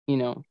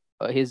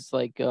 his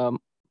like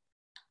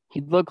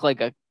he'd look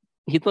like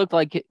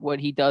what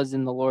he does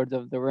in the Lord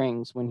of the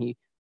Rings when he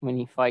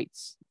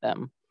fights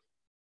them,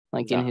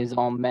 like in his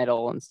all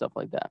metal and stuff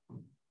like that.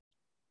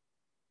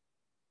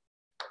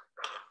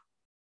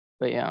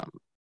 But yeah.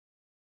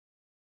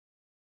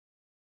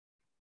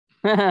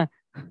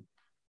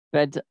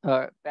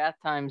 Bath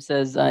Time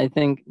says, I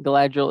think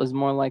Galadriel is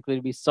more likely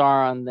to be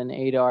Sauron than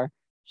Adar.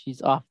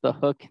 She's off the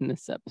hook in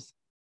this episode.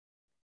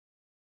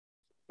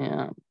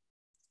 Yeah.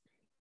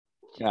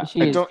 She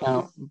is kind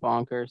of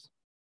bonkers.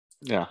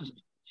 Yeah.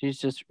 She's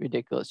just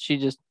ridiculous. She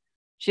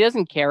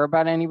doesn't care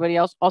about anybody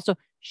else. Also,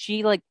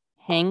 she like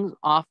hangs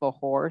off a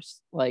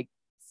horse like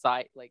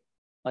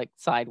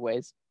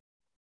sideways,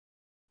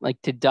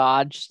 like to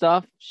dodge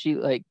stuff. She's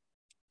like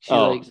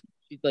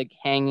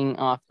hanging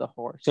off the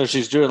horse. So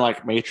she's doing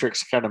like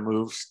Matrix kind of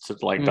moves to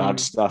like dodge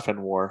stuff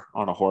in war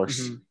on a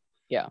horse.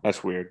 Yeah,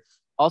 that's weird.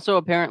 Also,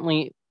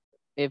 apparently,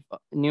 if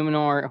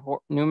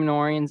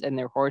Numenorians and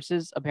their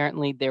horses,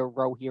 apparently they're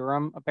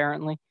Rohirrim.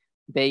 Apparently,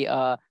 they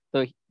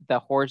the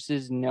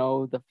horses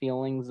know the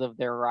feelings of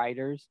their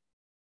riders.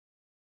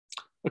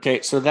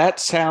 Okay, so that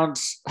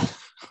sounds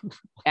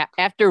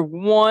after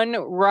one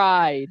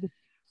ride.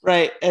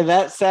 Right, and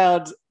that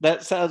sounds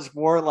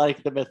more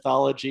like the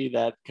mythology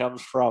that comes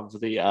from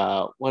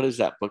the what is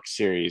that book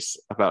series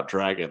about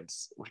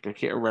dragons? Like I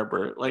can't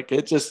remember. Like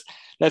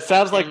that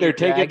sounds like they're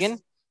taking.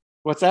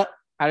 What's that?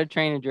 How to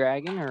Train a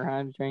Dragon or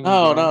How to Train?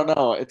 Oh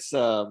no, it's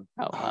I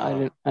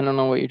don't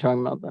know what you're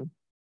talking about then.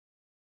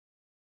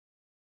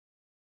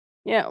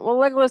 Yeah, well,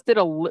 Legolas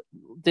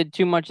did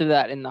too much of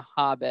that in The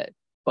Hobbit,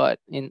 but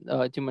in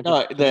too much.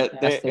 No,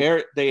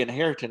 the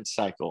inheritance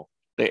cycle,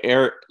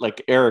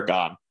 like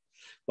Aragon.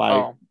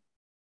 Never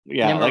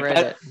read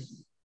it.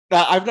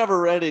 I've never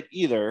read it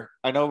either.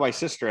 I know my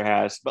sister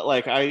has, but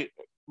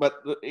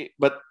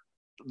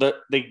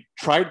they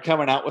tried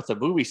coming out with a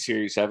movie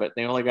series of it.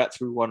 They only got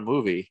through one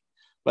movie,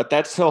 but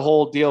that's the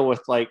whole deal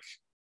with but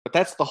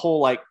that's the whole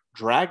like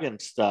dragon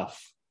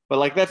stuff. But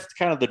like that's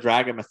kind of the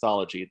dragon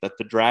mythology, that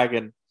the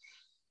dragon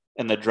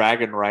and the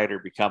dragon rider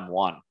become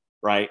one,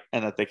 right?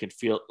 And that they can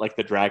feel like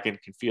the dragon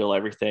can feel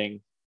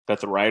everything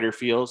that the rider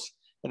feels.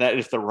 And that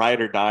if the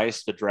rider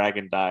dies, the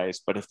dragon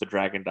dies. But if the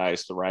dragon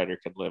dies, the rider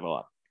can live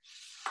on.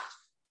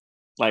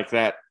 Like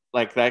that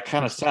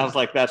kind of sounds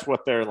like that's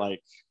what they're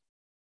like.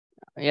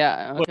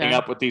 Yeah, okay. Putting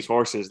up with these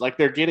horses. Like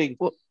they're getting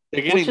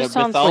the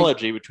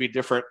mythology between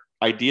different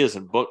ideas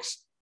and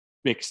books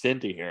mixed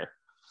into here.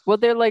 Well,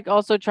 they're like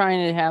also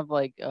trying to have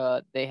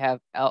they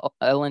have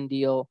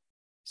Elendil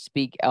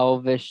speak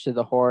Elvish to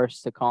the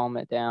horse to calm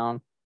it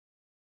down,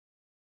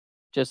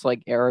 just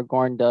like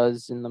Aragorn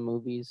does in the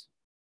movies.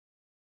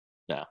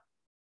 Yeah.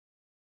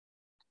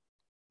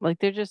 Like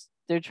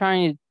they're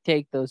trying to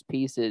take those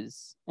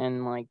pieces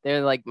and like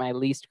they're like my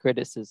least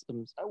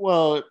criticisms.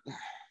 Well,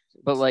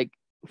 but like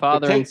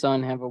father and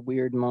son have a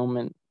weird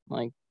moment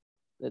like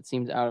that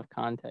seems out of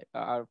context,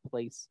 out of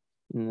place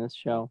in this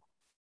show.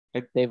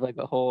 They have like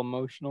a whole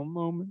emotional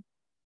moment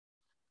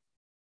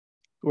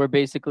where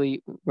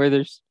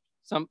there's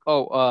some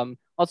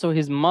also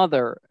his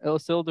mother,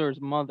 Isildur's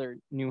mother,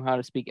 knew how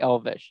to speak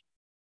Elvish,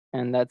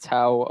 and that's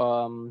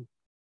how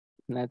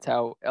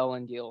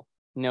Elendil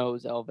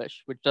knows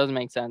Elvish, which doesn't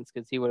make sense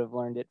because he would have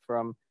learned it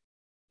from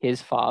his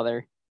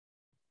father.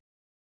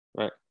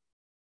 Right.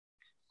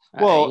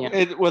 Well,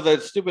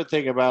 the stupid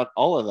thing about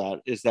all of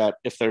that is that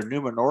if they're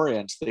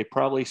Numenorians, they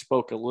probably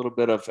spoke a little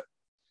bit of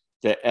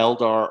the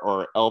Eldar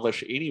or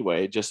Elvish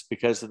anyway, just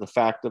because of the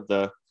fact of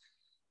the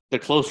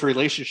close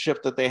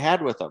relationship that they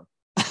had with them.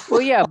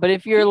 Well, yeah, but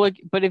if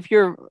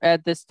you're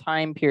at this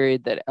time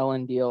period that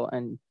Elendil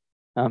and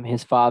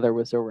his father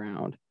was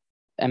around,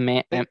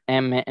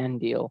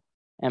 Emendil.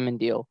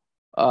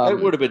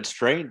 It would have been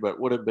strained, but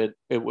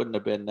it wouldn't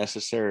have been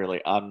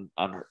necessarily on.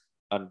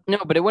 No,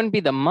 but it wouldn't be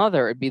the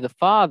mother; it'd be the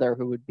father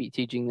who would be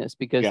teaching this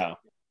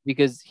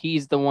because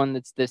he's the one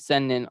that's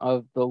descendant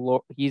of the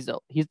Lord. He's the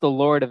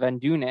Lord of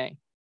Andune.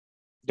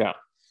 Yeah.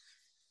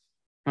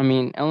 I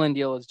mean,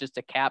 Elendil is just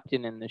a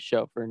captain in this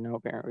show for no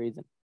apparent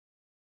reason.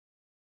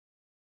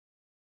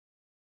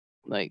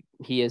 Like,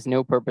 he has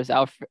no purpose.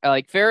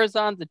 Like,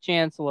 Pharazon's the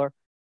chancellor,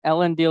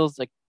 Elendil's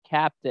a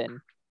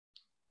captain,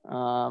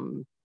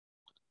 and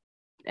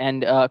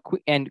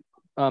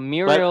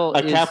Muriel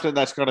is a captain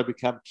that's going to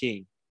become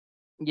king.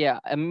 Yeah,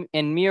 and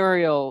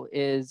Muriel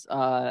is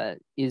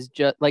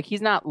just like,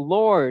 he's not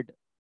Lord,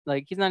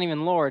 like he's not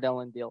even Lord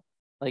Elendil,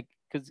 like,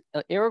 because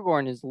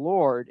Aragorn is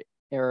Lord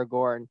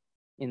Aragorn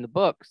in the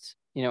books,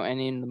 and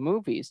in the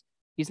movies,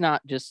 he's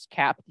not just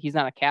he's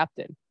not a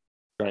captain.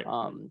 Right.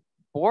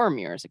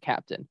 Boromir is a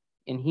captain,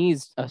 and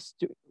he's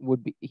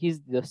he's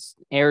the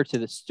heir to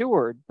the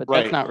steward, but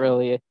that's not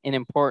really an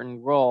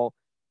important role.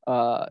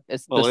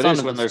 It's the son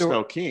of when there's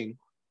no king.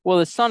 Well,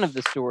 the son of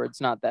the steward's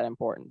not that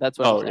important. That's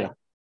what I'm saying. Yeah.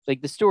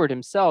 Like, the steward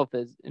himself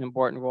is an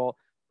important role,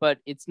 but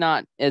it's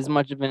not as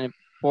much of an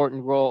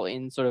important role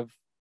in sort of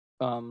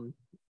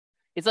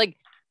it's like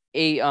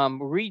a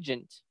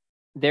regent.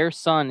 Their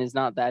son is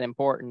not that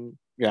important.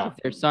 Yeah. If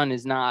their son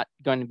is not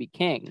going to be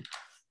king.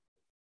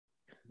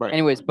 Right.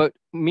 Anyways, but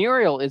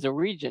Muriel is a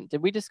regent.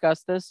 Did we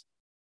discuss this?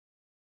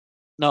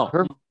 No.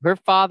 Her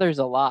father's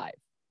alive.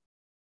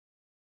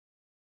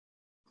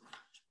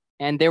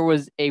 And there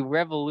was a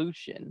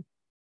revolution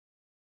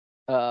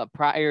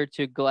prior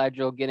to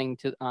Galadriel getting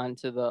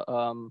onto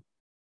the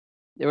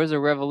there was a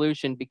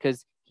revolution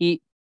because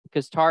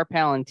Tar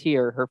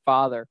Palantir, her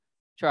father,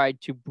 tried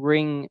to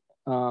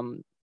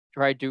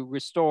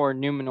restore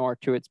Numenor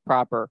to its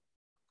proper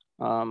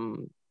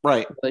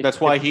right. That's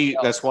why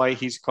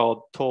he's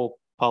called Tol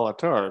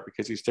Palatar,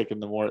 because he's taken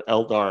the more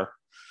Eldar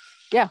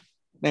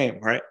name,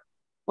 right?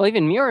 Well,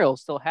 even Muriel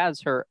still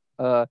has her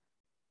Elf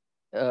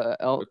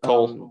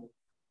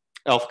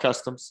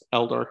customs,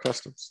 Eldar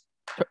customs.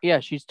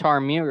 Yeah, she's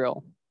Tar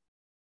Muriel.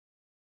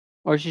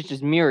 Or she's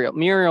just Muriel.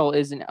 Muriel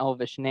is an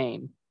Elvish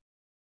name.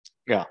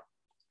 Yeah.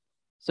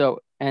 So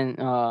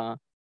Pharazon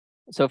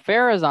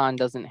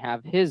doesn't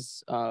have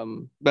his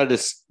But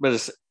it's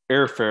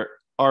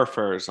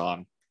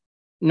Ar-Pharazôn.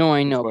 No,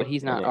 I know, but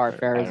he's not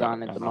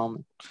Ar-Pharazôn at the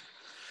moment.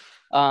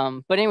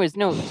 But anyways,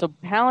 no, so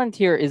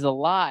Palantir is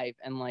alive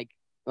and like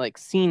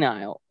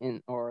senile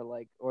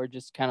or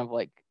just kind of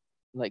like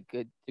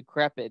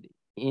decrepit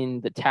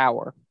in the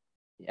tower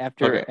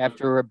after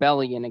a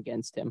rebellion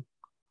against him.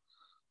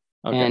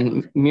 Okay.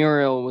 And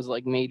Muriel was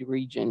like made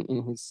regent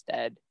in his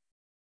stead.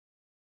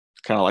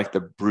 Kind of like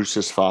the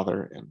Bruce's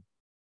father in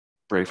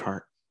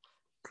Braveheart.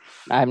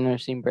 I've never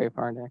seen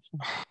Braveheart,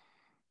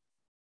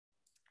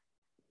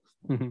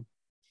 actually.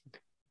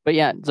 But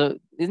yeah, so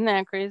isn't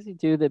that crazy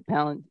too that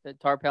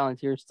Tar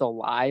Palantir is still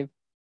alive?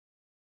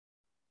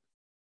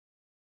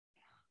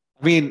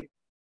 I mean,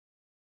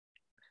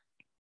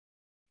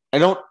 I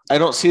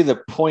don't see the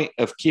point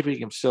of keeping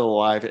him still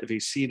alive if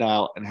he's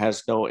senile and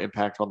has no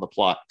impact on the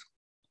plot.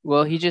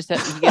 Well, he gets to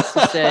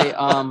say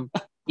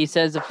he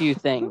says a few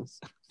things.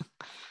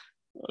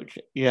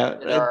 Okay. Yeah.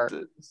 That are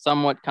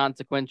somewhat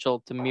consequential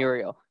to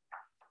Muriel.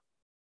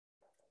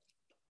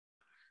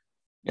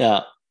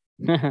 Yeah.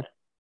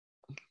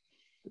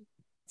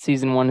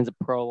 Season 1 is a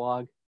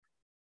prologue.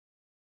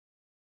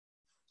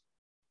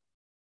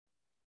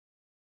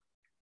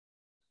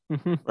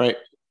 Right.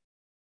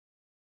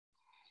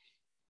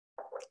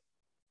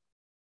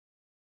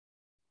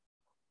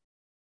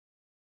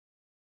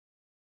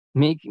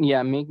 Make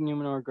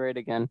Numenor great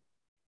again.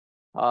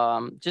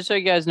 Just so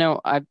you guys know,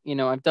 I've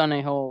done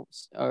a whole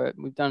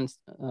we've done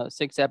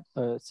 6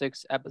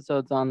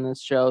 episodes on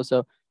this show,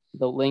 so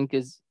the link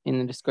is in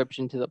the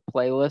description to the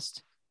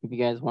playlist if you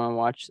guys want to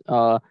watch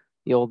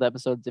the old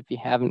episodes if you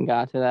haven't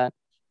got to that.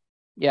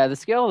 Yeah, the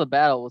scale of the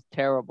battle was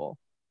terrible.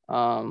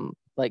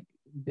 Like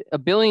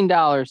 $1 billion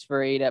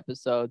for 8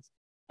 episodes,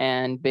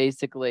 and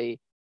basically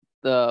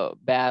the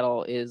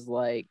battle is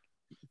like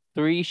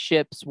 3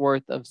 ships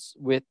worth of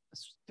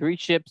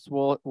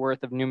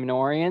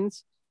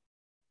Numenorians,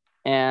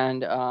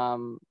 and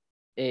some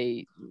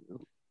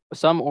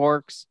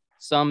orcs,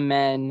 some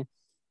men,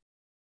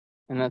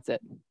 and that's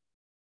it.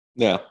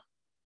 Yeah.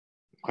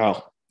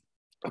 Wow.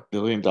 $1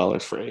 billion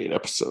for 8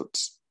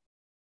 episodes.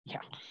 Yeah.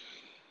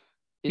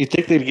 You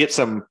think they'd get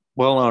some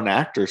well-known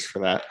actors for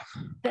that?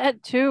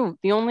 That too.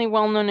 The only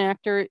well-known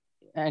actor,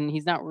 and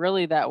he's not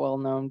really that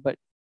well-known, but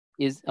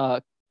is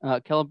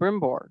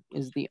Celebrimbor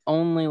is the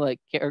only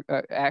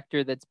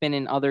actor that's been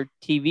in other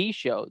TV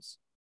shows.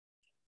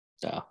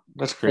 Yeah,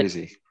 that's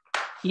crazy.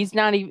 He's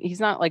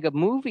not like a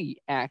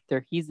movie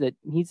actor. He's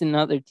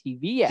another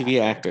TV actor.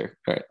 TV actor,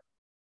 right?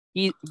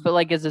 But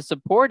like as a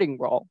supporting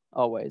role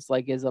always,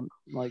 like as a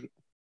like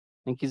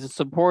he's a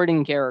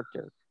supporting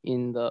character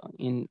in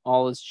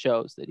all his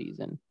shows that he's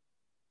in.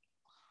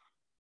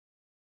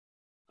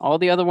 All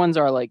the other ones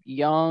are like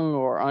young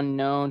or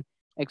unknown,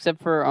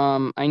 except for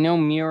I know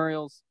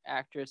Muriel's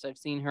actress. I've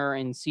seen her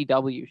in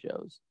CW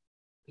shows,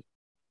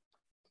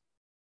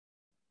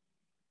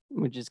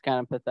 which is kind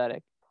of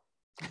pathetic.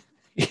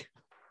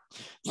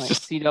 Like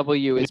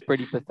CW is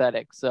pretty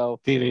pathetic.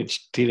 So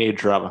teenage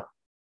drama.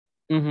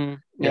 Mm-hmm.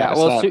 Yeah.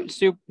 Well,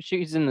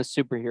 she's in the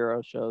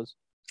superhero shows.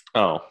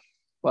 Oh.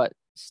 But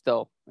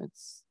still,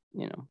 it's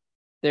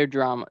their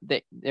drama.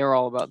 They're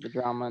all about the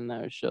drama in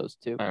those shows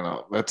too. I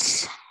know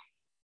But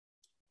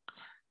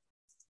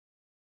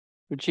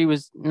she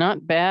was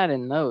not bad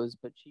in those.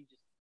 But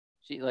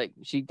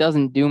she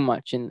doesn't do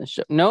much in the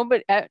show. No,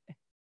 but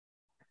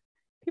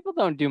people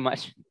don't do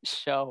much in the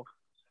show.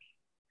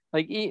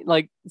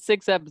 Like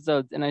 6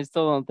 episodes, and I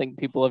still don't think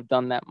people have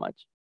done that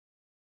much.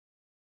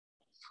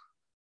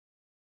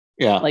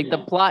 Yeah. Like the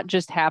plot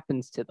just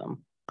happens to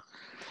them.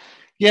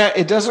 Yeah,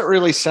 it doesn't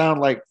really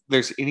sound like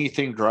there's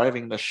anything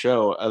driving the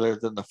show other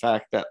than the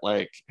fact that,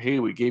 like, hey,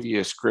 we gave you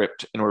a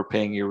script and we're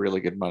paying you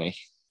really good money.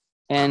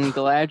 And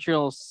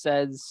Galadriel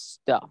says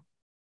stuff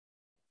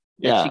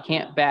that she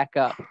can't back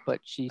up, but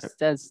she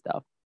says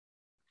stuff.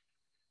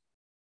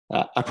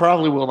 I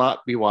probably will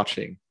not be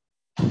watching.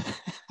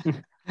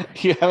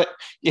 You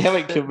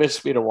haven't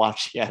convinced me to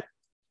watch yet.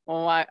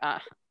 Well,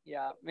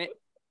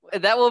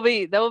 that will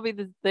be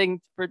the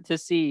thing to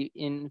see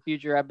in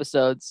future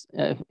episodes.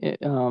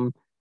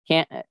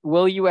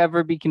 Will you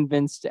ever be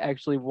convinced to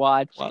actually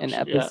watch an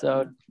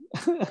episode?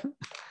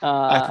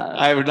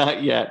 I have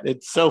not yet.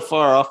 It's so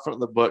far off from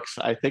the books.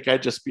 I think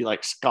I'd just be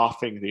like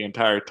scoffing the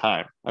entire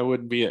time. I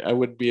wouldn't be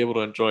able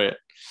to enjoy it.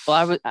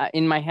 Well,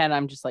 in my head,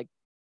 I'm just like,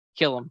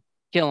 kill him,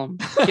 kill him,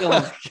 kill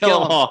him,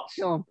 kill him,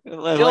 kill him,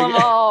 kill them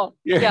all.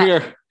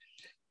 You're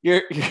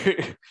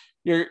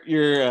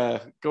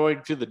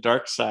going to the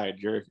dark side.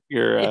 You're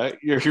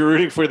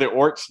rooting for the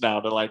orcs now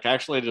to like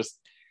actually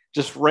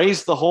just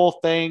raise the whole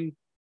thing,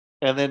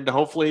 and then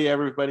hopefully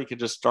everybody can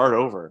just start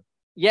over.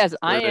 Yes,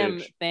 I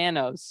am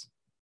Thanos.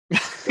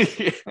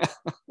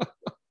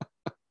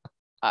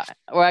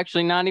 Or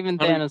actually, not even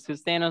Thanos,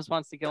 because Thanos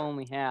wants to kill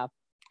only half.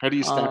 How do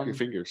you snap your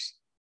fingers?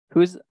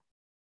 Is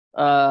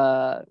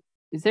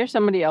there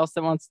somebody else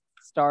that wants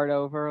to start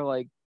over?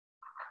 Like,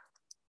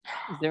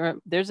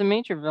 there's a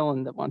major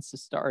villain that wants to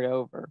start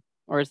over,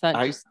 or is that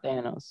just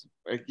Thanos?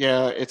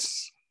 Yeah,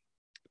 it's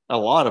a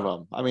lot of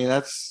them. I mean,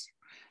 that's.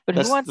 But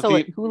who wants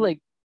to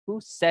who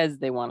says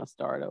they want to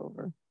start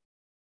over?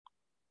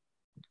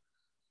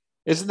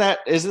 Isn't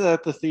that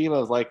the theme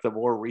of like the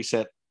more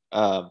recent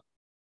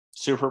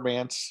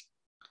Supermans?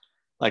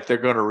 Like they're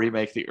going to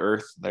remake the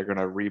Earth. They're going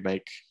to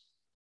remake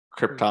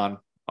Krypton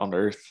on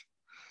Earth.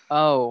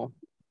 Oh,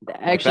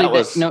 actually,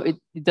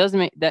 it does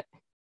make that.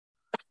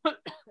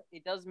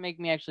 It does make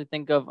me actually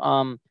think of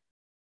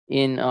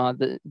in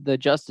the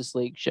Justice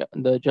League show,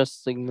 the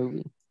Justice League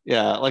movie.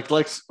 Yeah, like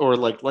Lex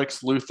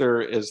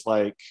Luthor is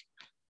like,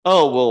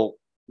 oh,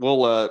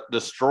 we'll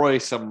destroy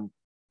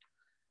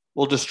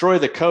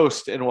the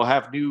coast and we'll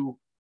have new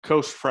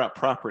coast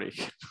property.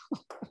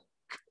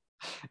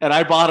 And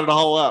I bought it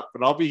all up,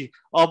 and I'll be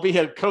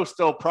a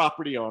coastal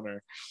property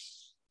owner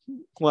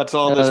once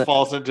all this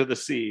falls into the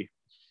sea.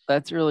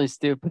 That's really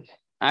stupid.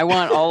 I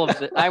want all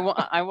of it. I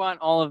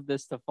want all of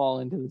this to fall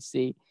into the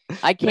sea.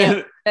 I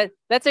can't.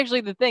 That's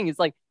actually the thing. It's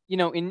like,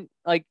 in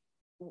like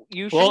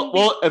you should.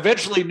 Well,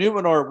 eventually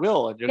Numenor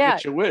will, and you'll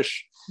get your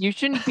wish. You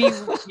shouldn't be.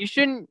 You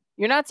shouldn't.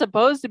 You're not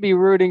supposed to be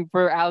rooting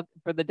for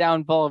the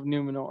downfall of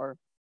Numenor.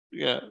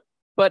 Yeah.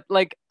 But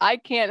like, I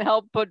can't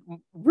help but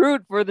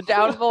root for the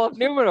downfall of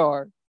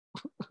Numenor.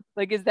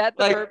 Like, is that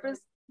the purpose?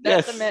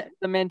 That's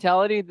the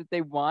mentality that they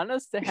want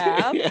us to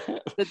have. Yeah.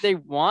 That they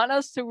want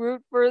us to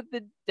root for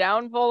the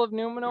downfall of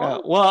Numenor. Yeah.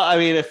 Well, I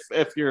mean,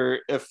 if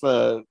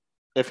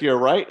you're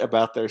right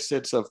about their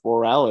sense of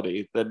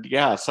morality, then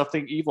yeah,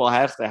 something evil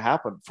has to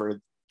happen for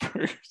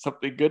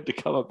something good to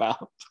come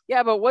about.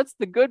 Yeah, but what's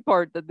the good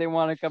part that they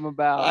want to come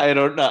about? I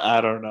don't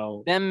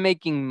know. Them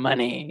making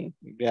money.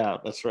 Yeah,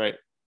 that's right.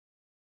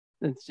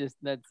 That's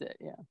it.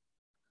 Yeah.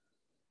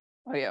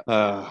 Oh yeah.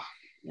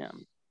 Yeah.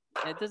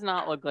 It does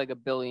not look like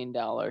 $1 billion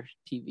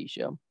TV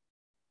show.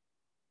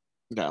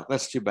 No,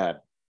 that's too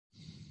bad.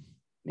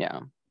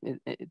 Yeah,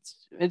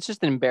 it's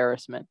just an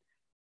embarrassment.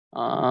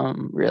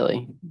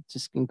 Really,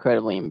 just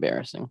incredibly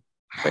embarrassing.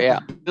 But yeah,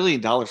 $1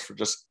 billion for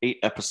just 8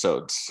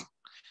 episodes.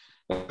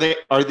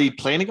 Are they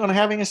planning on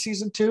having a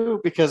season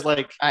 2? Because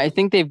like I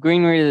think they've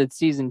greenlighted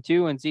season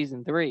 2 and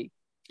season 3.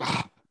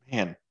 Oh,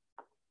 man,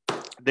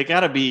 they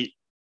got to be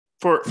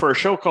for a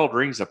show called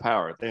Rings of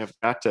Power. They have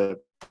got to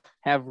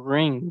have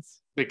rings.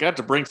 They got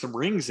to bring some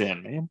rings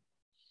in, man.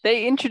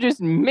 They introduced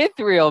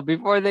Mithril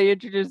before they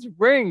introduced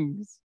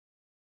rings.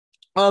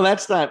 Oh,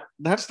 that's not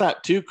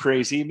too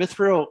crazy.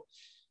 Mithril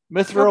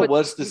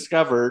was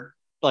discovered.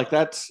 Like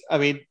that's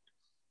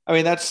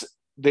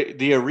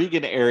the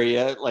Oregon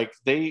area, like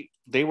they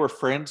were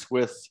friends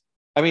with.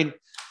 I mean,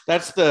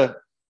 that's the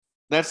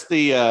that's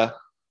the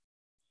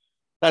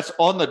that's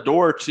on the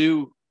door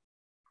to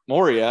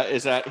Moria.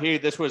 Is that hey,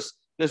 this was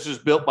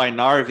built by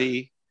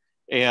Narvi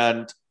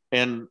and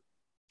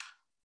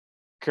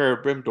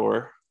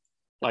Celebrimbor.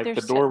 Like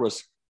the door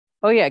was.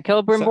 Oh yeah,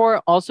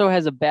 Celebrimbor also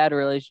has a bad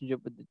relationship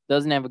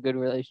doesn't have a good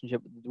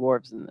relationship with the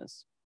dwarves in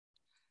this.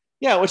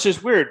 Yeah, which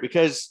is weird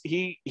because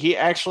he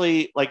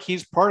actually like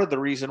he's part of the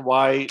reason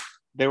why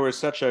there was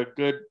such a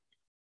good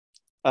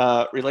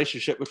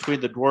relationship between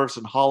the dwarves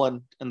and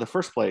Holland in the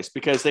first place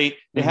because they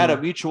had a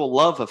mutual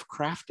love of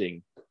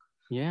crafting.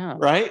 Yeah.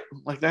 Right.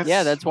 Like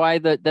that's why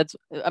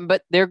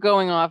but they're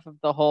going off of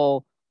the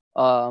whole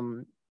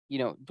dwarves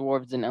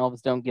and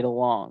elves don't get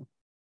along.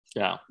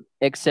 Yeah.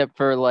 Except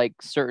for like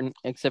very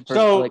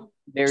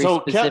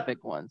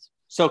specific ones.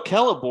 So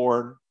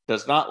Celeborn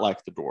does not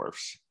like the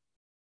dwarves.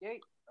 Yeah,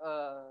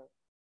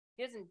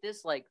 he doesn't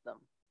dislike them.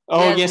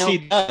 Oh, yes, he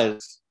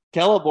does.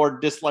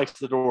 Celeborn dislikes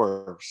the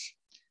dwarves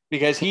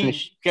because he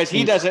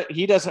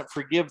doesn't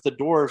forgive the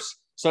dwarves.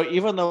 So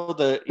even though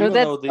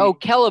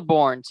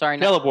Celeborn. Sorry,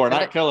 Celeborn,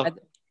 not Celeborn.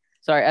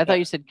 Sorry, I thought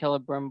you said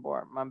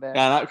Celebrimbor. My bad.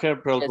 Yeah, not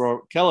Celeborn.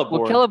 Celeborn.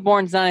 Well,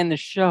 Celeborn's not in the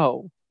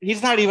show.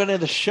 He's not even in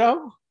the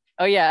show.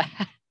 Oh yeah.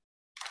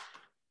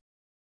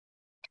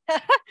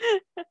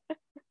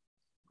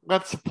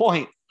 That's the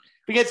point.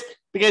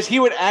 Because he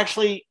would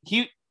actually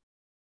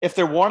if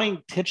they're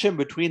wanting tension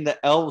between the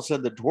elves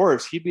and the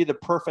dwarves, he'd be the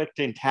perfect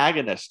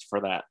antagonist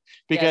for that.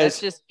 Because that's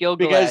just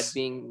Gil-galad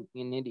being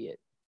an idiot.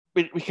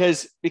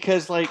 Because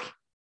like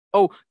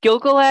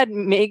Gil-galad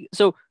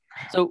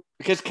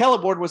because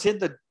Celeborn was in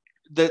the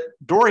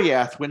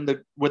Doriath when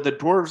the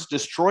dwarves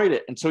destroyed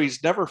it, and so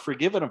he's never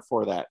forgiven him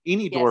for that.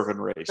 Any dwarven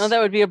race. No, that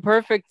would be a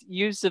perfect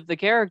use of the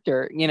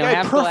character.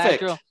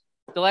 Perfect.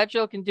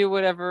 Galadriel can do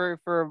whatever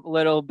for a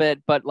little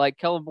bit, but like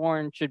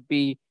Celeborn should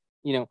be,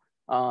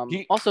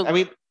 also. I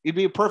mean, he'd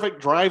be a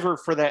perfect driver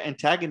for that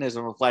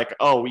antagonism of like,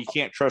 oh, we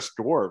can't trust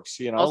dwarves.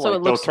 Also, like,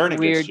 it looks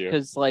weird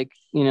because like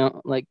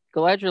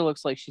Galadriel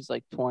looks like she's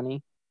like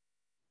 20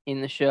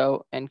 in the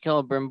show, and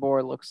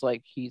Celebrimbor looks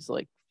like he's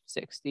like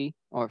 60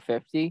 or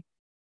 50.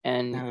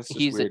 And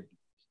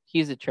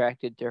he's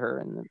attracted to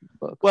her in the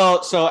book.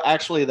 Well, so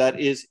actually, that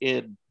is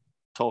in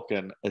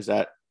Tolkien. Is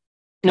that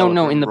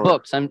no? In the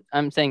books,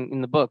 I'm saying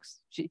in the books.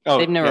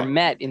 They've never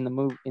met in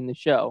the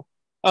show.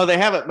 Oh, they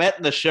haven't met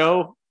in the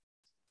show.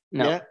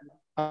 No. Yet?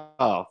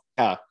 Oh,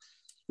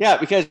 yeah.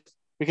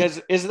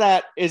 Because is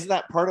that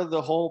part of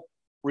the whole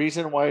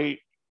reason why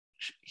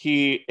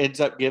he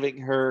ends up giving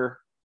her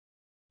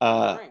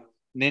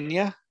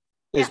Ninya?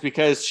 Is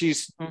because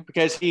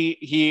because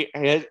he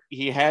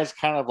has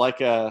kind of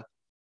like a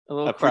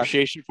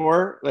appreciation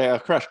for her, a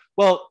crush.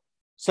 Well,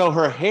 so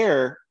her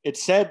hair, it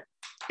said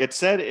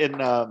in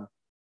the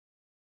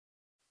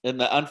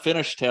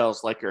Unfinished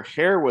Tales, like her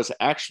hair was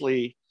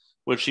actually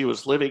when she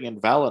was living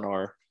in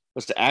Valinor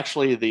was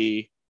actually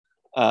the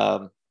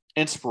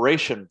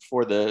inspiration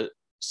for the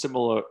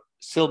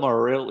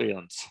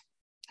Silmarillions.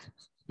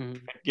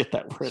 Get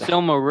that word?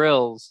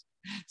 Silmarils.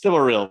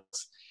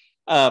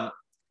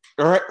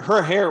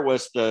 Her hair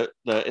was the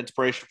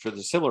inspiration for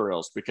the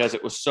Silmarils because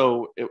it was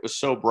so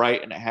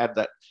bright and it had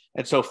that,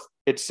 and so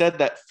it said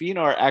that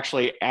Fëanor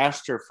actually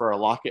asked her for a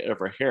locket of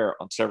her hair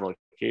on several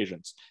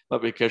occasions,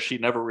 but because she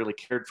never really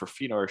cared for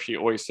Fëanor, she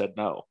always said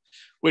no,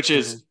 which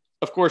is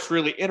of course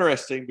really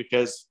interesting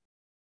because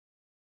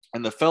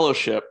in the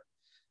Fellowship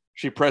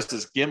she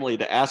presses Gimli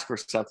to ask for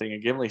something,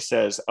 and Gimli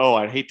says, "Oh,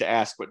 I'd hate to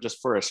ask, but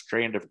just for a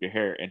strand of your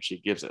hair," and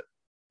she gives it.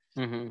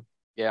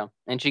 Yeah,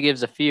 and she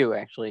gives a few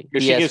actually.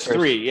 She gives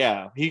three.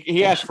 Yeah,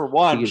 he asked for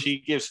one.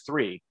 She gives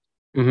three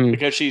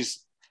because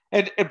she's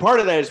and part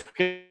of that is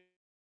because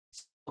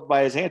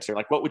by his answer,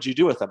 like, what would you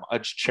do with them?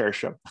 I'd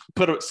cherish them,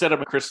 set them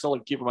in crystal,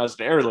 and keep them as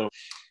an heirloom.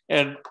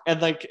 And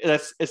like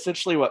that's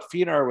essentially what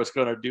Fëanor was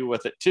going to do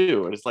with it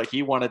too. It's like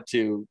he wanted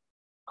to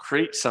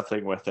create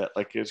something with it,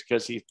 like it's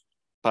because he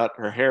thought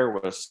her hair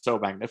was so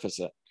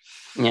magnificent.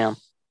 Yeah,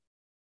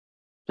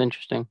 it's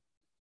interesting,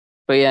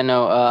 but yeah,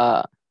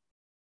 no.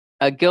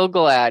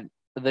 Gil-galad,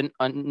 a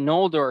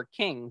Noldor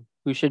king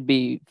who should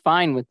be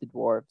fine with the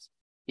dwarves,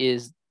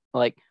 is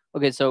like,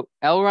 okay, so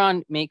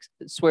Elrond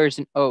swears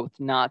an oath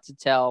not to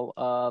tell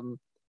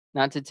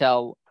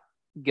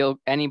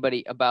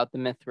anybody about the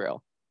Mithril.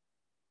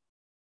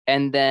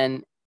 And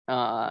then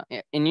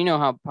and you know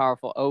how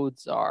powerful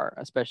oaths are,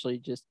 especially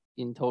just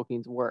in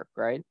Tolkien's work,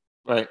 right?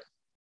 Right.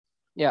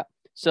 Yeah.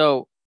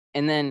 So,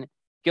 and then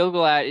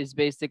Gil-galad is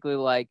basically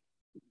like,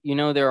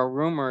 there are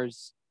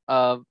rumors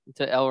to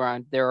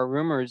Elrond, there are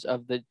rumors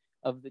of the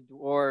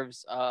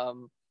dwarves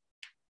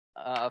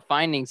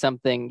finding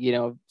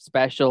something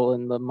special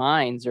in the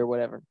mines or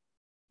whatever,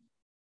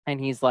 and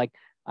he's like,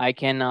 I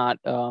cannot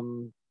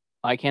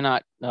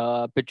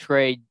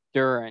betray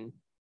Durin,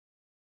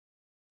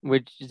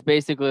 which is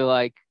basically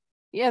like,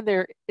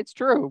 it's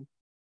true,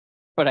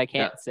 but I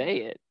can't say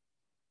it.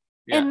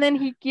 Yeah. And then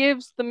he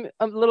gives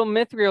a little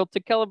Mithril to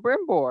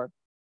Celebrimbor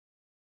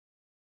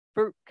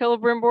for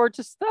Celebrimbor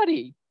to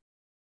study.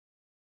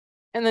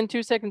 And then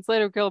 2 seconds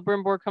later,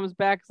 Celebrimbor comes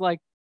back, is like,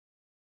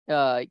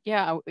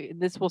 yeah,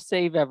 this will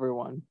save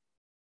everyone.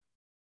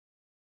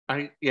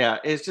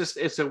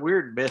 It's a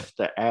weird myth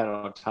to add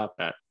on top of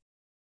that.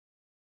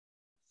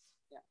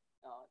 Yeah,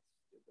 no, it's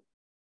stupid.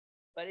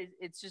 But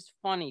it's just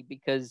funny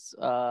because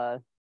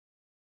an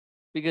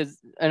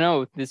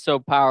oath is so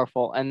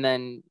powerful, and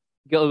then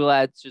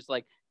Gilgalad's just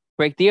like,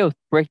 break the oath,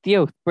 break the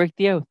oath, break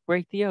the oath,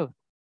 break the oath.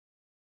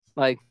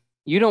 Like,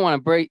 you don't want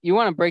to break, you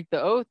want to break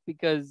the oath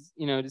because,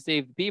 to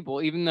save the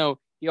people, even though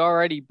he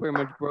already pretty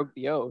much broke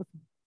the oath.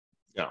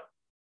 Yeah.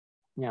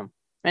 Yeah.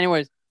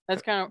 Anyways,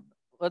 let's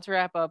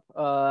wrap up.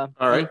 All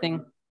right.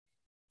 Anything?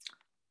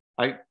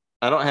 I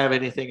don't have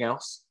anything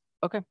else.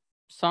 Okay.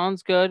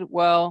 Sounds good.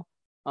 Well,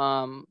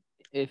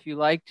 if you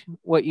liked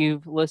what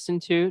you've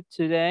listened to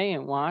today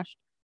and watched,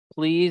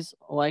 please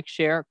like,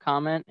 share,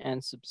 comment,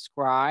 and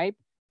subscribe.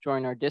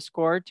 Join our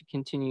Discord to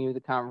continue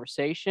the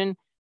conversation,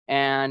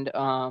 and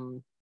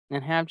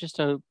have just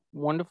a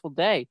wonderful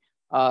day.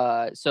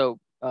 So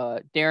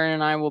Darren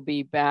and I will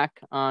be back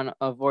on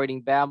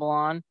Avoiding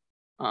Babylon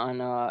on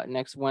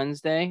next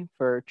Wednesday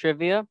for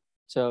trivia.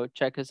 So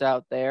check us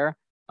out there.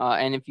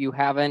 And if you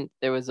haven't,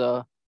 there was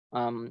a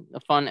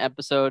fun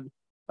episode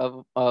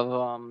of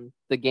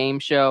the game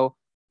show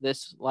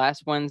this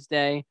last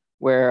Wednesday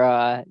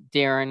where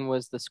Darren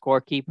was the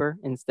scorekeeper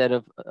instead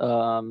of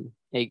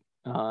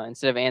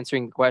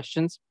answering the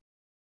questions.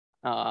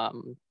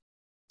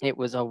 It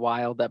was a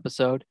wild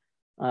episode,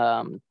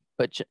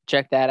 but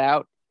check that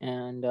out.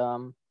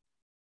 And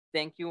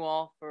thank you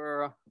all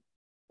for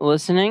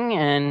listening,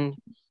 and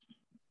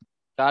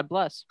God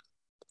bless.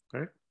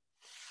 Okay.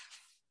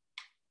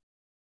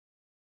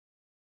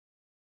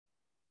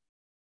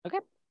 Okay.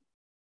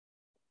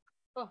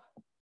 Oh.